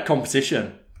 Direct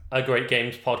competition. A Great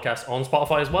Games podcast on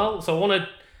Spotify as well. So I want to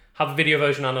have a video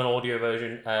version and an audio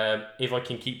version if I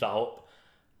can keep that up.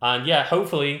 And yeah,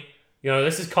 hopefully,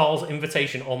 this is Carl's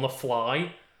invitation on the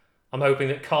fly. I'm hoping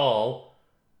that Carl,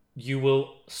 you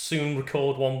will soon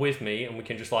record one with me, and we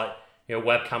can just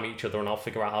webcam each other, and I'll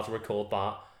figure out how to record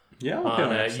that. Yeah,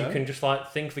 okay. And you can just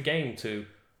think of a game to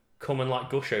come and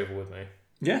gush over with me.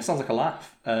 Yeah, sounds like a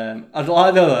laugh. I'd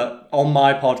like that on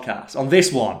my podcast, on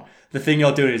this one, the thing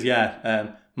you're doing is,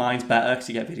 mine's better because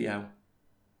you get video.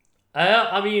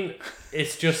 I mean,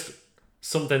 it's just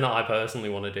something that I personally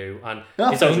want to do, and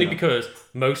it's only because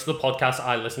most of the podcasts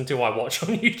I listen to, I watch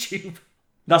on YouTube.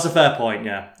 That's a fair point,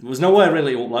 yeah. There's nowhere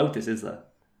really to upload this, is there?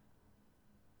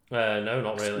 No,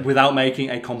 not really. Without making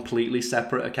a completely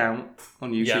separate account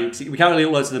on YouTube. Yeah. We can't really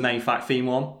upload to the main Fact Fiend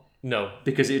one. No.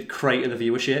 Because it'd create the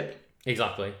viewership.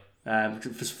 Exactly.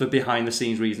 For behind the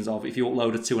scenes reasons of, if you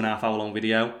upload a 2.5 hour long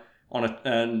video,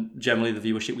 generally the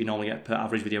viewership we normally get per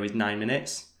average video is 9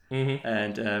 minutes. Mm-hmm.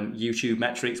 And YouTube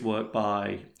metrics work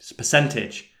by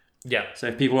percentage. Yeah. So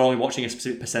if people are only watching a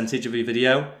specific percentage of your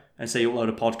video, and say you upload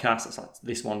a podcast, that's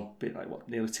this one,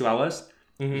 nearly 2 hours.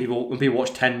 Mm-hmm. When people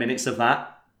watch 10 minutes of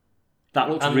that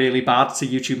looks really bad to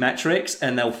YouTube metrics,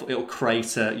 and it'll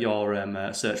crater your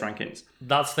search rankings.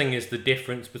 That's the thing, is the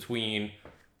difference between,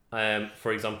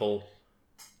 for example,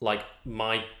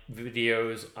 my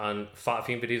videos and Fact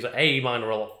Fiend videos. Mine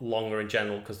are a lot longer in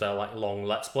general because they're long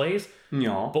Let's Plays.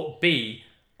 Yeah. But B,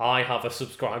 I have a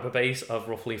subscriber base of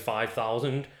roughly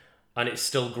 5,000, and it's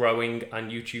still growing, and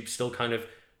YouTube's still kind of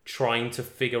trying to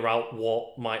figure out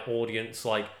what my audience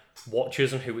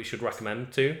watches and who it should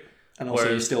recommend to. And also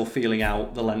you're still feeling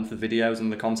out the length of videos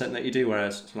and the content that you do,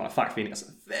 whereas something like Fact Fiend has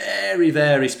a very,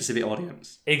 very specific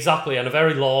audience. Exactly, and a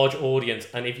very large audience.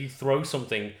 And if you throw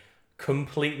something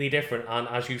completely different and,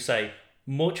 as you say,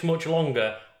 much, much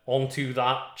longer onto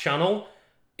that channel,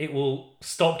 it will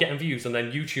stop getting views, and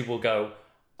then YouTube will go,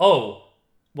 oh,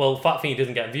 well, Fact Fiend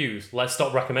isn't getting views. Let's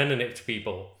stop recommending it to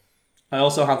people. I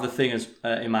also have the thing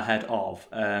in my head of,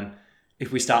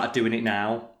 if we started doing it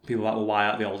now, people are like, well, why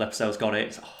aren't the old episodes got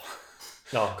it?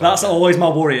 God, that's always my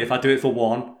worry. If I do it for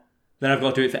one, then I've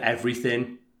got to do it for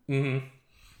everything. Mm-hmm.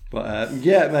 But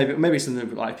maybe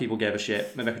something like people gave a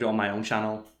shit. Maybe I could do it on my own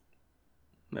channel.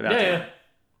 Maybe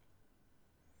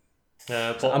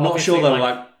but I'm not sure though.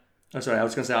 I was going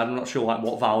to say I'm not sure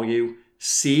what value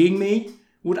seeing me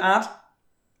would add.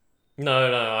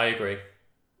 No, I agree.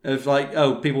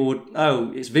 Of people would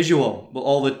it's visual, but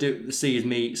all they see is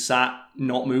me sat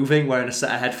not moving, wearing a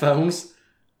set of headphones.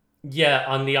 Yeah,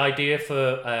 and the idea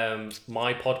for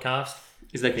my podcast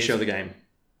is they can show the game.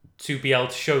 To be able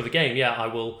to show the game, I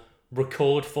will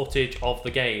record footage of the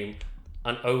game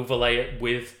and overlay it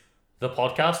with the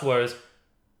podcast, whereas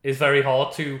it's very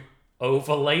hard to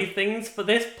overlay things for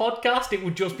this podcast. It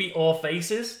would just be our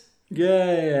faces.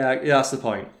 Yeah, that's the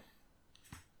point.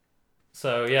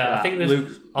 So I think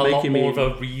there's a lot more of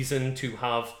a reason to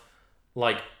have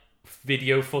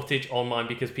video footage on mine,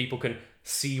 because people can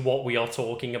see what we are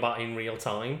talking about in real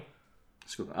time.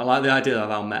 I like the idea of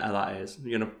how meta that is.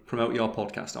 You're going to promote your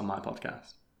podcast on my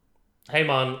podcast. Hey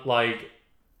man,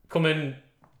 come and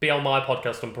be on my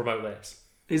podcast and promote this.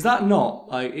 Is that not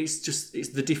it's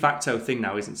the de facto thing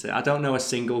now, isn't it? I don't know a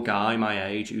single guy my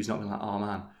age who's not been like, oh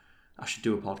man, I should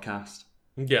do a podcast.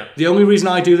 Yeah. The only reason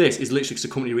I do this is literally because a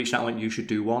company reached out and went, you should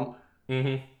do one.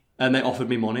 Mm-hmm. And they offered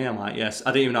me money. I'm like, yes.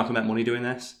 I didn't even know I could make money doing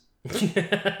this.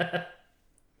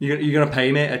 You're going to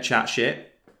pay me to chat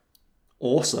shit?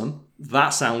 Awesome. That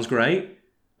sounds great.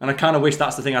 And I kind of wish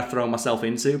that's the thing I'd thrown myself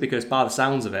into, because by the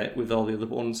sounds of it, with all the other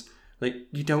ones,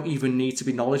 you don't even need to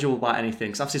be knowledgeable about anything.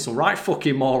 Because I've seen some right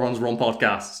fucking morons run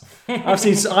podcasts. I have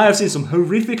seen some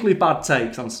horrifically bad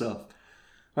takes on stuff.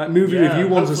 Movie review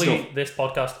ones and stuff. Hopefully this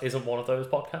podcast isn't one of those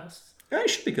podcasts. Yeah, it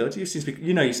should be good.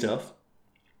 You know your stuff.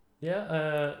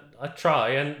 Yeah, I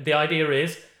try. And the idea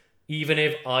is, even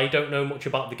if I don't know much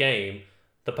about the game,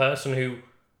 the person who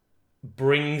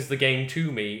brings the game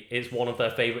to me is one of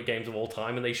their favourite games of all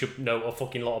time, and they should know a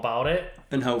fucking lot about it.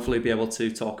 And hopefully be able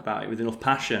to talk about it with enough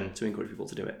passion to encourage people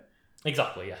to do it.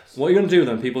 Exactly, yes. What are you going to do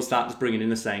then? People start just bringing in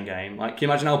the same game. Can you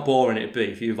imagine how boring it'd be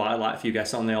if you invited a few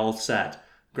guests on, they all said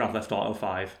Grand Theft Auto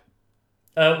 5?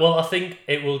 Well, I think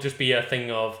it will just be a thing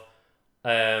of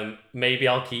maybe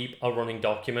I'll keep a running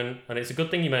document, and it's a good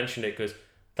thing you mentioned it, because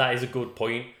that is a good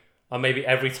point. And maybe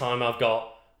every time I've got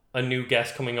a new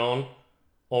guest coming on,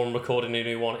 or I'm recording a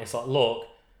new one, it's look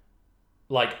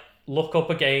up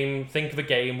a game, think of a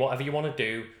game, whatever you want to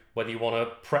do, whether you want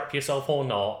to prep yourself or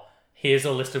not, here's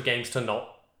a list of games to not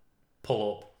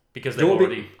pull up, because they've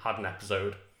already had an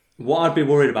episode. What I'd be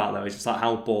worried about, though, is just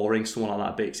how boring someone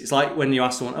like that is. It's like when you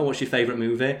ask someone, what's your favourite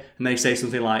movie? And they say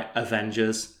something like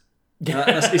Avengers.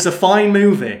 It's a fine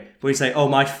movie, but you say, "Oh,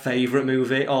 my favourite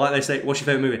movie," or like they say, "What's your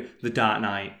favourite movie?" The Dark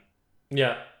Knight.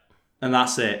 Yeah. And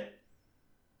that's it.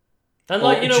 And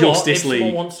like, you know what? If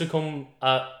someone wants to come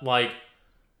at like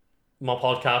my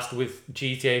podcast with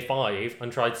GTA 5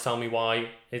 and try to tell me why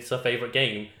it's their favourite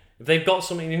game, if they've got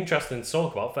something interesting to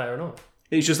talk about, fair enough.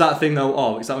 It's just that thing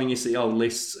though. It's that when you see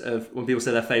lists of when people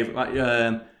say their favourite,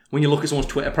 like, when you look at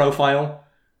someone's Twitter profile.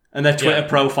 And their Twitter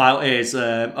profile is,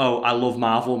 I love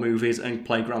Marvel movies and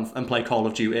play Call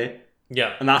of Duty.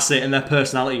 Yeah. And that's it. And their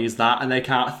personality is that. And they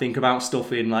can't think about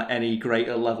stuff in like any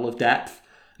greater level of depth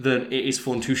than it is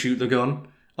fun to shoot the gun.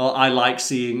 Or I like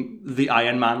seeing the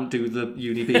Iron Man do the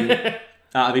unibeam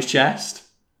out of his chest.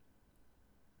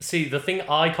 See, the thing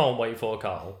I can't wait for,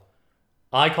 Carl,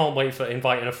 I can't wait for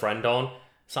inviting a friend on.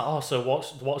 It's like, so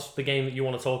what's the game that you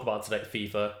want to talk about today,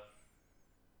 FIFA?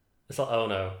 It's like, oh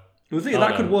no. I think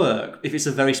that could work if it's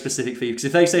a very specific FIFA. Because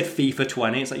if they said FIFA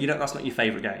 20, it's like that's not your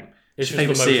favourite game. It's your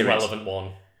just favourite the most relevant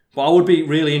one. But I would be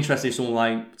really interested if someone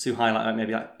like to highlight like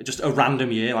maybe like just a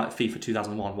random year like FIFA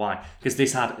 2001. Why? Because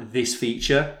this had this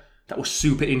feature that was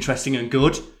super interesting and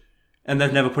good, and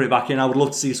they've never put it back in. I would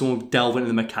love to see someone delve into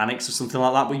the mechanics or something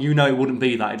like that. But it wouldn't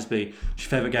be that. It'd just be your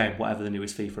favourite game, whatever the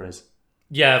newest FIFA is.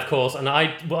 Yeah, of course. And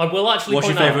I will actually. What's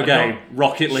your favourite game?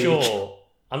 Rocket League. Sure.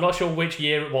 I'm not sure which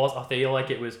year it was. I feel like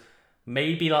it was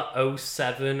maybe like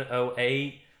 07,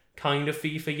 08 kind of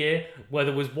FIFA year, where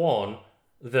there was one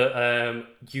that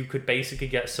you could basically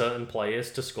get certain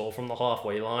players to score from the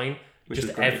halfway line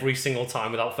just every single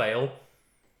time without fail.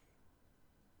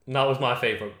 And that was my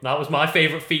favourite. That was my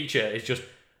favourite feature, is just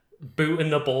booting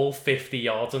the ball 50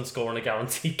 yards and scoring a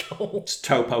guaranteed goal. Just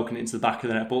toe poking it into the back of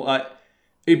the net. But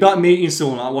it'd be like meeting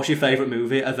someone like, what's your favourite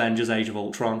movie? Avengers Age of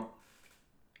Ultron.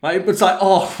 Like, it's like,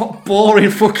 what a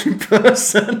boring fucking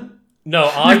person. No,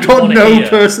 I've got no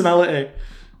personality.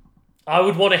 I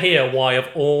would want to hear why of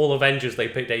all Avengers they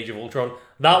picked Age of Ultron.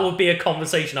 That would be a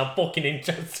conversation I'm fucking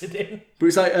interested in. But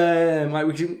it's like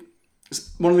we can.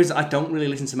 One of the reasons I don't really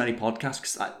listen to many podcasts,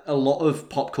 because a lot of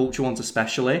pop culture ones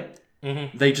especially,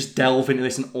 they just delve into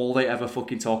this and all they ever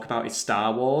fucking talk about is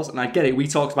Star Wars. And I get it, we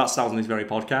talked about Star Wars on this very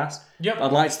podcast. Yep.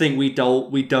 I'd like to think we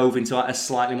dove into like a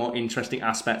slightly more interesting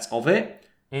aspects of it.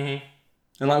 Mm-hmm.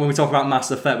 And like when we talk about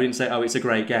Mass Effect, we didn't say, it's a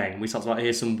great game. We talked about,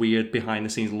 here's some weird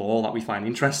behind-the-scenes lore that we find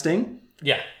interesting.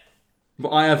 Yeah. But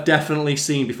I have definitely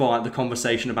seen before like the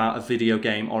conversation about a video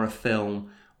game or a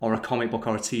film or a comic book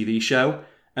or a TV show.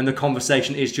 And the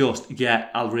conversation is just,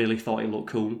 I really thought it looked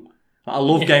cool. Like, I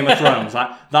love Game of Thrones.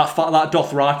 Like that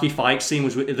Dothraki fight scene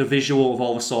was the visual of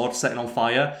all the swords setting on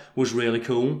fire was really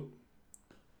cool.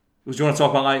 Do you want to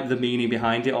talk about like the meaning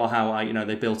behind it or how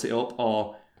they built it up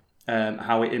or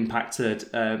how it impacted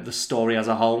the story as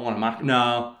a whole on a map?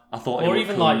 No, I thought. Or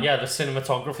even cool. Like the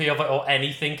cinematography of it or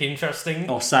anything interesting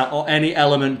or any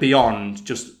element beyond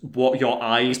just what your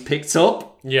eyes picked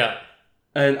up. Yeah.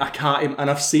 And I can't, and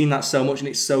I've seen that so much, and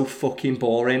it's so fucking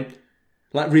boring.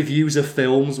 Like reviews of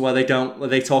films where they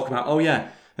talk about,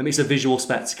 it's a visual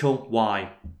spectacle.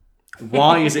 Why?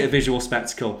 Why is it a visual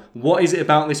spectacle? What is it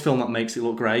about this film that makes it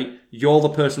look great? You're the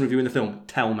person reviewing the film.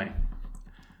 Tell me.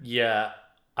 Yeah,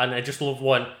 and I just love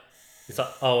one. It's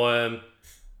like,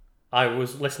 I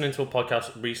was listening to a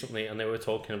podcast recently, and they were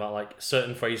talking about like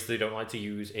certain phrases they don't like to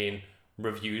use in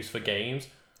reviews for games,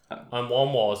 and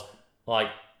one was like,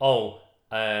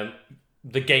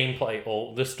 the gameplay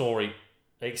or the story,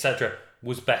 etc.,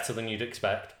 was better than you'd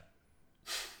expect.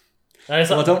 And it's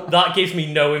like, that gives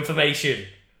me no information.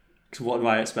 So what do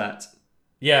I expect?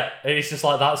 Yeah, it's just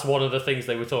like that's one of the things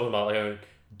they were talking about. Like,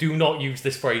 do not use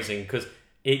this phrasing because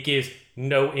it gives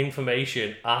no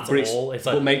information at all. It's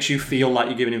like, what makes you feel like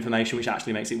you're giving information, which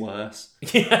actually makes it worse.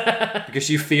 Yeah. Because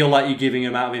you feel like you're giving an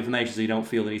amount of information, so you don't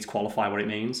feel the need to qualify what it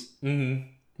means. Mm-hmm.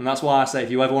 And that's why I say,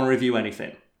 if you ever want to review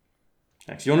anything,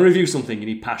 if you want to review something, you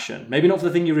need passion. Maybe not for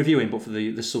the thing you're reviewing, but for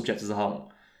the subject as a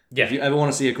whole. Yeah. If you ever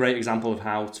want to see a great example of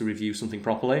how to review something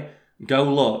properly, go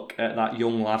look at that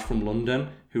young lad from London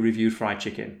who reviewed fried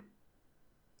chicken.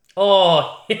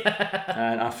 Oh, yeah.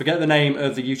 And I forget the name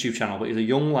of the YouTube channel, but he's a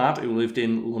young lad who lived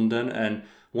in London, and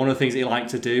one of the things that he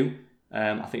liked to do,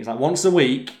 I think it's like once a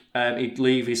week, he'd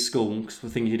leave his school, because the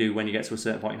thing you do when you get to a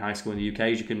certain point in high school in the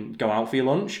UK is you can go out for your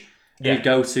lunch. Yeah. You'd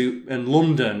go to, in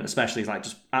London especially, it's like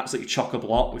just absolutely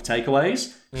chock-a-block with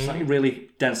takeaways. It's like a really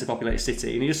densely populated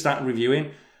city. And he just started reviewing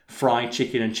fried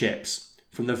chicken and chips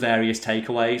from the various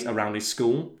takeaways around his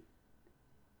school.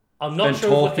 I'm not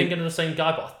sure if we're thinking of the same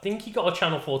guy, but I think he got a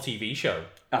Channel 4 TV show.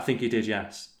 I think he did,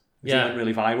 yes. He went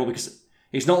really viral because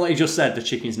it's not like he just said the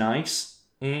chicken's nice.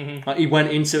 Mm-hmm. Like he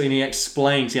went into it and he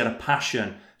explained, he had a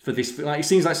passion for this. Like, it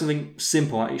seems like something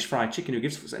simple, like it's fried chicken. Who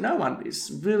gives? It's like, no, man,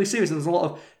 it's really serious. And there's a lot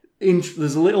of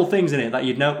there's little things in it that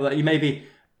you'd know that you maybe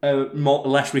a more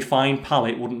less refined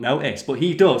palate wouldn't notice, but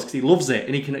he does because he loves it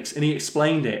and he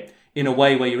explained it in a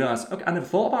way where you realise, okay, I never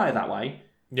thought about it that way.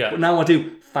 Yeah. But now I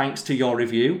do, thanks to your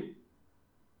review.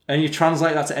 And you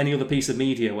translate that to any other piece of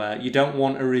media where you don't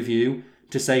want a review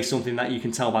to say something that you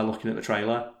can tell by looking at the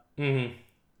trailer. Mm-hmm.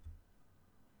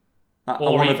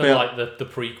 Or even like the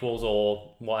prequels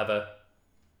or whatever.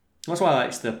 That's why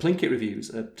like, the Plinkett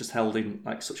reviews are just held in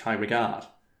like such high regard.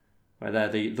 Where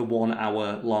they're the 1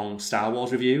 hour long Star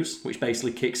Wars reviews, which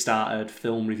basically kickstarted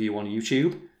film review on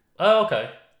YouTube. Oh,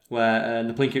 okay. Where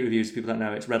the Plinkett reviews, people don't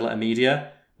know, it's Red Letter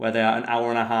Media, where they are an hour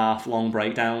and a half long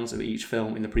breakdowns of each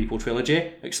film in the prequel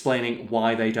trilogy, explaining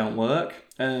why they don't work.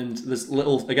 And there's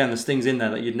things in there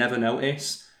that you'd never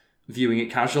notice viewing it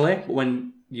casually. But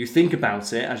when you think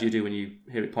about it, as you do when you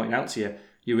hear it pointed out to you,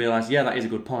 you realise, yeah, that is a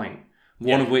good point.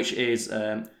 One of which is,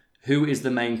 who is the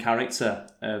main character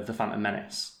of The Phantom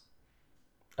Menace?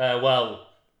 Well,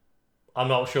 I'm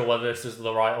not sure whether this is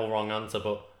the right or wrong answer,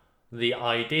 but the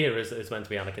idea is that it's meant to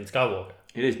be Anakin Skywalker.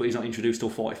 It is, but he's not introduced till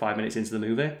 45 minutes into the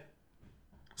movie.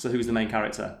 So who's the main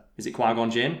character? Is it Qui-Gon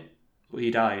Jinn? But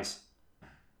he dies.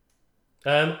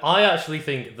 I actually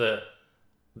think that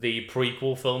the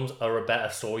prequel films are a better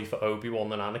story for Obi-Wan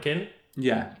than Anakin.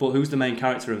 Yeah, but who's the main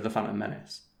character of The Phantom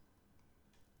Menace?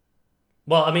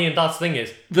 Well, I mean, that's the thing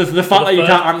is... The fact that you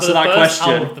can't answer that question...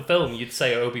 For the first hour of the film, you'd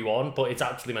say Obi-Wan, but it's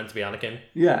actually meant to be Anakin.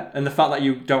 Yeah, and the fact that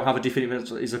you don't have a definitive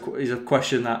answer is a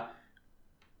question that...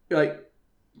 Like,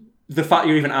 the fact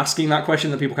you're even asking that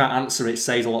question that people can't answer it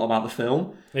says a lot about the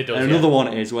film. It does, and another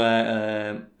one is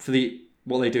where,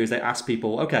 what they do is they ask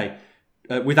people, okay,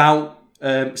 without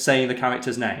saying the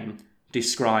character's name,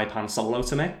 describe Han Solo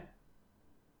to me.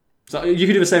 So you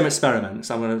could do the same experiment.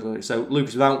 So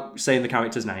Lucas, without saying the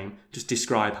character's name, just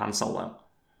describe Han Solo.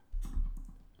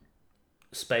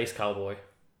 Space cowboy.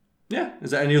 Yeah.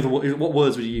 Is there any other? What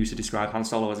words would you use to describe Han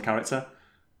Solo as a character?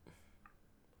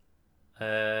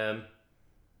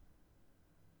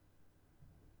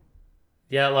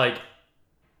 Yeah, like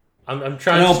I'm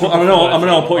trying. I'm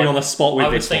gonna put you on the spot with this.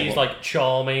 I would say he's like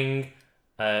charming,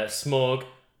 smug,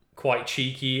 quite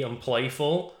cheeky and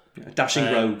playful. Dashing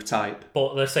rogue type. But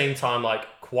at the same time, like,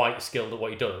 quite skilled at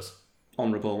what he does.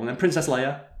 Honourable. And then Princess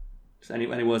Leia. Just any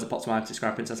words that pop to mind to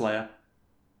describe Princess Leia?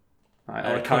 Right,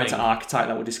 or a character archetype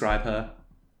that would describe her?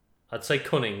 I'd say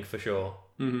cunning, for sure.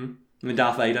 Mm-hmm. And then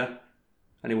Darth Vader.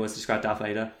 Any words to describe Darth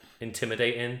Vader?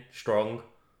 Intimidating, strong.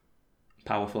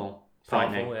 Powerful.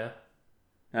 Frightening. Powerful,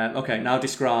 yeah. Okay, now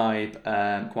describe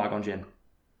Qui-Gon Jinn.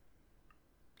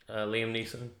 Liam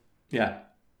Neeson. Yeah.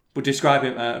 But describe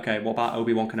him, what about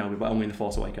Obi-Wan Kenobi, but only in The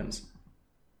Force Awakens?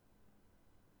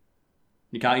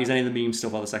 You can't use any of the meme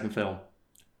stuff of the second film.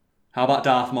 How about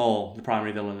Darth Maul, the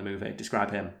primary villain in the movie? Describe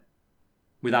him.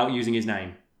 Without using his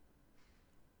name.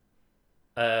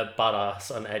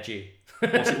 Badass and edgy.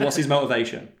 What's his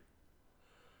motivation?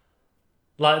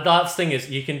 Like, that's the thing is,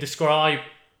 you can describe,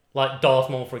 like Darth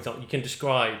Maul, for example, you can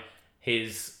describe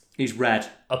his... He's red.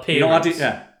 Appearance.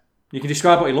 You can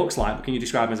describe what he looks like, but can you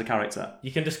describe him as a character?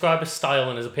 You can describe his style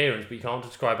and his appearance, but you can't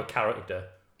describe a character.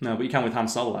 No, but you can with Han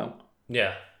Solo.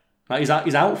 Yeah. Like his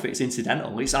outfit's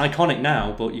incidental. It's iconic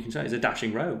now, but you can say he's a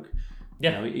dashing rogue.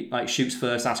 Yeah. He like shoots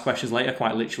first, asks questions later,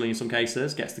 quite literally in some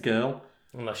cases, gets the girl.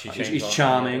 Unless she he's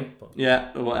charming.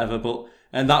 Yeah, or whatever.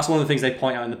 And that's one of the things they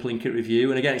point out in the Plinkett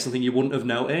review. And again, it's something you wouldn't have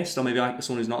noticed, or maybe like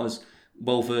someone who's not as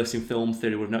well versed in film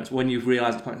theory would have noticed. When you've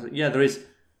realised the point, yeah, there is...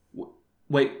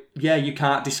 you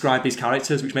can't describe these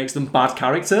characters, which makes them bad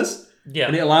characters. Yeah.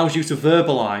 And it allows you to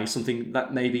verbalise something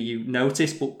that maybe you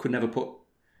noticed but could never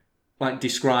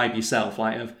describe yourself.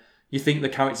 You think the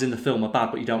characters in the film are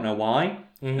bad, but you don't know why.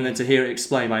 Mm-hmm. And then to hear it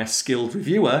explained by a skilled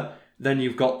reviewer, then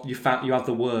you have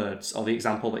the words or the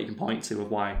example that you can point to of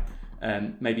why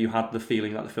maybe you had the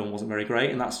feeling that the film wasn't very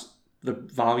great, and that's the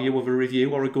value of a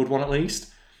review, or a good one at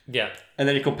least. Yeah. And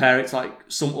then you compare it to like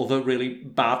some other really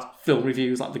bad film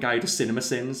reviews, like the guy who does Cinema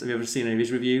Sins. Have you ever seen any of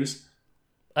his reviews?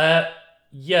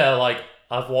 Yeah, like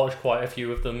I've watched quite a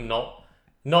few of them,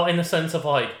 not in the sense of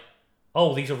like,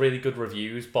 oh, these are really good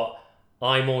reviews, but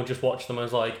I more just watch them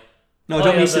as like, no, I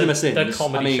don't mean Cinema Sins. They're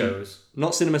comedy shows.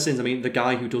 Not Cinema Sins. I mean the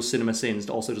guy who does Cinema Sins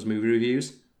also does movie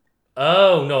reviews.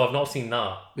 Oh no, I've not seen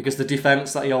that. Because the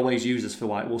defense that he always uses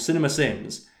for Cinema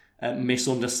Sins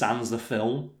misunderstands the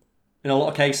film in a lot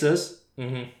of cases,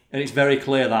 and it's very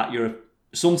clear that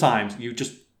sometimes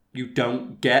you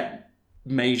don't get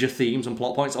major themes and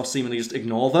plot points, or seemingly just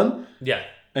ignore them. Yeah,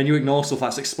 and you ignore stuff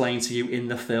that's explained to you in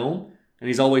the film. And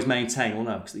he's always maintained, well,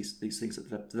 no, because these things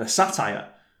they're satire.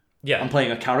 Yeah, I'm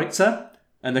playing a character.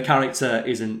 And the character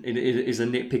is a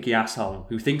nitpicky asshole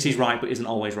who thinks he's right but isn't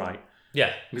always right.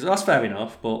 Yeah. Because that's fair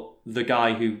enough, but the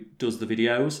guy who does the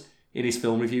videos in his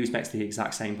film reviews makes the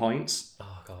exact same points.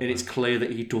 Oh, God, and it's clear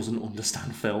that he doesn't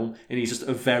understand film, and he's just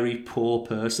a very poor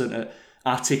person at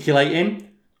articulating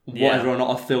whether or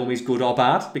not a film is good or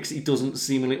bad, because he doesn't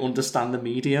seemingly understand the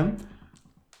medium.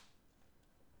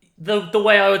 The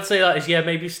way I would say that is,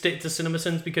 maybe stick to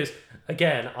CinemaSins, because,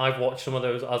 again, I've watched some of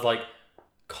those as, like,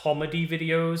 comedy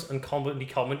videos and comedy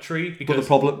commentary. Because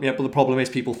but the problem is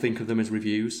people think of them as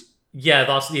reviews. Yeah,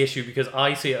 that's the issue, because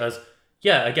I see it as,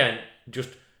 again, just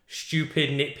stupid,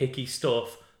 nitpicky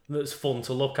stuff that's fun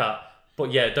to look at.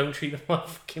 But don't treat them like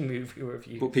fucking movie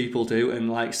reviews. But people do,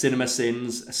 and like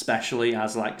CinemaSins especially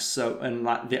has like and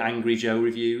like the Angry Joe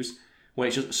reviews, where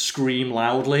it's just scream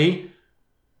loudly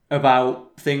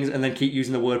about things and then keep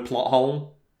using the word plot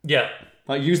hole. Yeah.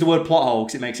 Like, use the word plot hole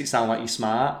because it makes it sound like you're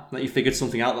smart, that you figured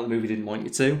something out that the movie didn't want you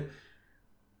to.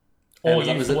 Or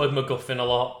use the word MacGuffin a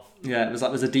lot. Yeah, it was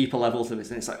like there's a deeper level to this,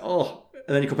 and it's like, oh.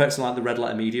 And then you compare it to like the Red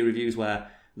Letter Media reviews, where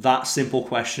that simple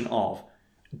question of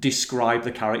describe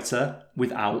the character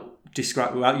without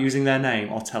using their name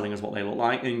or telling us what they look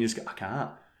like, and you just go, I can't,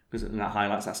 because that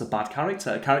highlights that's a bad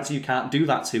character. A character you can't do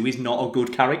that to is not a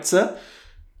good character.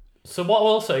 So what I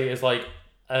will say is, like,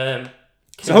 Can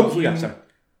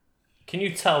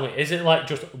you tell me, is it like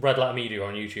just Red Letter Media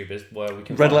on YouTube is where we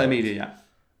can Red Letter Media, yeah.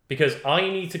 Because I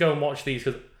need to go and watch these,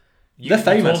 because they're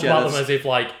famous. Talk about them as if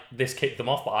like this kicked them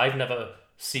off, but I've never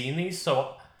seen these,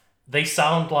 so they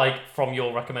sound like, from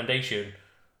your recommendation,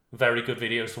 very good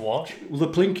videos to watch. Well, the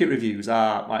Plinkett reviews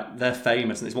are like, they're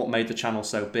famous, and it's what made the channel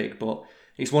so big. But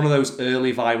it's one of those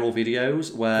early viral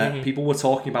videos where people were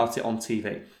talking about it on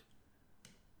TV.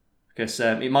 Because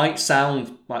it might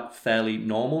sound like fairly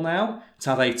normal now to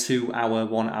have a 2 hour,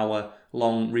 1 hour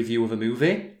long review of a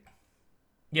movie.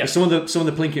 Yeah. Some of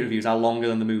the Plinkett reviews are longer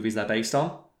than the movies they're based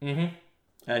on. Mm-hmm.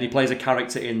 And he plays a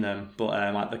character in them, but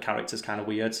like the character's kind of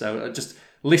weird. So just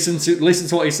listen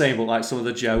to what he's saying, but like some of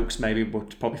the jokes maybe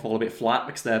would probably fall a bit flat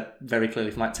because they're very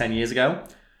clearly from like 10 years ago.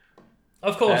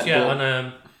 Of course,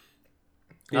 and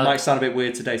it might sound a bit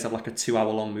weird today to have like a 2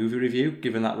 hour long movie review,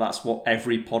 given that that's what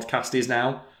every podcast is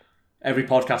now. Every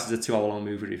podcast is a 2 hour long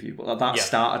movie review, but that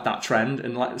started that trend,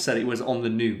 and like I said, it was on the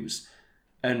news,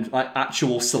 and like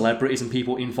actual celebrities and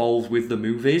people involved with the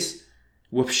movies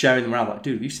were sharing them around. Like,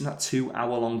 dude, have you seen that 2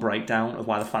 hour long breakdown of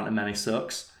why The Phantom Menace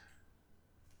sucks?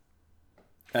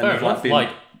 And fair enough.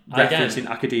 Like, referenced in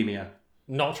academia.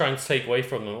 Not trying to take away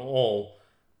from them at all.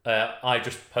 I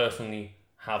just personally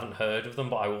haven't heard of them,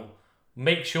 but I will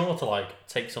make sure to like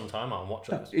take some time out and watch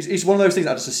those. It's one of those things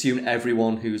I just assume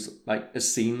everyone who's like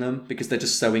has seen them, because they're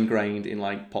just so ingrained in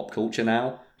like pop culture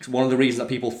now. It's one of the reasons that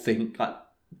people think like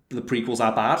the prequels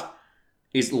are bad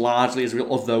is largely as a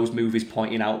result of those movies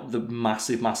pointing out the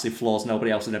massive flaws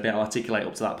nobody else had been able to articulate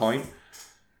up to that point.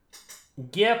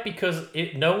 Yeah, because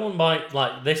no one might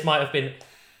like this might have been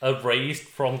erased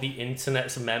from the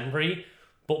internet's memory,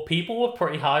 but people were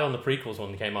pretty high on the prequels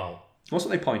when they came out. That's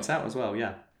what they point out as well.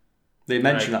 Yeah. They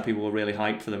mentioned that people were really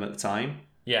hyped for them at the time.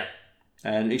 Yeah.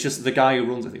 And it's just the guy who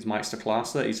runs it, I think, is Mike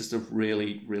Stoklasa. He's just a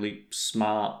really, really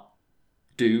smart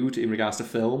dude in regards to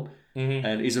film. Mm-hmm.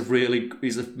 And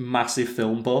he's a massive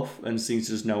film buff and seems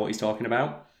to just know what he's talking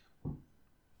about.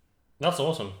 That's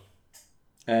awesome.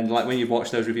 And like when you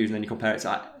watch those reviews and then you compare it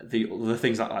to the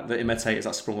things like the imitators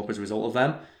that sprung up as a result of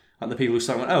them, like the people who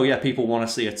start going, oh yeah, people want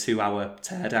to see a 2 hour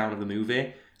teardown of the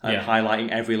movie and highlighting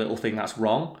every little thing that's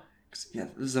wrong. Yeah,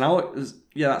 there's an hour.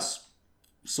 That's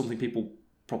something people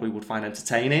probably would find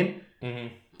entertaining,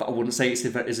 but I wouldn't say it's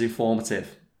as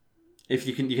informative. If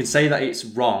you can say that it's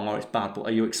wrong or it's bad, but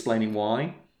are you explaining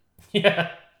why?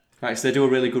 Yeah. Right. So they do a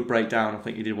really good breakdown. I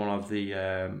think you did one of the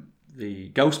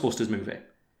Ghostbusters movie,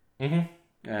 the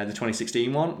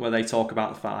 2016 one, where they talk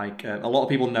about the fact a lot of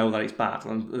people know that it's bad,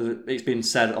 and it's been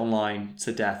said online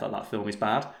to death that film is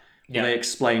bad. Yeah. They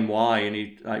explain why, and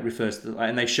he refers to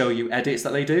and they show you edits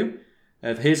that they do.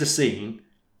 Here's a scene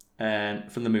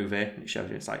from the movie. It shows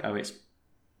you it's like, oh, it's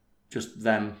just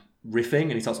them riffing,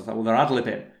 and he talks about, well, they're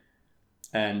ad-libbing,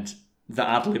 and the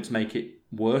ad-libs make it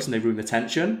worse, and they ruin the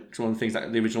tension. Because one of the things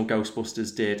that the original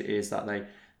Ghostbusters did is that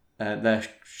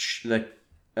they're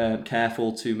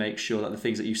careful to make sure that the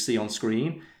things that you see on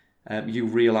screen, you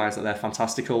realise that they're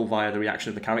fantastical via the reaction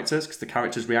of the characters, because the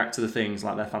characters react to the things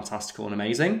like they're fantastical and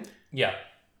amazing. Yeah.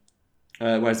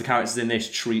 Whereas the characters in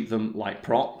this treat them like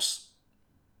props,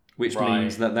 which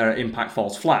means that their impact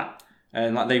falls flat.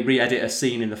 And like they re-edit a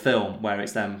scene in the film where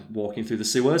it's them walking through the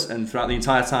sewers, and throughout the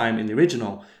entire time in the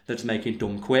original, they're just making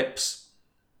dumb quips.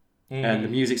 And the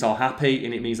music's all happy,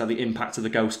 and it means that the impact of the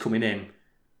ghost coming in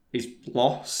is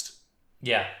lost.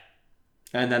 Yeah.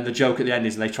 And then the joke at the end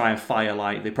is they try and fire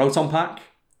like the proton pack,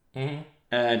 and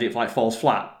it like falls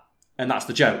flat, and that's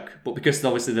the joke. But because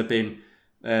obviously they've been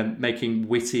making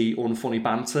witty, unfunny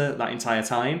banter that entire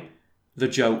time, the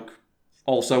joke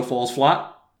also falls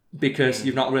flat because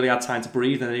you've not really had time to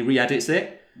breathe, and then he re-edits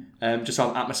it, just to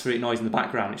have atmospheric noise in the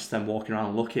background. It's just them walking around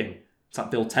and looking. It's like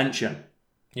build tension.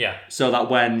 Yeah. So that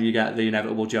when you get the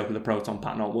inevitable joke of the proton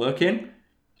pack not working,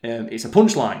 it's a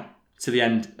punchline to the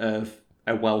end of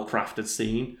a well-crafted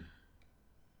scene.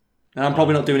 And I'm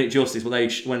probably not doing it justice, but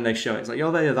when they show it, it's like,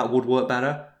 oh, that would work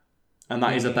better. And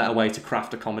that is a better way to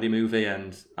craft a comedy movie,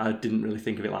 and I didn't really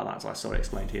think of it like that, so I saw it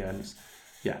explained here, and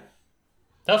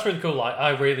That's really cool. Like, I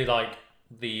really like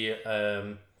the...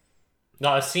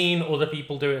 I've seen other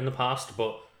people do it in the past,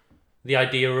 but the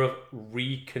idea of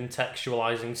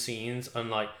recontextualizing scenes and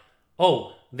like,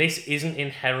 oh, this isn't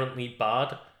inherently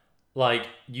bad. Like,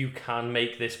 you can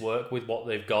make this work with what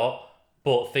they've got,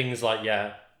 but things like,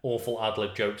 awful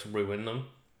ad-lib jokes ruin them.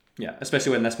 Yeah,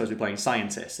 especially when they're supposed to be playing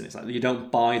scientists, and it's like, you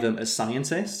don't buy them as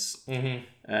scientists. Mm-hmm.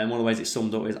 And one of the ways it's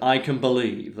summed up is, I can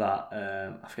believe that,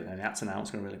 I forget the actor now,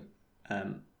 it's going to really,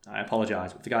 I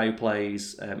apologise, but the guy who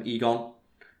plays Egon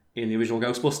in the original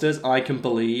Ghostbusters, I can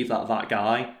believe that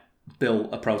guy built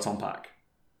a proton pack.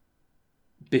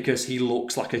 Because he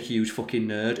looks like a huge fucking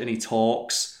nerd, and he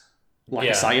talks like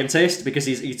a scientist, because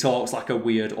he talks like a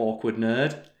weird, awkward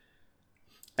nerd.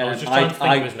 I was just trying to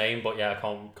think of his name, but I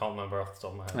can't remember off the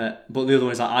top of my head. But the other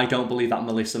one is I don't believe that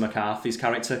Melissa McCarthy's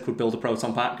character could build a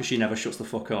proton pack, because she never shuts the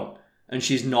fuck up, and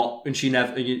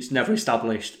it's never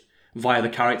established via the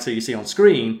character you see on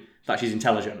screen that she's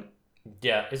intelligent.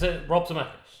 Yeah, is it Rob Zemeckis?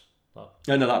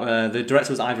 No, the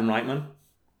director was Ivan Reitman.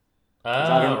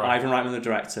 Right. Ivan Reitman, the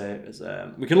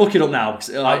director. We can look it up now.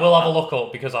 I will have a look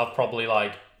up because I've probably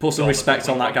put some respect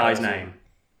on that guy's name.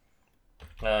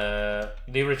 The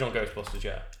original Ghostbusters,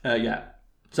 yeah.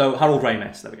 So Harold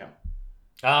Ramis, there we go.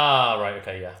 Right,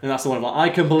 okay, yeah. And that's the one. I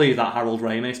can believe that Harold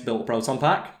Ramis built a proton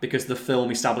pack because the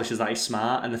film establishes that he's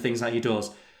smart and the things that he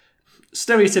does.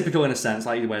 Stereotypical in a sense,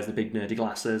 like he wears the big nerdy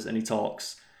glasses and he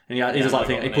talks. And he does that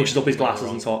thing, he pushes up his glasses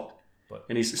and talks.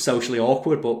 And he's socially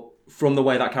awkward, but from the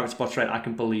way that character's portrayed, I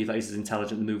can believe that he's as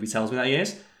intelligent as the movie tells me that he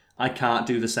is. I can't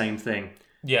do the same thing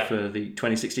for the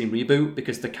 2016 reboot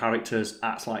because the characters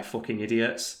act like fucking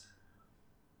idiots.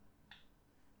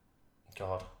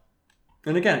 God.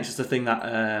 And again, it's just a thing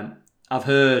that I've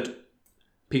heard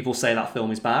people say that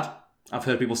film is bad. I've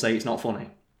heard people say it's not funny.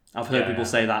 I've heard people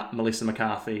say that Melissa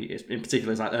McCarthy, in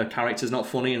particular, is like her character's not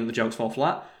funny and the jokes fall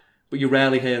flat. But you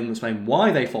rarely hear them explain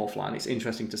why they fall flat, and it's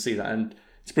interesting to see that. And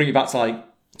to bring it back to like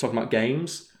talking about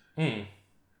games, in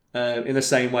the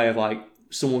same way of like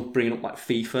someone bringing up like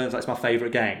FIFA, it's my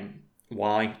favourite game.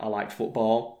 Why? I like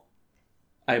football.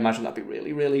 I imagine that'd be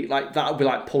really, really like that would be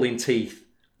like pulling teeth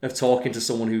of talking to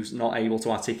someone who's not able to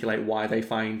articulate why they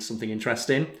find something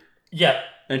interesting. Yeah.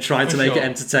 And trying to make it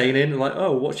entertaining. Like,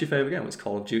 oh, what's your favourite game? It's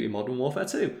Call of Duty Modern Warfare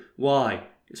 2. Why?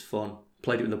 It's fun.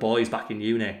 Played it with the boys back in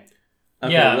uni.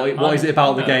 Okay, what is it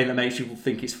about the game that makes you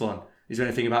think it's fun? Is there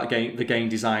anything about the game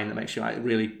design that makes you like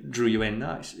really drew you in?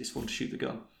 No, it's fun to shoot the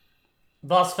gun.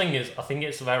 The last thing is, I think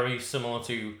it's very similar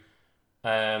to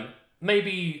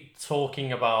maybe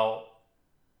talking about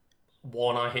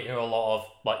one I hear a lot of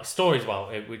like stories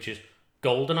about it, which is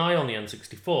GoldenEye on the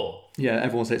N64. Yeah,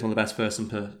 everyone says it's one of the best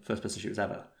first-person shooters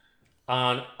ever.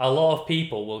 And a lot of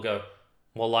people will go,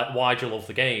 well, like, why'd you love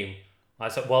the game? I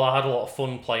said, well, I had a lot of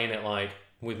fun playing it, like,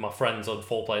 with my friends on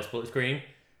 4-player split screen.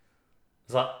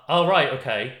 It's like, oh, right,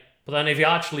 okay. But then if you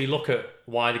actually look at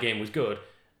why the game was good,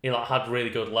 it like, had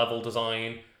really good level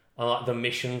design, and like, the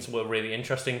missions were really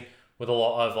interesting, with a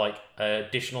lot of like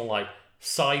additional like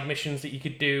side missions that you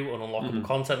could do and unlockable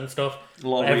content and stuff.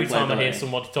 Every time I hear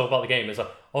someone talk about the game, it's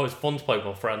like, oh, it's fun to play with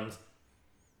my friends.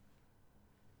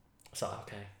 So,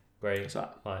 okay, great. So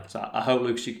I hope,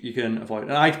 Lucas, you can avoid it.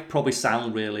 And I probably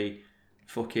sound really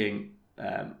fucking,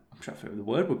 I'm trying to think what the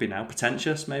word would be now,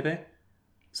 pretentious maybe.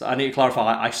 So I need to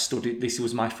clarify, I studied, this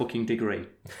was my fucking degree.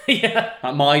 Yeah.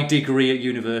 My degree at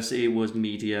university was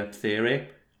media theory.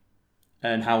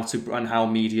 And how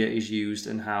media is used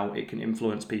and how it can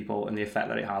influence people and the effect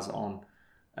that it has on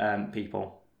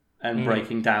people, and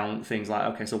breaking down things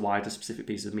like, okay, so why do specific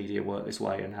pieces of media work this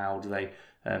way, and how do they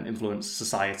influence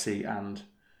society and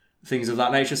things of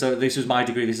that nature. So this was my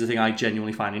degree. This is the thing I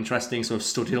genuinely find interesting. So I've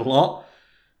studied a lot.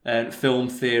 And film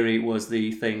theory was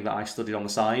the thing that I studied on the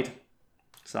side.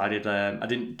 So I did. I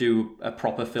didn't do a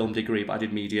proper film degree, but I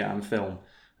did media and film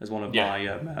as one of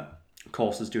my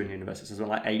courses during university. So I spent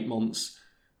like 8 months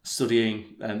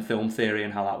studying film theory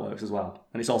and how that works as well.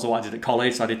 And it's also what I did at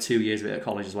college. So I did 2 years of it at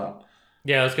college as well.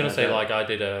 Yeah, I was gonna say like I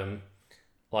did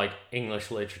like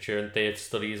English literature and theatre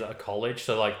studies at a college,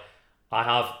 so like I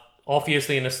have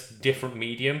obviously in a different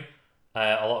medium.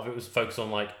 A lot of it was focused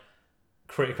on like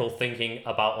critical thinking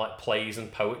about like plays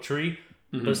and poetry,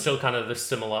 but still kind of the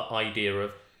similar idea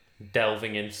of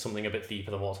delving into something a bit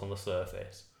deeper than what's on the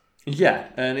surface. Yeah,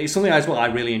 and it's something as well I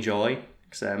really enjoy.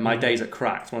 Because my days at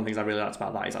Cracked, one of the things I really liked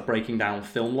about that is like breaking down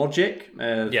film logic.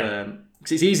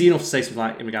 Because it's easy enough to say something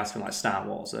like in regards to something like Star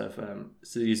Wars.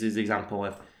 So use this example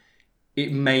of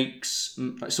it makes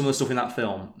like, some of the stuff in that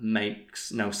film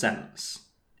makes no sense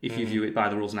if you view it by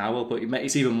the rules now. Well, but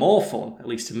it's even more fun, at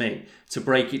least to me, to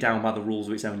break it down by the rules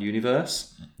of its own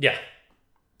universe. Yeah.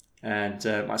 And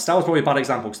like Star Wars is probably a bad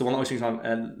example because the one that I was thinking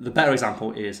of, the better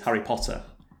example is Harry Potter.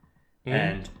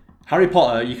 And Harry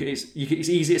Potter, it's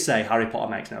easy to say Harry Potter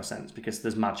makes no sense because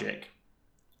there's magic.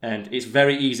 And it's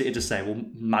very easy to just say, well,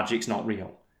 magic's not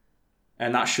real.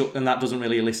 And that doesn't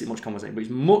really elicit much conversation. But it's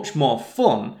much more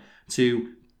fun to,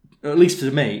 at least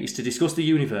to me, is to discuss the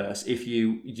universe if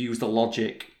you use the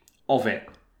logic of it.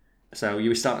 So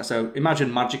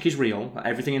imagine magic is real,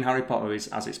 everything in Harry Potter is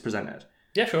as it's presented.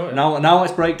 Yeah, sure. Yeah. Now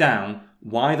let's break down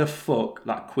why the fuck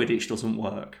that Quidditch doesn't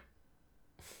work.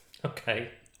 Okay.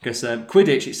 Because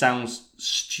Quidditch, it sounds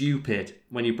stupid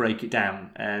when you break it down.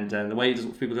 And the way it does,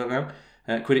 people don't know,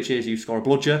 Quidditch is you score a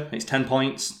bludger, it's 10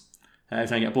 points.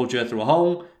 If you get a bludger through a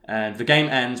hole, and the game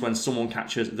ends when someone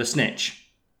catches the snitch.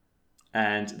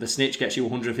 And the snitch gets you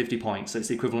 150 points, so it's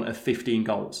the equivalent of 15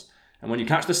 goals. And when you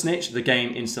catch the snitch, the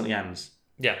game instantly ends.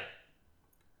 Yeah.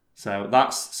 So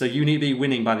you need to be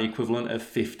winning by the equivalent of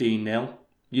 15-0.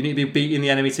 You need to be beating the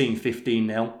enemy team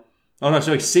 15-0. Oh no,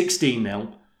 sorry,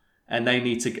 16-0. And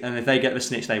if they get the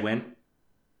snitch, they win.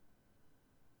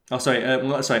 Oh, sorry,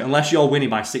 unless you're winning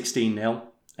by 16-0,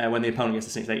 when the opponent gets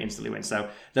the snitch, they instantly win. So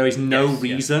there is no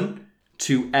reason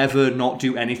to ever not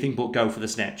do anything but go for the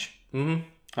snitch. Mm-hmm.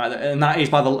 Right, and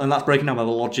that's breaking down by the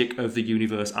logic of the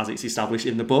universe as it's established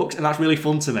in the books, and that's really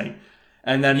fun to me.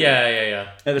 And then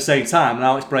at the same time,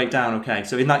 now let's break down. Okay,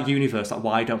 so in that universe, like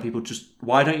why don't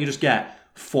you just get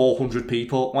 400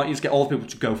 people? Why don't you just get all the people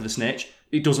to go for the snitch?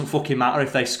 It doesn't fucking matter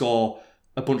if they score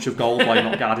a bunch of goals while you're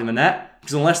not guarding the net.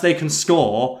 Because unless they can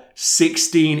score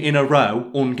 16 in a row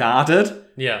unguarded,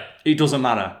 it doesn't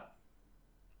matter.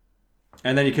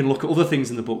 And then you can look at other things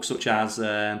in the book, such as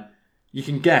you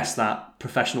can guess that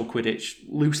professional Quidditch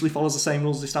loosely follows the same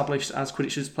rules established as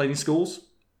Quidditch is played in schools.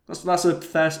 That's a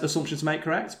fair assumption to make,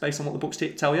 correct? Based on what the books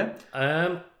tell you?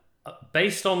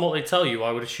 Based on what they tell you,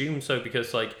 I would assume so,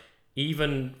 because like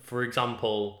even, for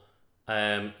example...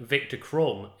 Victor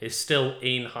Crumb is still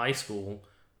in high school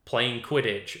playing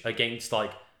Quidditch against the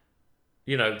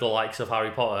likes of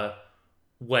Harry Potter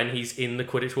when he's in the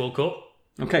Quidditch World Cup.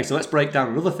 Okay, so let's break down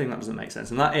another thing that doesn't make sense,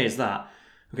 and that is that.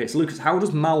 Okay, so Lucas, how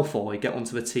does Malfoy get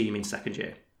onto the team in second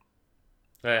year?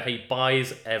 He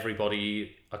buys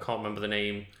everybody. I can't remember the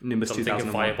name. Nimbus 2001. I'm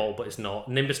thinking Fireball, but it's not.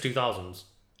 Nimbus 2000s.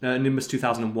 Nimbus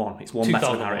 2001. It's one better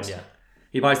than Harry's. Yeah.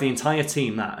 He buys the entire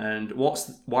team that, and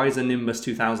why is the Nimbus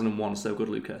 2001 so good,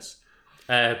 Lucas?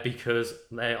 Because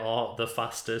they are the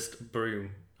fastest broom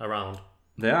around.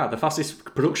 They are the fastest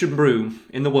production broom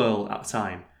in the world at the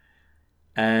time.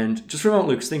 And just for a moment,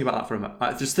 Lucas, think about that for a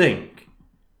moment. Just think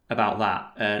about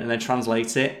that, and then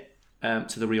translate it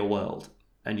to the real world.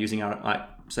 And using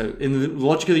so in the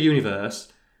logic of the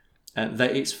universe,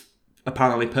 that it's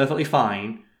apparently perfectly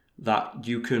fine that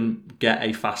you can get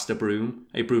a faster broom,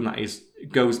 a broom that it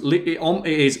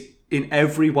is in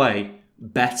every way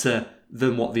better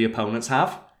than what the opponents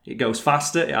have. It goes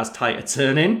faster, it has tighter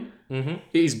turning, it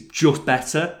is just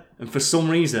better, and for some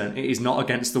reason it is not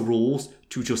against the rules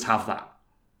to just have that.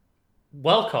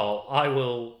 Well, Carl, I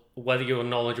will, whether you're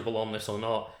knowledgeable on this or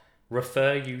not,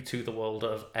 refer you to the world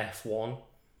of F1.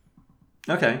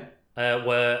 Okay.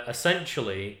 Where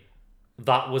essentially...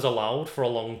 that was allowed for a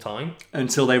long time.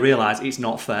 Until they realise it's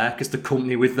not fair because the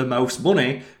company with the most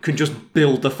money can just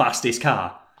build the fastest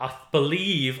car. I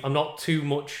believe, I'm not too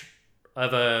much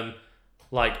of a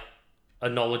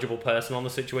knowledgeable person on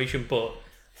the situation, but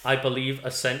I believe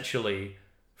essentially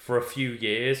for a few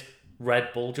years,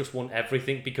 Red Bull just won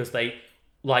everything because they,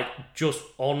 just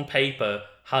on paper,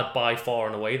 had by far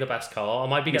and away the best car. I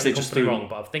might be getting the company wrong,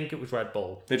 but I think it was Red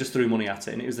Bull. They just threw money at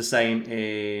it, and it was the same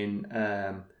in...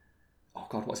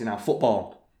 what's it now?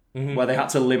 Football. Where they had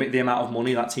to limit the amount of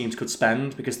money that teams could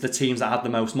spend because the teams that had the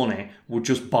most money would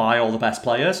just buy all the best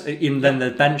players and then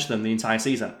they'd bench them the entire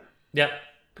season. Yeah.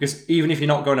 Because even if you're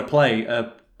not going to play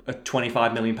a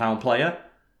 £25 million player,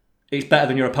 it's better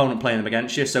than your opponent playing them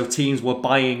against you. So teams were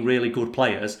buying really good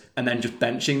players and then just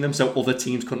benching them so other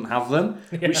teams couldn't have them,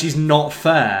 which is not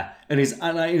fair. And it's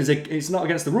not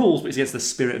against the rules, but it's against the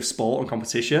spirit of sport and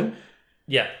competition.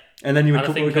 Yeah. And then you would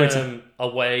I think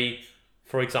away,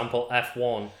 for example,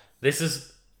 F1. This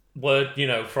is word,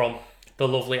 from the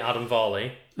lovely Adam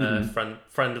Varley,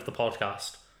 friend of the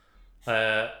podcast.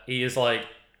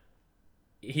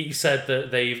 He said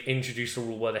that they've introduced a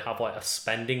rule where they have like a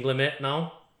spending limit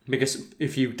now. Because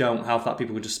if you don't have that,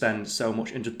 people would just spend so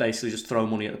much and just basically just throw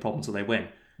money at the problem until they win.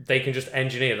 They can just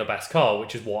engineer the best car,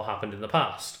 which is what happened in the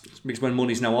past. Because when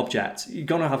money's no object, you're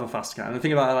gonna have a fast car. And the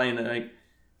thing about it,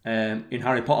 in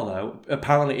Harry Potter, though,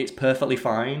 apparently it's perfectly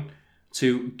fine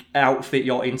to outfit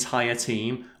your entire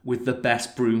team with the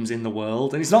best brooms in the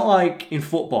world. And it's not like in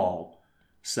football,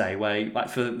 say, where like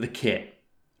for the kit,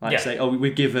 say,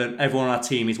 we've given everyone on our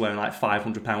team is wearing like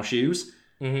 £500 shoes.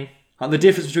 Mm-hmm. And the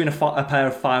difference between a pair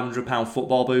of £500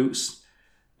 football boots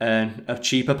and a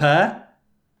cheaper pair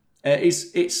there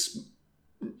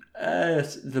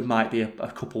might be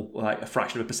a couple, like a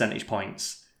fraction of a percentage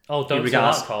points. Oh, don't say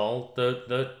that, Carl.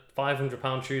 The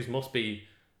 £500 shoes must be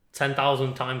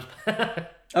 10,000 times better.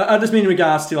 I just mean in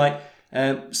regards to like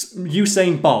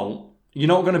Usain Bolt. You're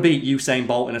not going to beat Usain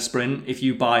Bolt in a sprint if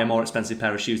you buy a more expensive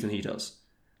pair of shoes than he does.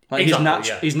 Like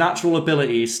his natural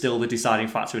ability is still the deciding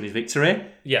factor in his victory.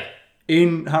 Yeah.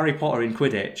 In Harry Potter, in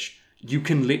Quidditch, you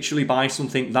can literally buy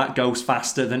something that goes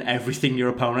faster than everything your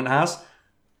opponent has.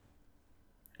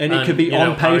 And it could be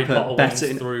on paper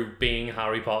better through being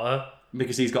Harry Potter.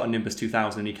 Because he's got a Nimbus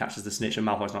 2000 and he catches the snitch and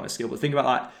Malfoy's not his skill. But think about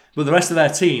that. But the rest of their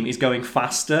team is going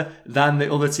faster than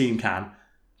the other team can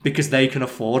because they can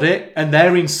afford it and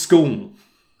they're in school.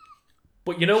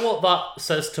 But you know what that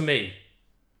says to me?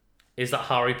 Is that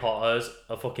Harry Potter's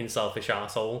a fucking selfish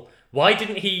asshole. Why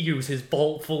didn't he use his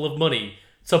vault full of money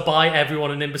to buy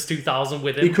everyone a Nimbus 2000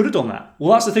 with him? He could have done that.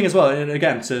 Well, that's the thing as well. And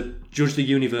again, to judge the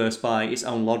universe by its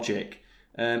own logic.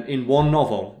 In one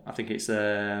novel, I think it's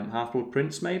Half-Blood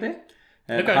Prince, maybe?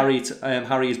 Harry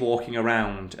is walking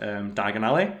around Diagon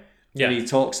Alley. Yeah. And he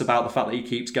talks about the fact that he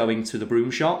keeps going to the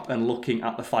broom shop and looking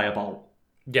at the firebolt.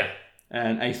 Yeah.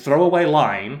 And a throwaway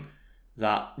line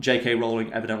that J.K.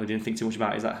 Rowling evidently didn't think too much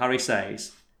about is that Harry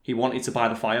says he wanted to buy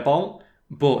the firebolt,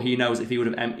 but he knows if he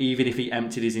would have, even if he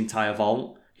emptied his entire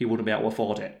vault, he wouldn't be able to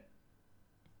afford it.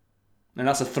 And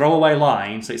that's a throwaway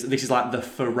line. So this is like the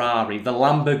Ferrari, the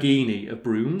Lamborghini of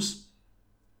brooms,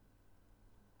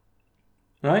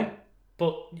 right?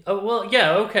 But But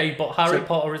Harry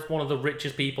Potter is one of the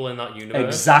richest people in that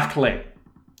universe. Exactly.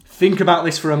 Think about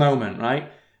this for a moment,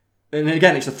 right? And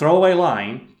again, it's a throwaway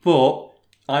line, but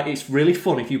it's really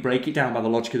fun if you break it down by the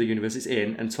logic of the universe it's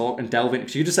in and talk and delve in.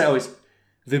 Because you just say, it's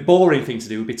the boring thing to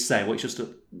do would be to say, well,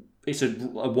 it's a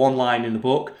one line in the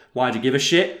book. Why do you give a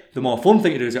shit? The more fun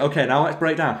thing to do is, okay, now let's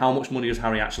break down how much money does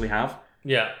Harry actually have?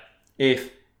 Yeah.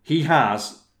 If he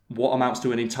has what amounts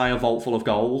to an entire vault full of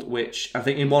gold, which I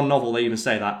think in one novel they even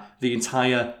say that the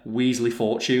entire Weasley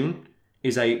fortune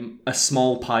is a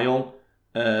small pile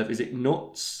of, is it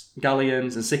nuts,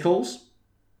 galleons and sickles?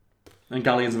 And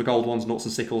galleons are the gold ones, nuts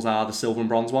and sickles are the silver and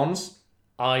bronze ones.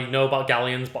 I know about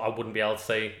galleons, but I wouldn't be able to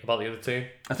say about the other two.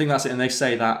 I think that's it, and they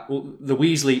say that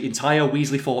the entire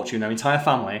Weasley fortune, their entire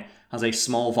family, has a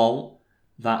small vault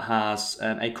that has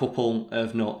a couple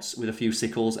of nuts with a few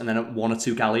sickles and then one or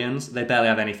two galleons. They barely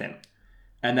have anything.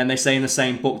 And then they say in the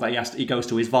same book that he goes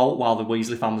to his vault while the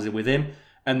Weasley families are with him,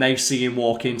 and they see him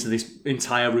walk into this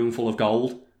entire room full of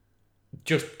gold.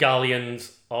 Just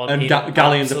galleons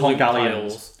galleons upon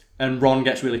galleons. Piles. And Ron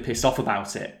gets really pissed off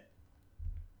about it.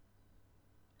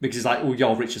 Because it's like,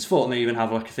 you're rich as fuck. And they even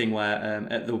have like a thing where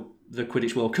at the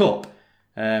Quidditch World Cup,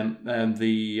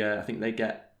 I think they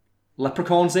get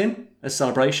leprechauns in as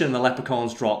celebration, and the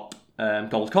leprechauns drop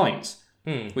gold coins,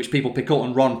 which people pick up,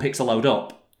 and Ron picks a load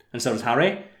up, and so does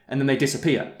Harry, and then they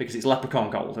disappear because it's leprechaun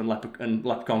gold, and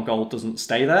leprechaun gold doesn't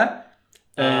stay there,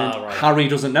 and Harry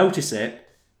doesn't notice it.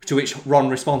 To which Ron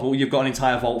responds, well, you've got an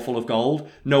entire vault full of gold.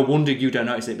 No wonder you don't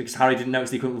notice it, because Harry didn't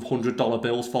notice the equivalent of $100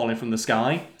 bills falling from the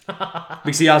sky.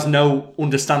 Because he has no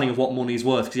understanding of what money is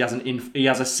worth, because he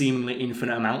has a seemingly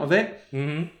infinite amount of it.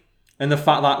 Mm-hmm. And the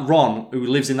fact that Ron, who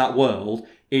lives in that world,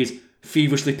 is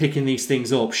feverishly picking these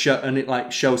things up, and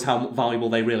it shows how valuable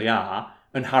they really are,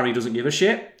 and Harry doesn't give a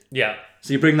shit. Yeah.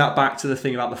 So you bring that back to the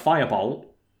thing about the firebolt,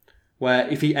 where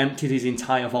if he emptied his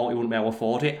entire vault, he wouldn't be able to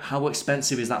afford it. How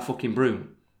expensive is that fucking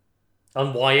broom?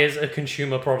 And why is it a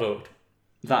consumer product?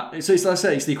 So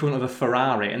it's the equivalent of a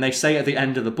Ferrari, and they say at the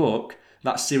end of the book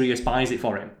that Sirius buys it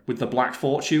for him with the Black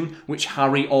Fortune, which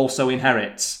Harry also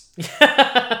inherits.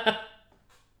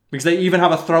 Because they even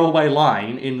have a throwaway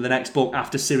line in the next book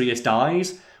after Sirius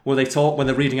dies, where they talk when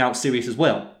they're reading out Sirius's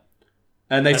will,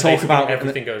 and they talk about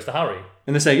everything goes to Harry,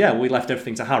 and they say, "Yeah, we left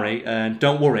everything to Harry, and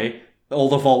don't worry, all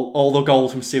the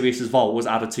gold from Sirius's vault was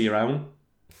added to your own."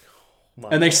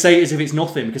 And they say it as if it's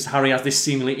nothing because Harry has this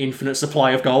seemingly infinite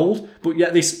supply of gold, but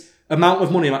yet this amount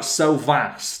of money that's so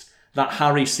vast that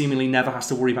Harry seemingly never has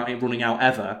to worry about it running out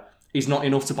ever is not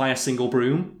enough to buy a single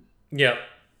broom. Yeah.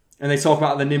 And they talk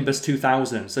about the Nimbus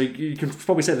 2000. So you can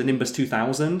probably say the Nimbus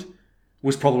 2000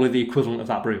 was probably the equivalent of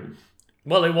that broom.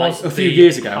 Well, it was a few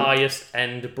years ago. Highest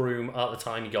end broom at the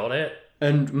time you got it.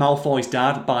 And Malfoy's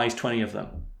dad buys 20 of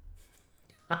them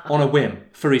on a whim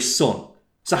for his son.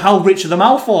 So how rich are the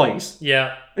Malfoys?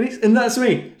 Yeah. And that's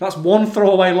me. That's one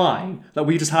throwaway line that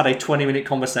we just had a 20-minute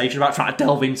conversation about trying to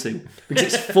delve into.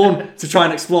 Because it's fun to try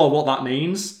and explore what that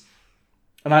means.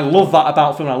 And I love that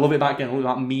about film. I love it about, again, I love it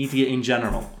about media in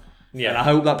general. Yeah. And I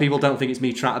hope that people don't think it's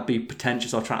me trying to be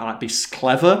pretentious or trying to be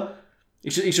clever.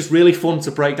 It's just really fun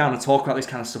to break down and talk about this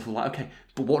kind of stuff. Like, okay,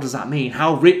 but what does that mean?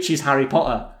 How rich is Harry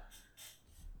Potter?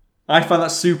 I find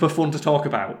that super fun to talk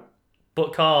about.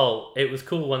 But Carl, it was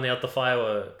cool when they had the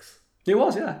fireworks. It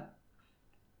was, yeah.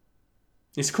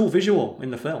 It's a cool visual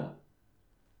in the film.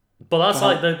 But that's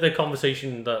like the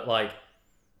conversation that like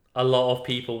a lot of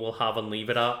people will have and leave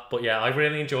it at. But yeah, I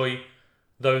really enjoy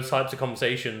those types of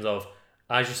conversations of,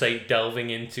 as you say, delving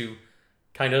into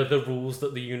kind of the rules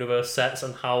that the universe sets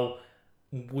and how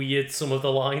weird some of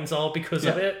the lines are because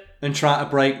of it. And try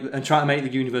to make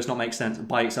the universe not make sense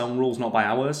by its own rules, not by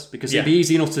ours. Because it'd be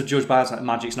easy enough to judge by like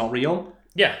magic's not real.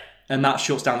 Yeah. And that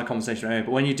shuts down the conversation anyway.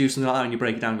 But when you do something like that and you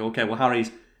break it down and go, okay, well,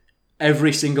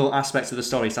 every single aspect of the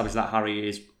story establishes that Harry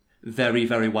is very,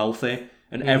 very wealthy.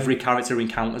 And every character who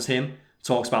encounters him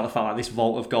talks about the fact that this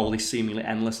vault of gold is seemingly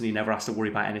endless and he never has to worry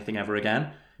about anything ever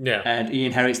again. Yeah. And he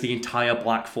inherits the entire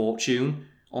Black Fortune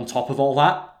on top of all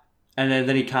that. And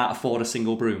then he can't afford a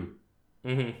single broom.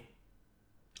 Mm-hmm.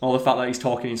 Or the fact that he's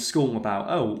talking in school about,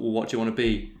 oh, well, what do you want to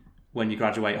be when you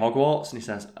graduate Hogwarts? And he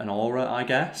says, an aura, I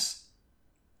guess.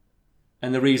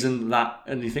 And the reason that,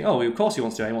 and you think, oh, of course he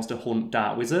wants to. He wants to hunt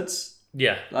dark wizards.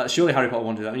 Yeah. Surely Harry Potter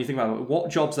wanted to do that. When you think about it, what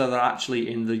jobs are there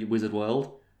actually in the wizard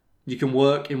world? You can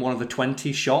work in one of the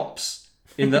 20 shops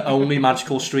in the only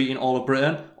magical street in all of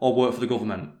Britain, or work for the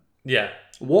government. Yeah.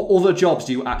 What other jobs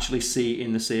do you actually see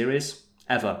in the series?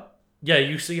 Ever? Yeah,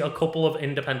 you see a couple of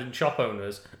independent shop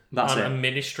owners a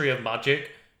Ministry of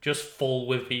Magic just full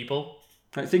with people.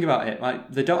 Like, think about it.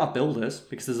 Like, they don't have builders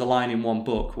because there's a line in one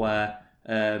book where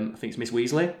I think it's Miss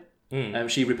Weasley.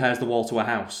 She repairs the wall to her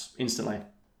house instantly.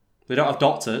 They don't have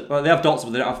doctors. Well, they have doctors,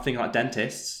 but they don't have things like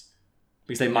dentists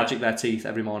because they magic their teeth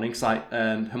every morning. It's like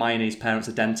Hermione's parents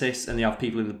are dentists, and they have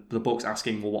people in the books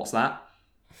asking, "Well, what's that?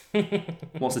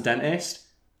 What's a dentist?"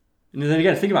 And then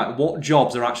again, think about it. What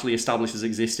jobs are actually established as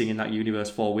existing in that universe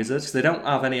for wizards? Because they don't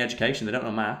have any education. They don't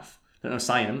know math. They don't know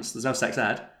science. There's no sex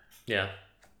ed. Yeah.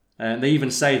 And they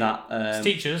even say that... it's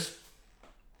teachers.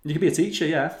 You could be a teacher,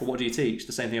 yeah. But what do you teach?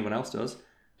 The same thing everyone else does.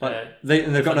 But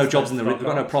they've got no jobs they've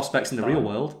got no prospects in the real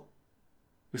world.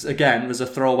 Because again, there's a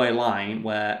throwaway line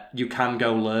where you can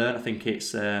go learn. I think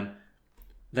it's... they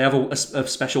have a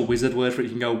special wizard word for it.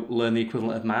 You can go learn the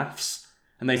equivalent of maths.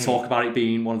 And they talk about it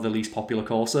being one of the least popular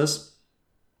courses.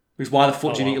 Because why the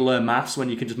fuck do you need to learn maths when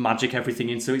you can just magic everything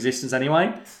into existence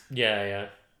anyway? Yeah, yeah.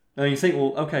 And you think,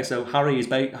 well, okay, so Harry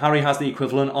has the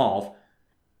equivalent of...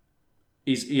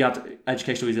 He had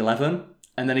education till he was 11,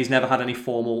 and then he's never had any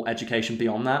formal education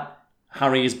beyond that.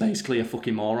 Harry is basically a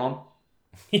fucking moron.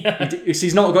 Yeah.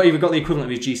 He's not even got the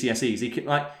equivalent of his GCSEs.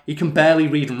 He can barely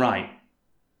read and write.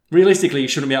 Realistically, he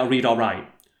shouldn't be able to read or write.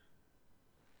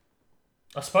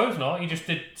 I suppose not. He just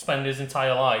did spend his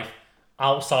entire life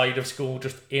outside of school,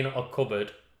 just in a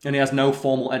cupboard. And he has no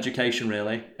formal education,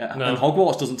 really. No. And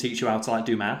Hogwarts doesn't teach you how to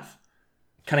do math.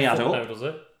 Can he add up? No, does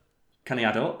it? Can he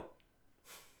add up?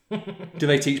 Do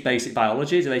they teach basic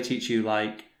biology? Do they teach you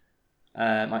like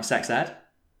sex ed?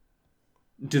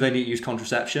 Do they need to use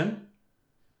contraception?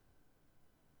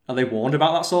 Are they warned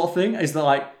about that sort of thing? Is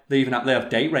there they have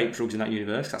date rape drugs in that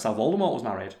universe? That's how Voldemort was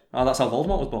married. Oh, that's how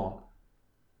Voldemort was born.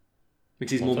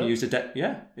 Because his mum used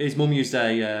his mum used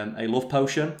a love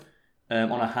potion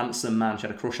on a handsome man she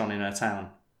had a crush on in her town.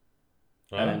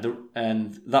 Oh.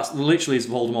 And that's literally as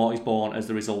Voldemort is born as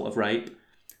the result of rape.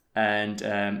 And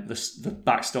the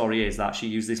backstory is that she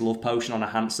used this love potion on a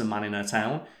handsome man in her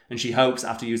town, and she hopes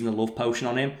after using the love potion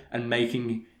on him and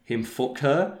making him fuck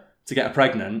her to get her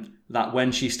pregnant, that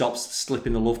when she stops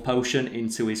slipping the love potion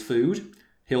into his food,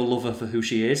 he'll love her for who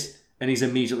she is, and he's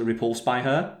immediately repulsed by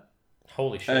her.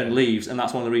 Holy shit. And leaves, and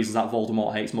that's one of the reasons that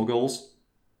Voldemort hates Muggles.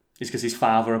 Is because his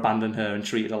father abandoned her and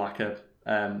treated her like a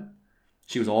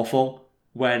she was awful.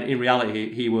 When in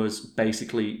reality, he was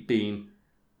basically being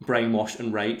brainwashed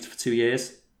and raped for 2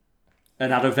 years.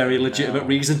 And had a very legitimate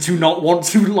reason to not want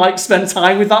to like spend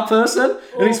time with that person.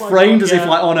 And it's framed as if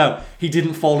like, oh no, he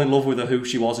didn't fall in love with her, who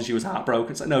she was, and she was heartbroken.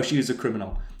 It's like, no, she was a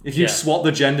criminal. If you swap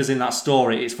the genders in that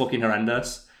story, it's fucking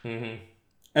horrendous. Mm-hmm.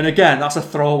 And again, that's a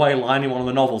throwaway line in one of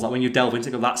the novels. Like when you delve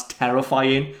into it, that's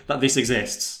terrifying that this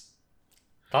exists.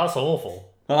 That's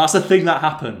awful. Well, that's a thing that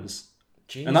happens.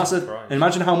 Jesus and that's Christ.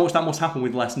 Imagine how much that must happen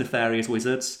with less nefarious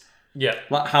wizards. Yeah.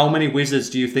 Like how many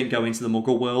wizards do you think go into the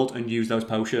Muggle world and use those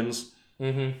potions?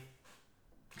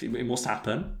 Mm-hmm. It must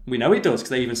happen. We know it does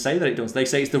because they even say that it does. They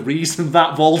say it's the reason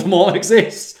that Voldemort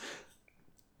exists.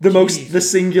 The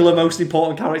singular most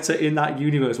important character in that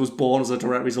universe was born as a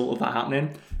direct result of that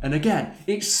happening. And again,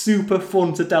 it's super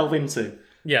fun to delve into.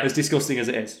 Yeah. As disgusting as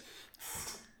it is.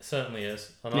 It certainly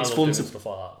is. And it's I love fun doing to stuff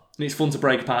like that. And it's fun to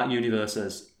break apart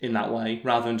universes in that way,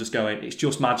 rather than just going, it's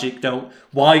just magic,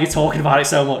 why are you talking about it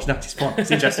so much? No, it's fun, it's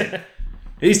interesting. It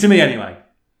is to me anyway.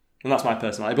 And that's my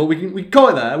personality. But we can call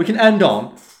it there. We can end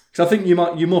on, because I think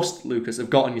you must, Lucas, have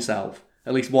gotten yourself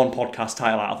at least one podcast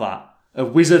title out of that. A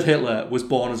Wizard Hitler was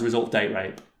born as a result of date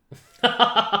rape.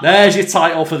 There's your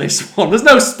title for this one. There's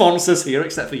no sponsors here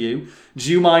except for you.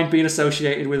 Do you mind being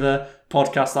associated with a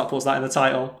podcast that puts that in the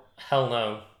title? Hell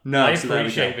no. No, I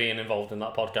appreciate being involved in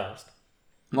that podcast.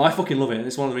 No, I fucking love it.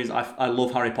 It's one of the reasons I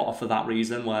love Harry Potter for that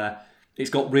reason, where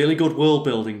it's got really good world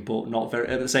building, but not very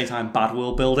at the same time bad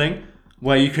world building,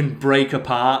 where you can break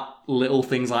apart little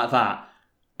things like that,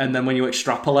 and then when you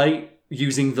extrapolate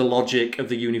using the logic of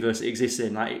the universe it exists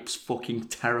in, like, it's fucking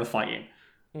terrifying.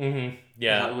 Mm-hmm.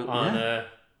 Yeah,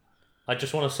 I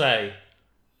just want to say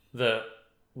that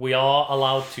we are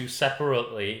allowed to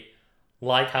separately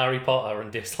like Harry Potter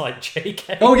and dislike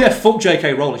J.K. Oh yeah, fuck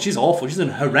J.K. Rowling. She's awful. She's an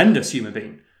horrendous human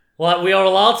being. Like, we are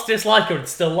allowed to dislike her and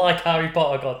still like Harry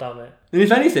Potter, goddammit. And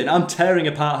if anything, I'm tearing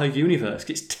apart her universe.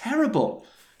 It's terrible.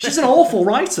 She's an awful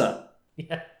writer.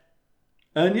 Yeah.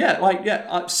 And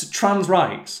trans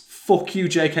rights. Fuck you,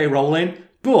 J.K. Rowling.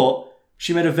 But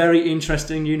she made a very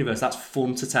interesting universe that's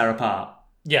fun to tear apart.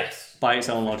 Yes. By its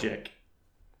own logic.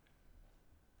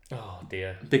 Oh,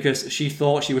 dear. Because she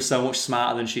thought she was so much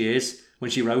smarter than she is when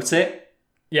she wrote it.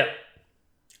 Yep.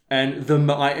 And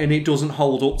it doesn't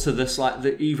hold up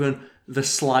to even the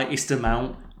slightest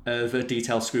amount of a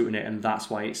detailed scrutiny, and that's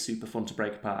why it's super fun to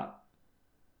break apart.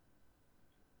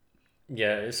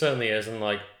 Yeah, it certainly is.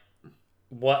 And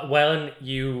when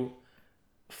you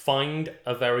find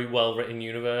a very well written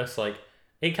universe,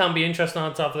 it can be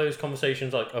interesting to have those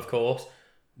conversations, of course,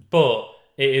 but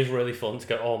it is really fun to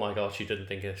go, oh my god, she didn't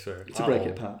think this through. To break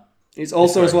it apart. It's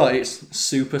also as well, it's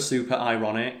super, super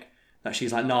ironic that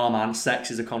she's like, nah man,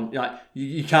 sex is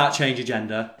you can't change your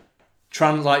gender.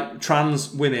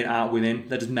 Trans women aren't women,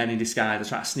 they're just men in disguise. They're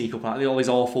trying to sneak up, all these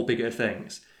awful bigoted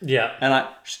things. Yeah. And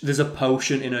there's a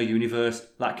potion in her universe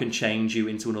that can change you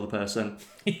into another person.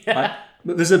 Yeah.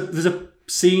 But there's a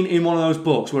scene in one of those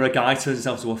books where a guy turns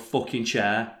himself into a fucking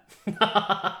chair.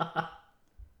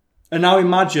 And now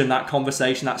imagine that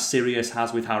conversation that Sirius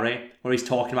has with Harry, where he's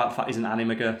talking about the fact he's an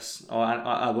animagus,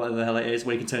 or whatever the hell it is,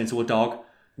 where he can turn into a dog.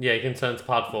 Yeah, he can turn to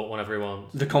Padfoot whenever he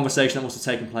wants. The conversation that must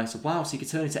have taken place of, wow, so you can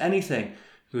turn into anything.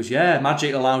 He goes, yeah,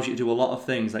 magic allows you to do a lot of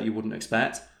things that you wouldn't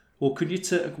expect. Well, could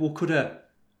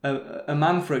a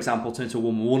man, for example, turn into a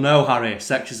woman? Well, no, Harry,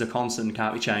 sex is a constant and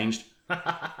can't be changed.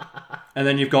 And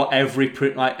then you've got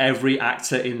every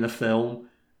actor in the film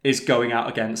is going out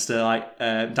against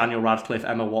her, Daniel Radcliffe,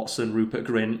 Emma Watson, Rupert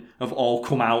Grint have all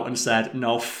come out and said,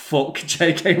 no, fuck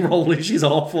J.K. Rowling, she's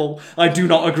awful. I do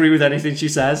not agree with anything she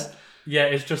says. Yeah,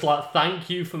 it's just thank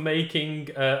you for making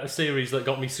a series that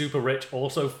got me super rich,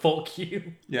 also fuck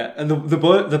you. Yeah, and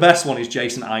the best one is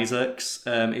Jason Isaacs.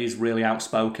 He's really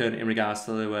outspoken in regards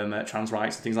to the trans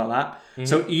rights and things like that. Mm-hmm.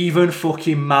 So even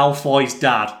fucking Malfoy's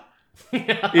dad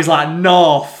is like,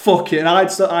 no, fuck it. And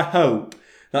I hope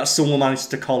that someone manages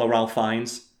to collar Ralph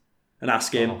Fiennes and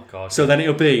ask him. Oh, God. So then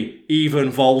it'll be,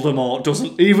 even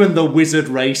Voldemort even the wizard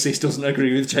racist doesn't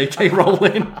agree with J.K.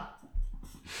 Rowling.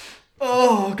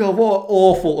 Oh, God, what an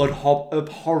awful,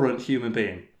 abhorrent human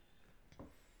being.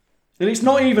 And it's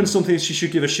not even something she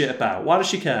should give a shit about. Why does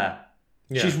she care?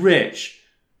 Yeah. She's rich.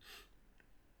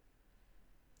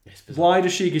 Why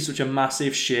does she give such a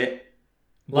massive shit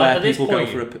where people go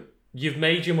for a... You've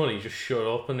made your money, just shut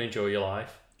up and enjoy your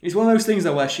life. It's one of those things,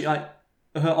 though, where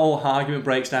her whole argument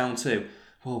breaks down to,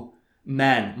 well,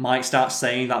 men might start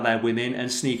saying that they're women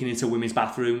and sneaking into women's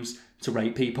bathrooms to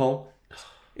rape people.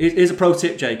 Here's a pro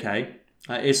tip, JK.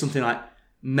 It's something like,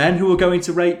 men who are going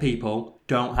to rape people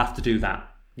don't have to do that.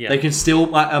 Yeah. They can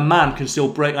still, a man can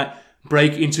still break,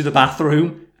 break into the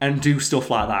bathroom and do stuff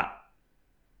like that.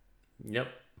 Yep.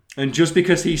 And just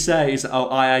because he says, "Oh,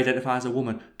 I identify as a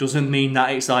woman," doesn't mean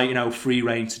that it's like, free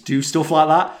reign to do stuff like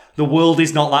that. The world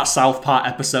is not that South Park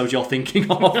episode you're thinking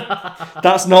of.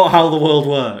 That's not how the world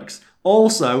works.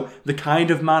 Also, the kind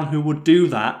of man who would do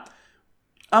that,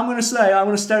 I'm going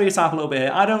to stereotype a little bit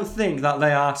here. I don't think that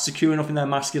they are secure enough in their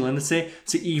masculinity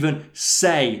to even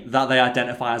say that they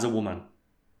identify as a woman.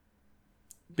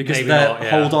 Because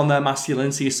hold on their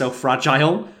masculinity is so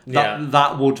fragile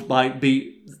that would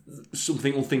be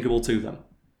something unthinkable to them.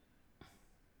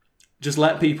 Just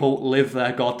let people live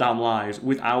their goddamn lives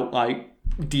without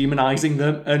demonizing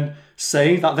them and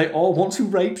saying that they all want to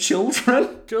rape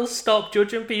children. Just stop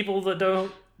judging people that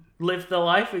don't live their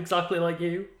life exactly like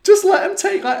you. Just let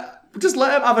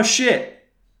them have a shit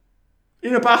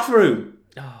in a bathroom.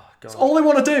 Oh god. That's all they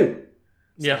want to do.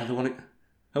 Yeah.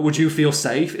 Would you feel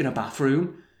safe in a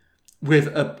bathroom with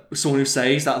someone who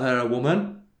says that they're a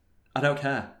woman? I don't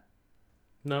care.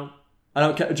 No. I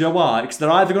don't care. Do you know why? Because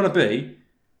they're either going to be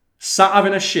sat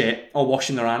having a shit or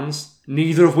washing their hands.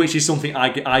 Neither of which is something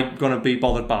I'm going to be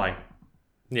bothered by.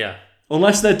 Yeah.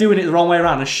 Unless they're doing it the wrong way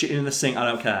around and shitting in the sink, I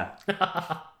don't care.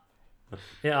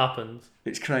 It happens.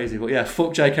 It's crazy. But yeah,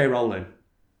 fuck J.K. Rowling.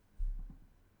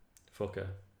 Fuck her.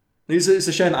 It's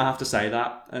a shame that I have to say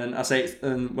that.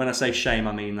 And when I say shame,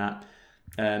 I mean that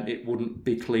it wouldn't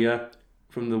be clear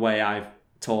from the way I've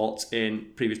talked in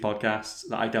previous podcasts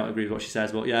that I don't agree with what she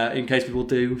says. But yeah, in case people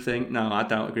do think, no, I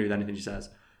don't agree with anything she says.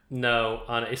 No,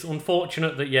 and it's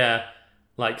unfortunate that,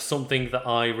 something that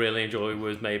I really enjoy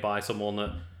was made by someone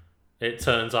that it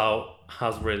turns out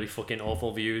has really fucking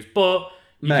awful views. But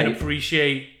you can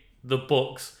appreciate the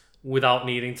books without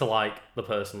needing to like the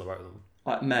person that wrote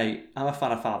them. Mate, I'm a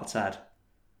fan of Father Ted.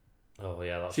 Oh,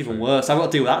 yeah, that's It's even worse. I've got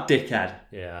to deal with that dickhead.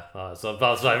 Yeah,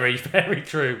 that's very, very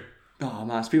true. Oh,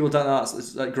 man, so people don't know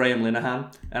it's like Graham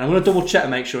Linehan. And I'm going to double check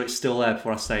and make sure it's still there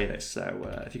before I say this.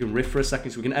 So if you can riff for a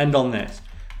second so we can end on this.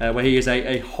 Where he is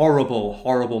a horrible,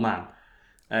 horrible man.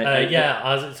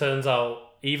 As it turns out,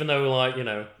 even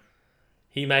though,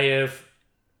 he may have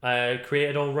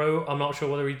created or wrote, I'm not sure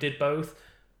whether he did both,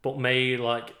 but made,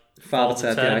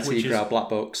 Father Ted, the IT Crowd, Black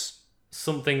Books.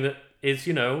 Something that is,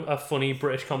 a funny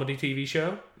British comedy TV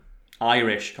show.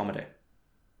 Irish comedy.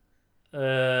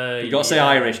 You've got to say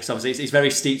Irish, because obviously it's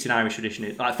very steeped in Irish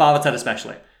tradition. Like Father Ted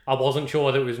especially. I wasn't sure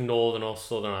whether it was Northern or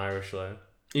Southern Irish, though.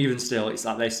 Even still, it's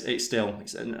a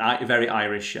very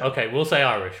Irish show. Okay, we'll say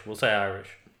Irish.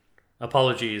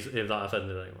 Apologies if that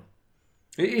offended anyone.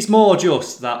 It's more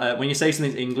just that when you say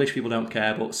something's English, people don't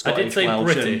care, but Scottish, I did say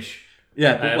Welsh, British.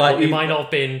 But it might not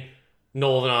have been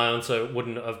Northern Ireland, so it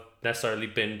wouldn't have necessarily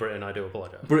been Britain. I do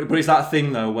apologise. But it's that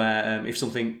thing though, where if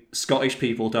something Scottish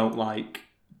people don't like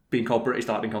being called British,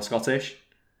 they like being called Scottish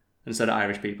instead of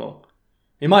Irish people.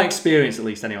 In my experience, at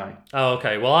least, anyway. Oh,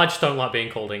 okay. Well, I just don't like being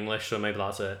called English, so maybe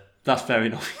that's it. That's fair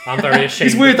enough. I'm very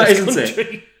ashamed. It's weird, that, isn't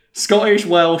it? Scottish,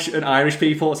 Welsh, and Irish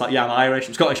people. It's like, yeah, I'm Irish.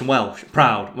 I'm Scottish and Welsh.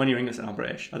 Proud. When you're English, I'm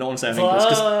British. I don't want to say I'm English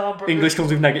because English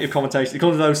comes with negative connotations. It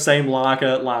comes with those same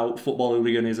lager, loud football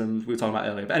hooliganisms we were talking about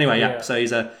earlier. But anyway, yeah. So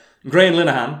he's a Graham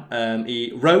Linehan.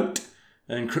 He wrote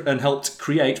and helped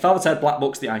create Father Ted, Black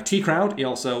Books, the IT Crowd. He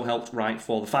also helped write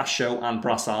for The Fast Show and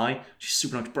Brass Eye. She's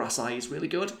super nice. Brass Eye is really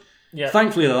good. Yeah.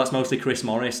 Thankfully, though, that's mostly Chris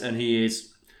Morris, and he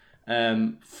is,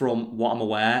 from what I'm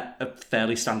aware, a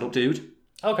fairly stand-up dude.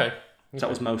 Okay. So that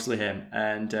was mostly him.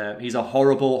 And he's a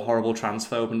horrible, horrible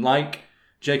transphobe. And like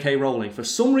J.K. Rowling, for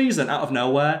some reason, out of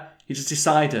nowhere, he just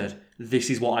decided, this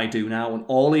is what I do now. And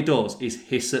all he does is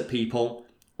hiss at people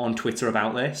on Twitter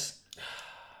about this.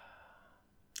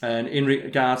 And in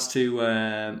regards to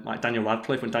Daniel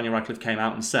Radcliffe, when Daniel Radcliffe came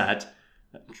out and said,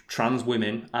 trans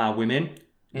women are women,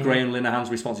 Graham Linehan's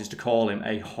response is to call him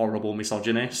a horrible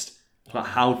misogynist. Like,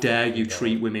 how dare you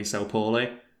treat women so poorly?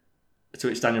 To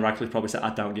which Daniel Radcliffe probably said,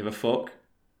 I don't give a fuck.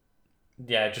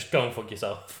 Yeah, just go and fuck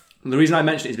yourself. And the reason I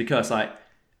mention it is because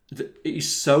it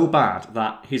is so bad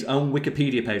that his own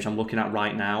Wikipedia page I'm looking at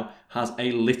right now has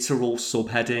a literal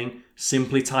subheading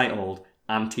simply titled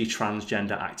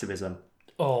Anti-Transgender Activism.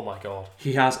 Oh my god.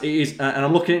 And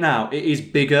I'm looking at it now, it is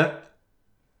bigger.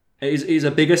 It is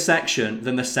a bigger section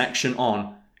than the section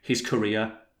on his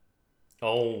career.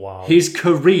 Oh, wow. His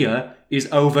career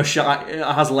is overshadowed. It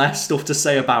has less stuff to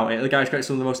say about it. The guy's created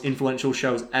some of the most influential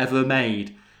shows ever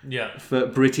made for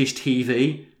British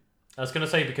TV. I was going to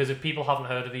say, because if people haven't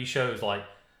heard of these shows,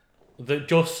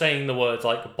 just saying the words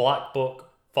like Black Books,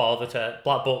 Father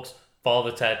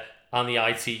Ted, and the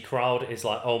IT Crowd is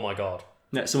like, oh my god.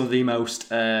 Yeah, some of the most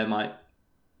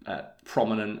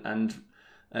prominent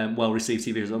and well-received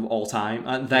TV shows of all time.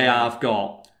 And they have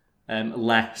got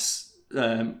less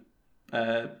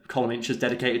column inches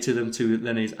dedicated to them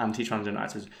than his anti-transgender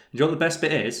activism. Do you know what the best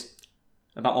bit is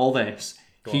about all this?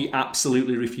 He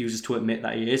absolutely refuses to admit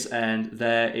that he is, and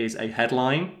there is a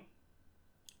headline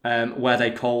where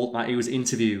they called, like, he was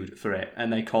interviewed for it,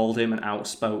 and they called him an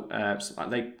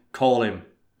they call him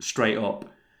straight up,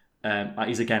 like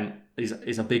he's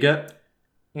a bigot.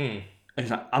 And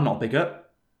he's like, I'm not a bigot.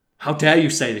 How dare you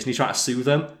say this? And he tried to sue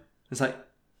them. It's like,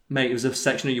 mate, it was a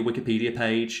section of your Wikipedia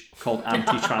page called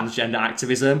anti-transgender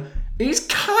activism. It's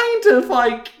kind of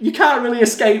like, you can't really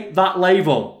escape that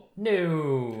label.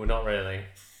 No, not really.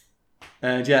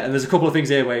 And there's a couple of things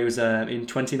here where he was, in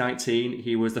 2019,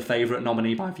 he was the favourite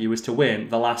nominee by viewers to win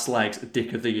the Last Legs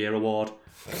Dick of the Year award.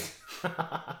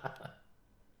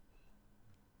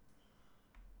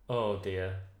 Oh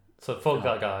dear. So fuck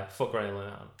that guy. Fuck Graham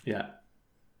Linehan. Yeah.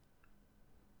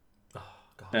 Oh,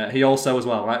 God. He also, as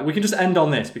well, right? We can just end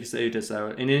on this because he did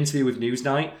so. In an interview with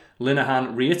Newsnight,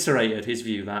 Linehan reiterated his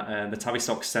view that the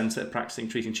Tavistock Centre practising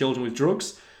treating children with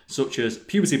drugs, such as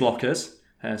puberty blockers,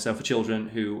 so for children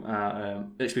who are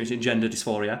experiencing gender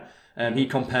dysphoria, he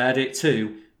compared it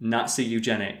to Nazi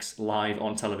eugenics live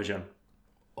on television.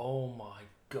 Oh my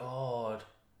God.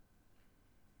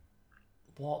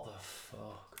 What the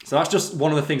fuck? So that's just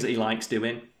one of the things that he likes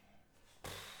doing.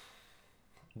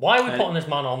 Why are we putting this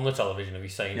man on the television if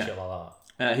he's saying shit like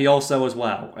that? He also, as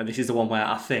well, and this is the one where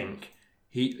I think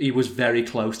he was very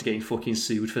close to getting fucking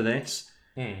sued for this,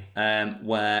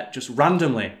 where just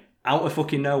randomly, out of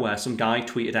fucking nowhere, some guy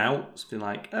tweeted out something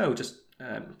like, "Oh, just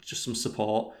some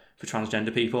support for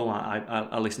transgender people.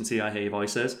 I listen to you, I hear your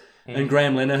voices." And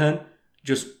Graham Linehan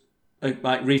just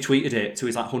retweeted it to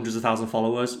his hundreds of thousands of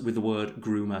followers with the word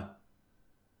groomer.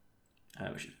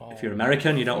 Which, if you're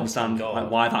American, you don't understand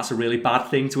why that's a really bad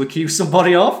thing to accuse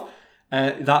somebody of.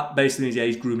 That basically means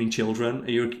he's grooming children.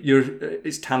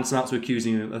 It's tantamount to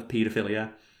accusing him of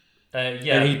paedophilia.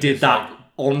 And he did that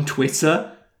on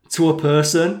Twitter to a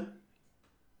person.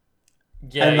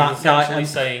 Yeah, and he's essentially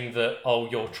saying that,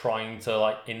 you're trying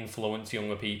to influence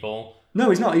younger people.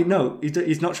 No, he's not.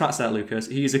 He's not trying to say that, Lucas.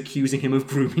 He is accusing him of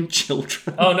grooming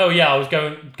children. Oh no, yeah, I was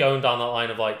going down that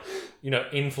line of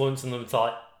influencing them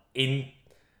to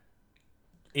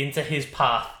into his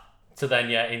path to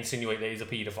then insinuate that he's a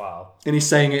paedophile. And he's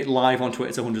saying it live on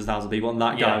Twitter to hundreds of thousands of people, and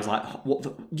that guy was like, "What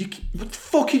the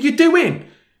fuck are you doing?"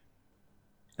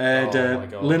 And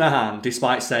Linehan,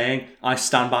 despite saying, "I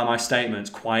stand by my statements,"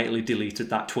 quietly deleted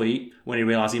that tweet when he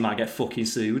realised he might get fucking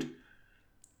sued.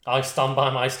 I stand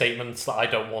by my statements that I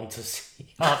don't want to see.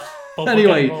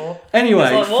 Anyway,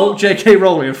 fuck J.K.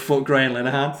 Rowling and fuck Graham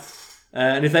Linehan.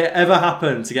 And if they ever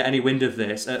happen to get any wind of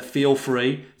this, feel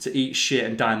free to eat shit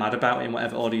and die mad about it in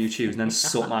whatever order you choose, and then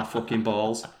suck my fucking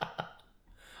balls.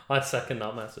 I second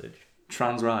that message.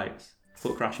 Trans rights.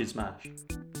 Foot crash and smash.